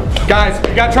her from. Guys,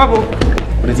 we got trouble.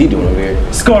 What is he doing over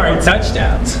here? Scoring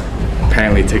touchdowns.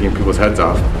 Apparently taking people's heads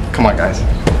off. Come on, guys.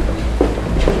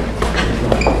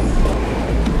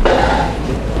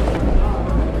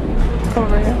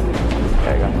 Over here.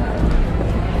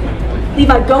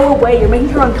 Levi, go away. You're making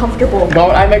her uncomfortable.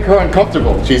 Don't I make her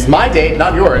uncomfortable? She's my date,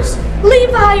 not yours.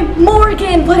 Levi,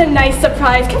 Morgan, what a nice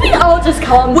surprise. Can we all just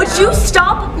calm Would you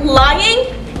stop lying?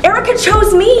 Erica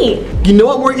chose me. You know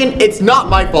what, Morgan? It's not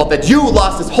my fault that you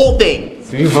lost this whole thing.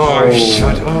 Oh,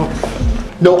 shut up.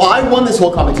 No, I won this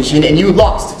whole competition and you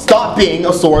lost. Stop being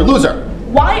a sore loser.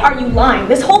 Why are you lying?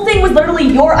 This whole thing was literally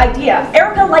your idea.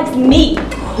 Erica likes me.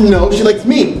 No, she likes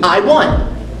me. I won.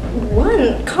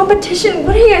 One competition?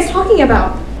 What are you guys talking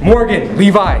about? Morgan,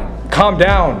 Levi, calm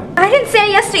down. I didn't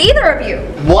say yes to either of you.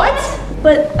 What?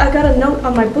 But I got a note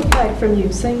on my book bag from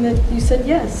you saying that you said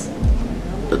yes.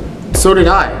 So did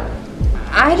I.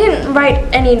 I didn't write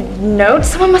any notes.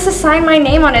 Someone must have signed my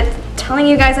name on it telling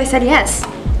you guys I said yes.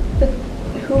 But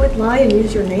who would lie and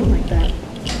use your name like that?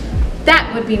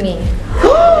 That would be me.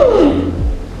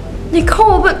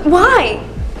 Nicole, but why?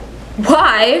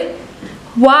 Why?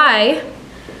 Why?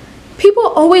 People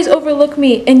always overlook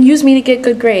me and use me to get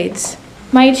good grades.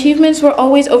 My achievements were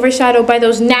always overshadowed by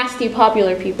those nasty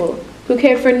popular people who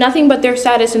cared for nothing but their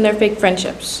status and their fake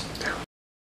friendships.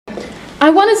 I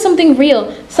wanted something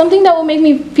real, something that will make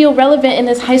me feel relevant in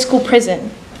this high school prison.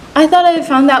 I thought I had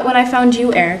found that when I found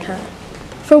you, Erica.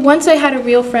 For once I had a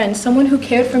real friend, someone who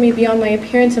cared for me beyond my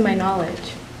appearance and my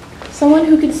knowledge. Someone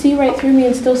who could see right through me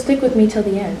and still stick with me till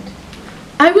the end.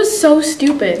 I was so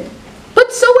stupid,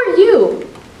 but so were you.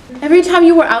 Every time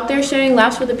you were out there sharing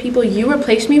laughs with the people you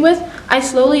replaced me with, I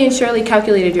slowly and surely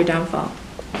calculated your downfall.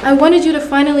 I wanted you to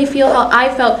finally feel how I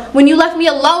felt when you left me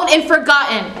alone and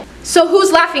forgotten. So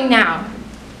who's laughing now?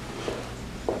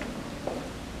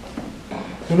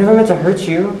 You never meant to hurt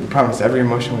you. I promise every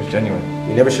emotion was genuine.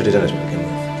 You never should have done it to begin with.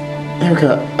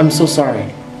 Erica, I'm so sorry.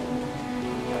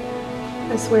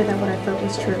 I swear that what I felt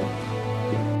was true.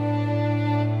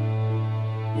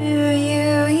 Do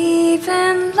you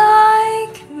even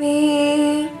like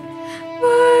me?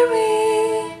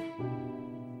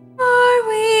 Are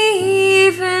we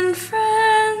even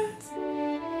friends?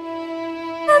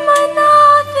 Am I not?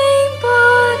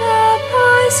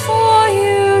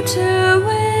 to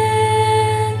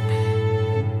win.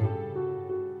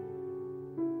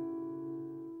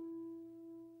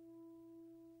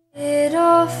 It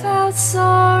all felt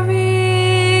so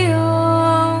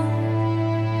real,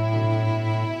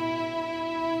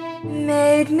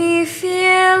 made me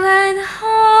feel at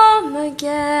home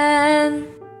again.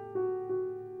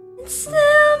 And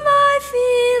still my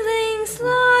feelings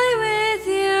lie with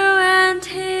you and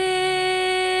him.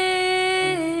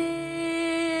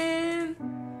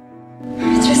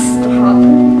 Just stop.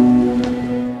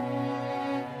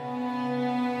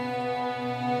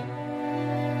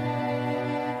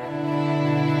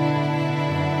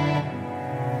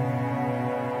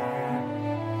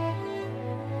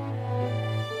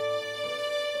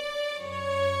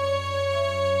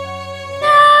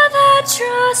 Now that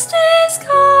trust is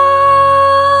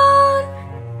gone,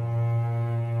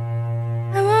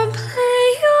 I won't play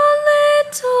your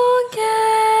little game.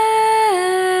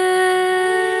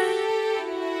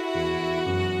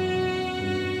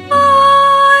 I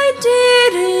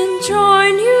didn't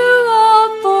join you all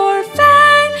for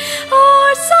fame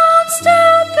or some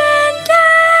stupid game.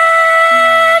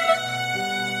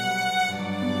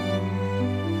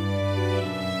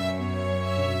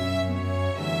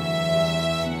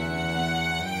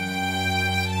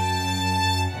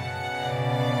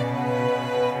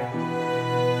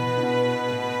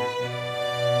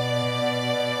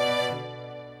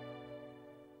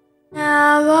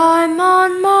 Now I'm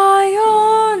on my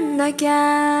own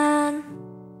again,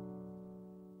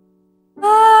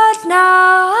 but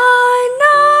now I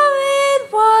know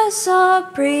it was a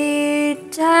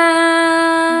pretend.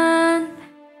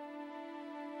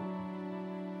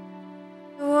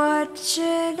 What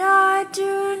should I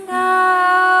do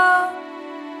now?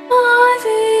 My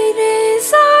fate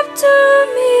is up to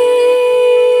me.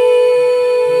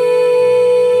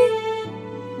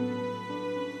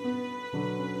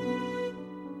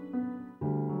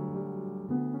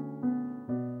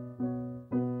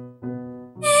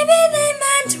 Maybe they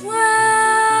meant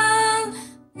well,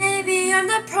 maybe I'm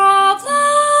the problem.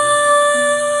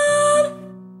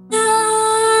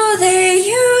 No, they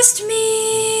used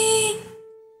me.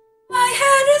 My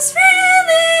head is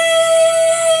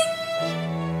reeling.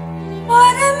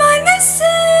 What am I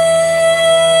missing?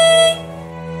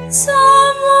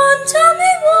 Someone tell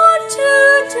me what to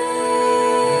do.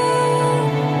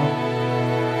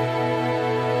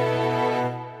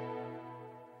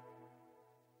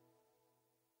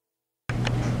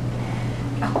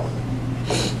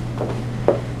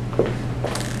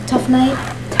 Tough night?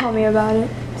 Tell me about it.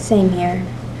 Same here.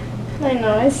 I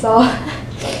know, I saw.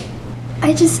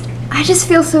 I just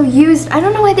feel so used. I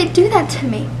don't know why they do that to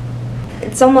me.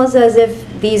 It's almost as if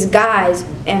these guys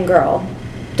and girl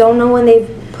don't know when they've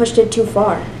pushed it too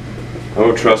far.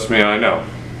 Oh, trust me, I know.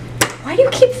 Why do you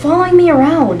keep following me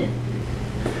around?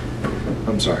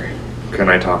 I'm sorry. Can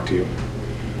I talk to you?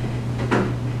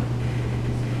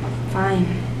 Fine.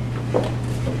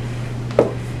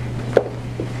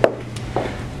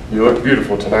 You look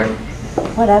beautiful tonight.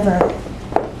 Whatever.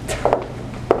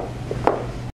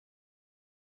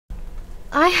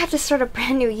 I had to start a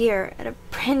brand new year at a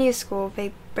brand new school,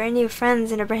 make brand new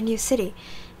friends in a brand new city,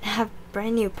 and have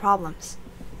brand new problems.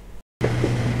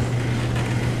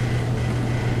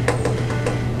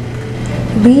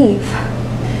 Leave.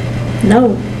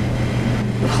 No.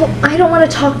 Well, I don't want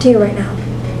to talk to you right now.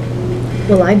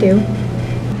 Well, I do.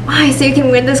 Why, so you can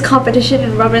win this competition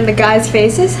and rub it in the guys'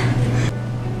 faces?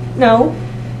 No.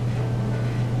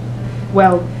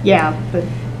 Well, yeah, but...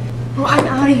 Well, I'm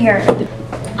out of here.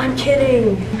 I'm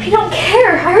kidding. I don't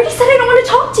care. I already said I don't want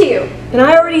to talk to you. And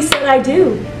I already said I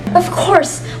do. Of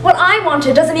course. What I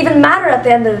wanted doesn't even matter at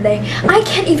the end of the day. I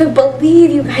can't even believe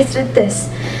you guys did this.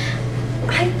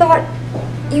 I thought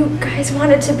you guys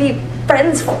wanted to be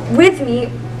friends with me,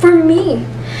 for me.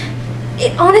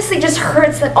 It honestly just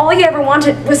hurts that all you ever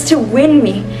wanted was to win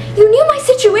me. You knew my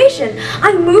situation.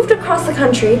 I moved across the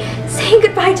country, saying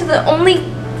goodbye to the only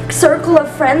circle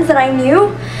of friends that I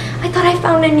knew. I thought I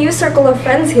found a new circle of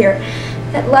friends here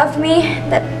that loved me,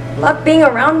 that loved being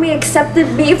around me,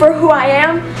 accepted me for who I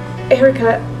am.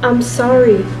 Erica, I'm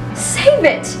sorry. Save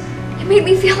it! It made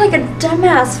me feel like a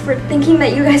dumbass for thinking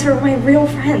that you guys were my real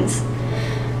friends.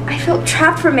 I felt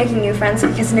trapped for making new friends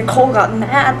because Nicole got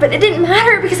mad, but it didn't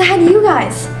matter because I had you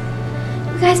guys.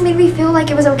 You guys made me feel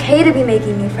like it was okay to be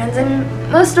making new friends, and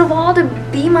most of all, to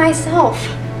be myself.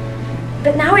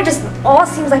 But now it just all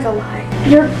seems like a lie.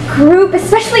 Your group,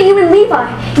 especially you and Levi,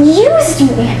 used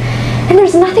me. And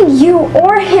there's nothing you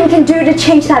or him can do to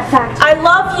change that fact. I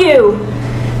love you!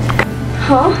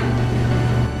 Huh?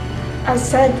 I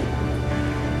said,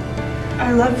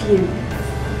 I love you.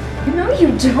 No,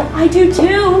 you don't. I do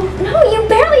too. No, you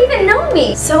barely even know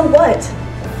me. So what?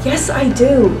 Yes, I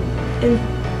do. And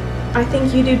I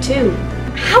think you do too.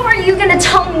 How are you gonna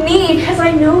tell me? Because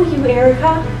I know you,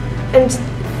 Erica. And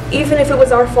even if it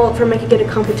was our fault for making it a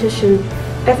competition,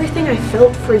 everything I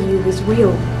felt for you was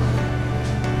real.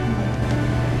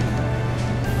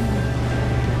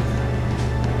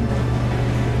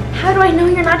 How do I know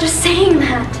you're not just saying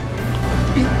that?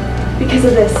 Because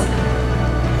of this.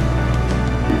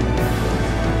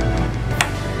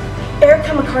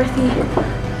 Erica McCarthy,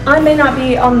 I may not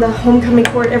be on the homecoming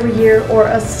court every year, or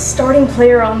a starting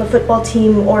player on the football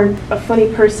team, or a funny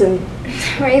person.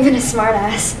 Or even a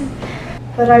smartass.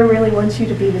 But I really want you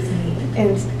to be with me.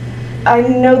 And I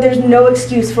know there's no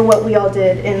excuse for what we all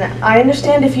did, and I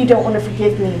understand if you don't want to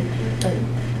forgive me. But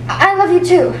I love you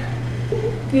too.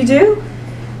 You do?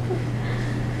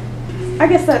 I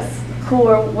guess that's cool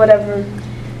or whatever.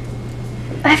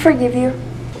 I forgive you.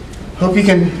 Hope you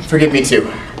can forgive me too.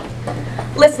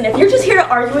 Listen, if you're just here to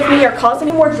argue with me or cause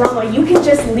any more drama, you can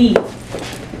just leave.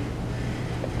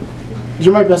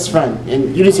 You're my best friend,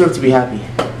 and you deserve to be happy.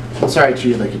 I'm sorry I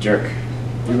treated you like a jerk.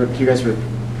 You guys were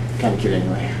kind of cute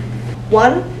anyway.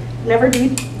 1, never do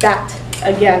that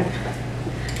again.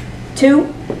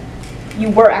 2, you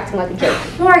were acting like a jerk.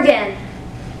 Morgan!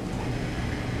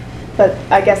 But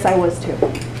I guess I was too.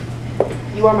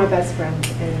 You are my best friend,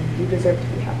 and you deserve to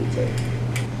be happy too.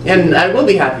 And I will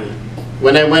be happy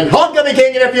when I win Homecoming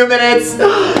King in a few minutes.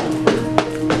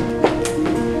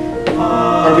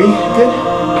 Are we good?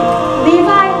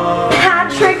 Levi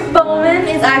Patrick Bowman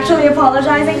is actually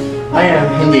apologizing. I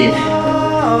am, indeed.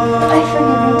 I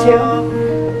forgive you too.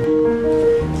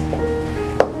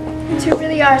 You two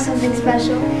really are something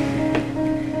special.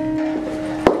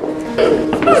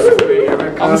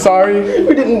 I'm sorry.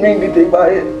 We didn't mean anything by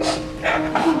it.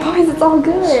 Boys, it's all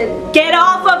good. Get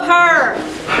off of her!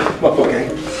 Well, okay.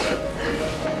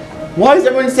 Why is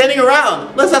everyone standing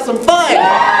around? Let's have some fun!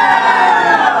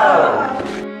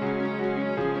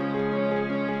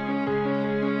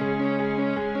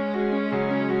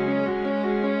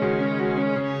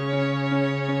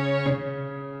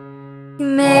 You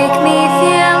make me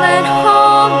feel at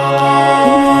home again.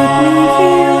 You make me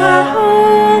feel at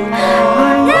home.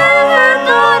 I never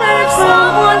thought I'd have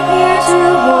someone here to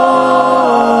hold.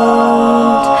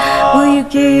 Will you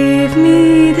give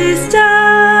me this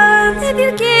chance? If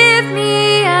you give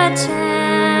me a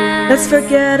chance. Let's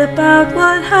forget about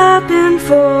what happened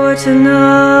for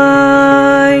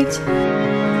tonight.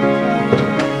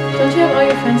 Don't you have all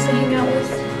your friends to hang out with?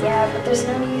 Yeah, but there's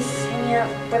no use hanging out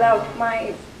without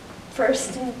my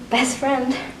first and best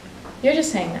friend. You're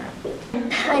just saying that.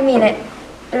 I mean it.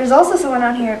 There's also someone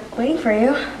out here waiting for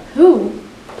you. Who?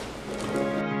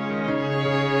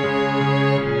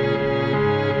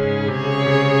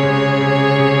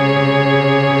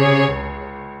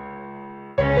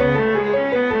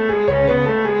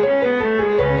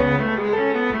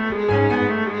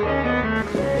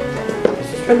 Is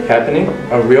this really happening?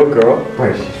 A real girl?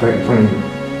 Right, she's right in front of you.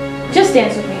 Just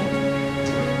dance with me.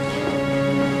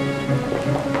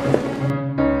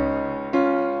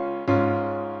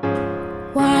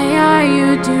 Why are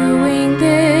you doing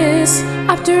this?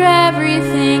 After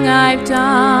everything I've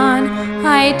done,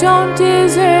 I don't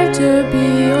deserve to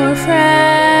be your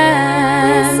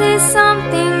friend. This is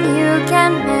something you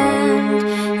can mend.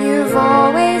 You've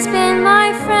always been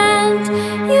my friend.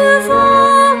 You've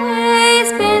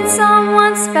always been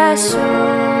someone special.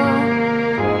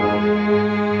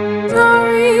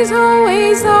 Sorry's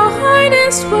always the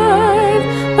hardest word,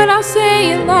 but I'll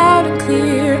say it loud and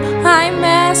clear. I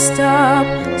messed up.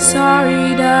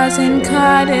 Sorry doesn't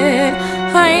cut it.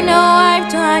 I know I've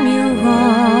done you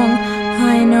wrong.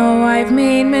 I know I've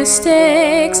made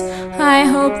mistakes. I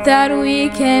hope that we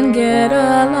can get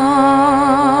along.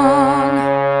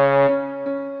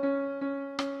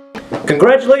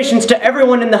 Congratulations to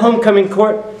everyone in the homecoming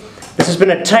court. This has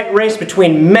been a tight race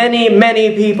between many,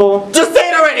 many people. Just say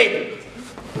it already!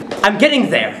 I'm getting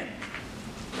there.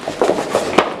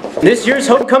 This year's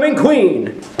homecoming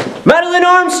queen, Madeline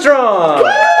Armstrong.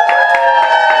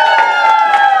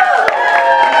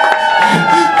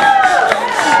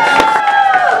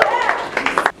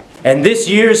 And this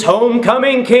year's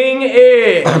homecoming king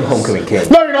is... I'm homecoming king.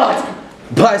 No, you're not!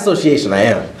 By association, I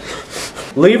am.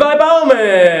 Levi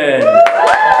Bowman.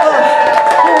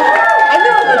 I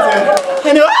knew I would do.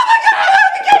 I knew. Oh my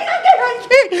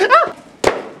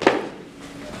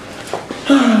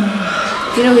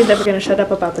God! You know he's never gonna shut up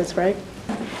about this, right?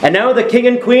 And now the king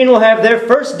and queen will have their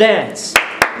first dance.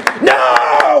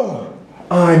 No!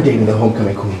 I'm dating the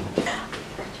homecoming queen.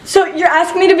 So you're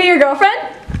asking me to be your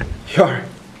girlfriend? Sure.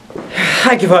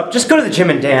 I give up. Just go to the gym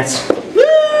and dance.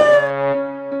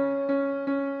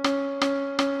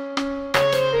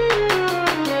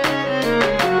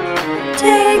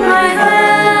 Take my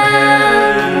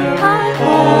hand, I'm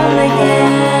home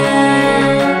again.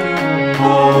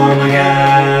 Home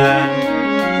again.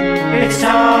 It's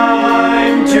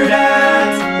time to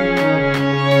dance.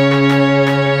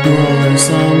 You're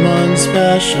someone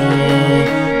special.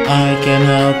 I can't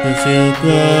help but feel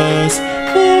close.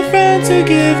 For friends who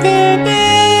give their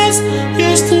best.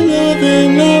 Used to love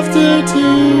and laughter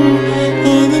too.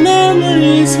 All the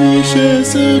memories we share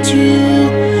so true.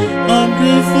 I'm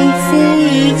grateful for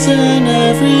each and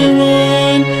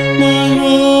everyone. My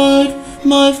heart,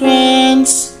 my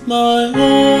friends, my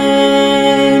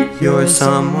home. You're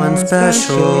someone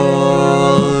special,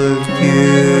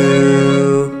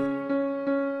 you.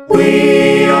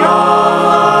 We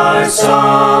are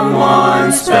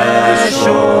someone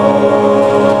special.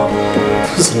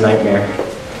 This is a nightmare.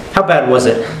 How bad was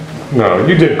it? No,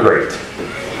 you did great.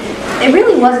 It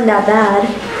really wasn't that bad.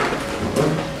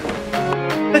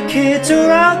 The kids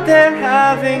are out there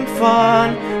having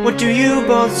fun. What do you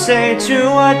both say to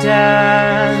a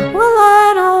dad? Well,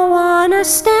 I don't wanna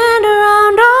stand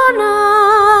around all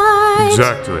night.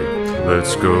 Exactly.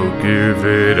 Let's go give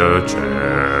it a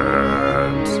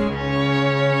chance.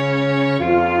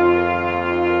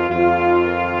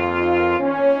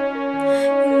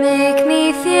 You make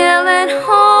me feel at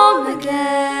home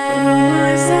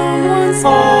again. Someone's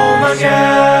home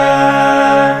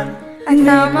again. I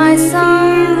found my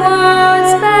someone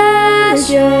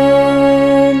special.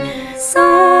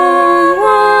 Someone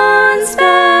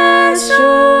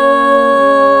special.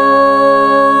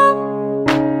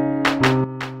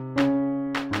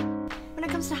 When it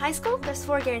comes to high school, there's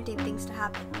 4 guaranteed things to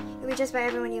happen. You'll be judged by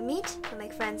everyone you meet, you'll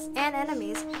make friends and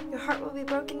enemies, your heart will be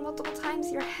broken multiple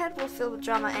times, your head will fill with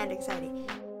drama and anxiety.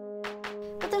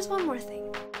 But there's one more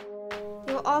thing.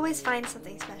 You will always find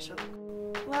something special.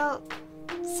 Well,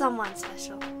 someone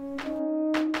special.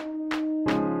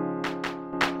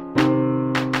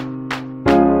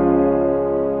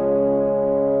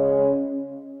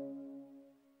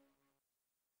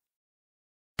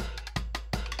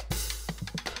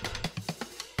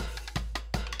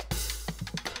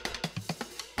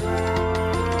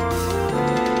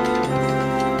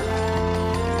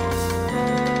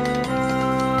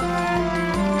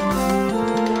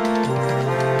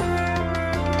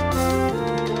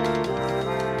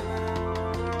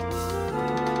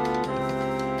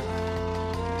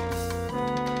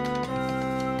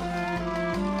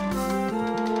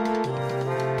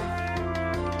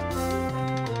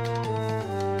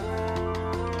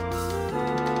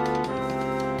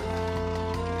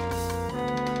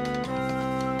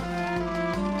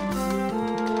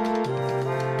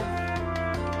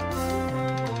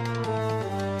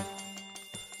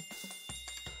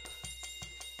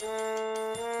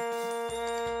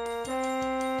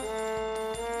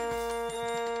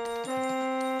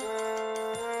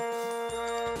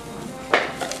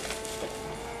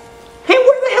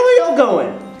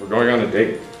 Going? We're going on a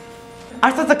date.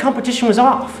 I thought the competition was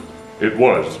off. It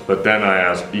was, but then I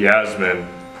asked Yasmin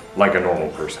like a normal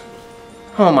person.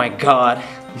 Oh my god.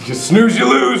 You snooze, you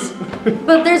lose!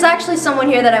 But there's actually someone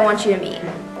here that I want you to meet.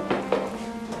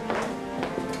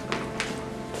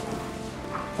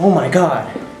 Oh my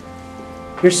god.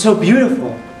 You're so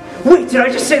beautiful. Wait, did I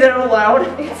just say that out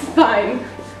loud? It's fine.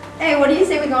 Hey, what do you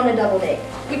say we go on a double date?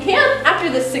 We can't after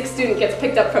the 6th student gets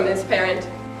picked up from his parent.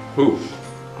 Who?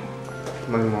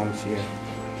 My mom's here.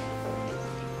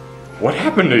 What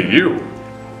happened to you?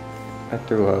 I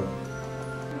threw up.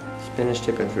 Spinach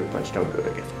dip and fruit punch don't go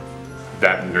together.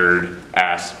 That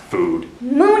nerd-ass food.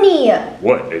 Mooney!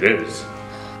 What it is.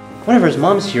 Whatever, his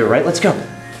mom's here, right? Let's go.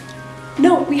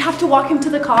 No, we have to walk him to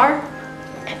the car.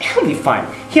 He'll be fine.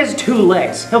 He has 2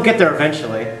 legs. He'll get there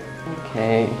eventually.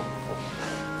 Okay.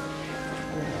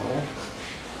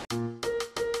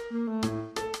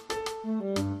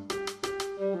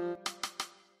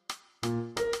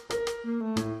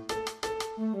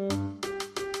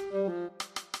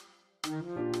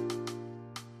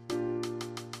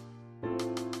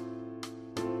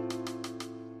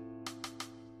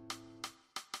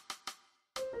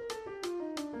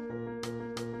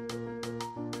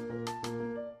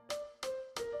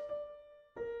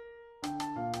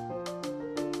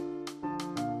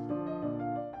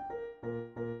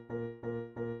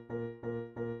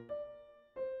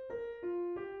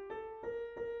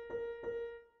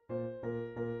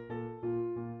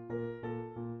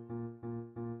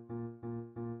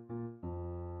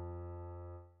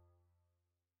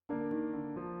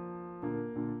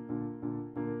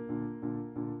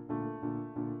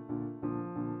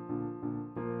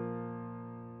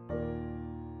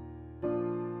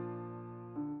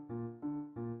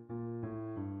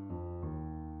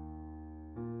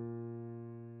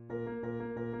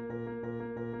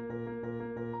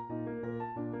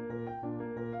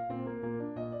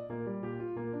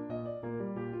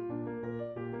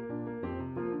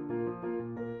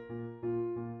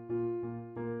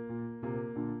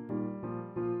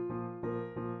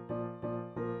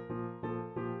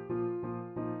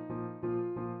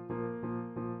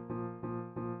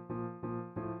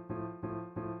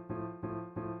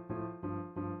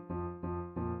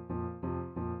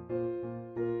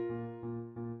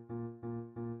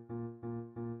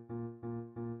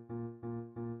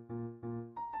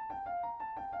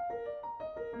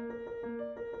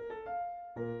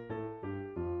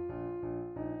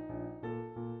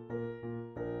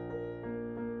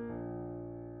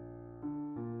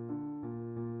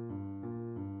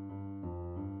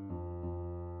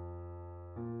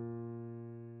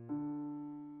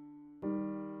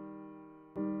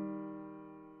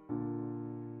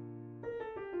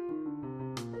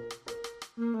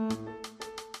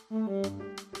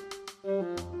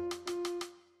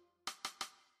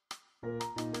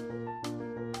 Bye.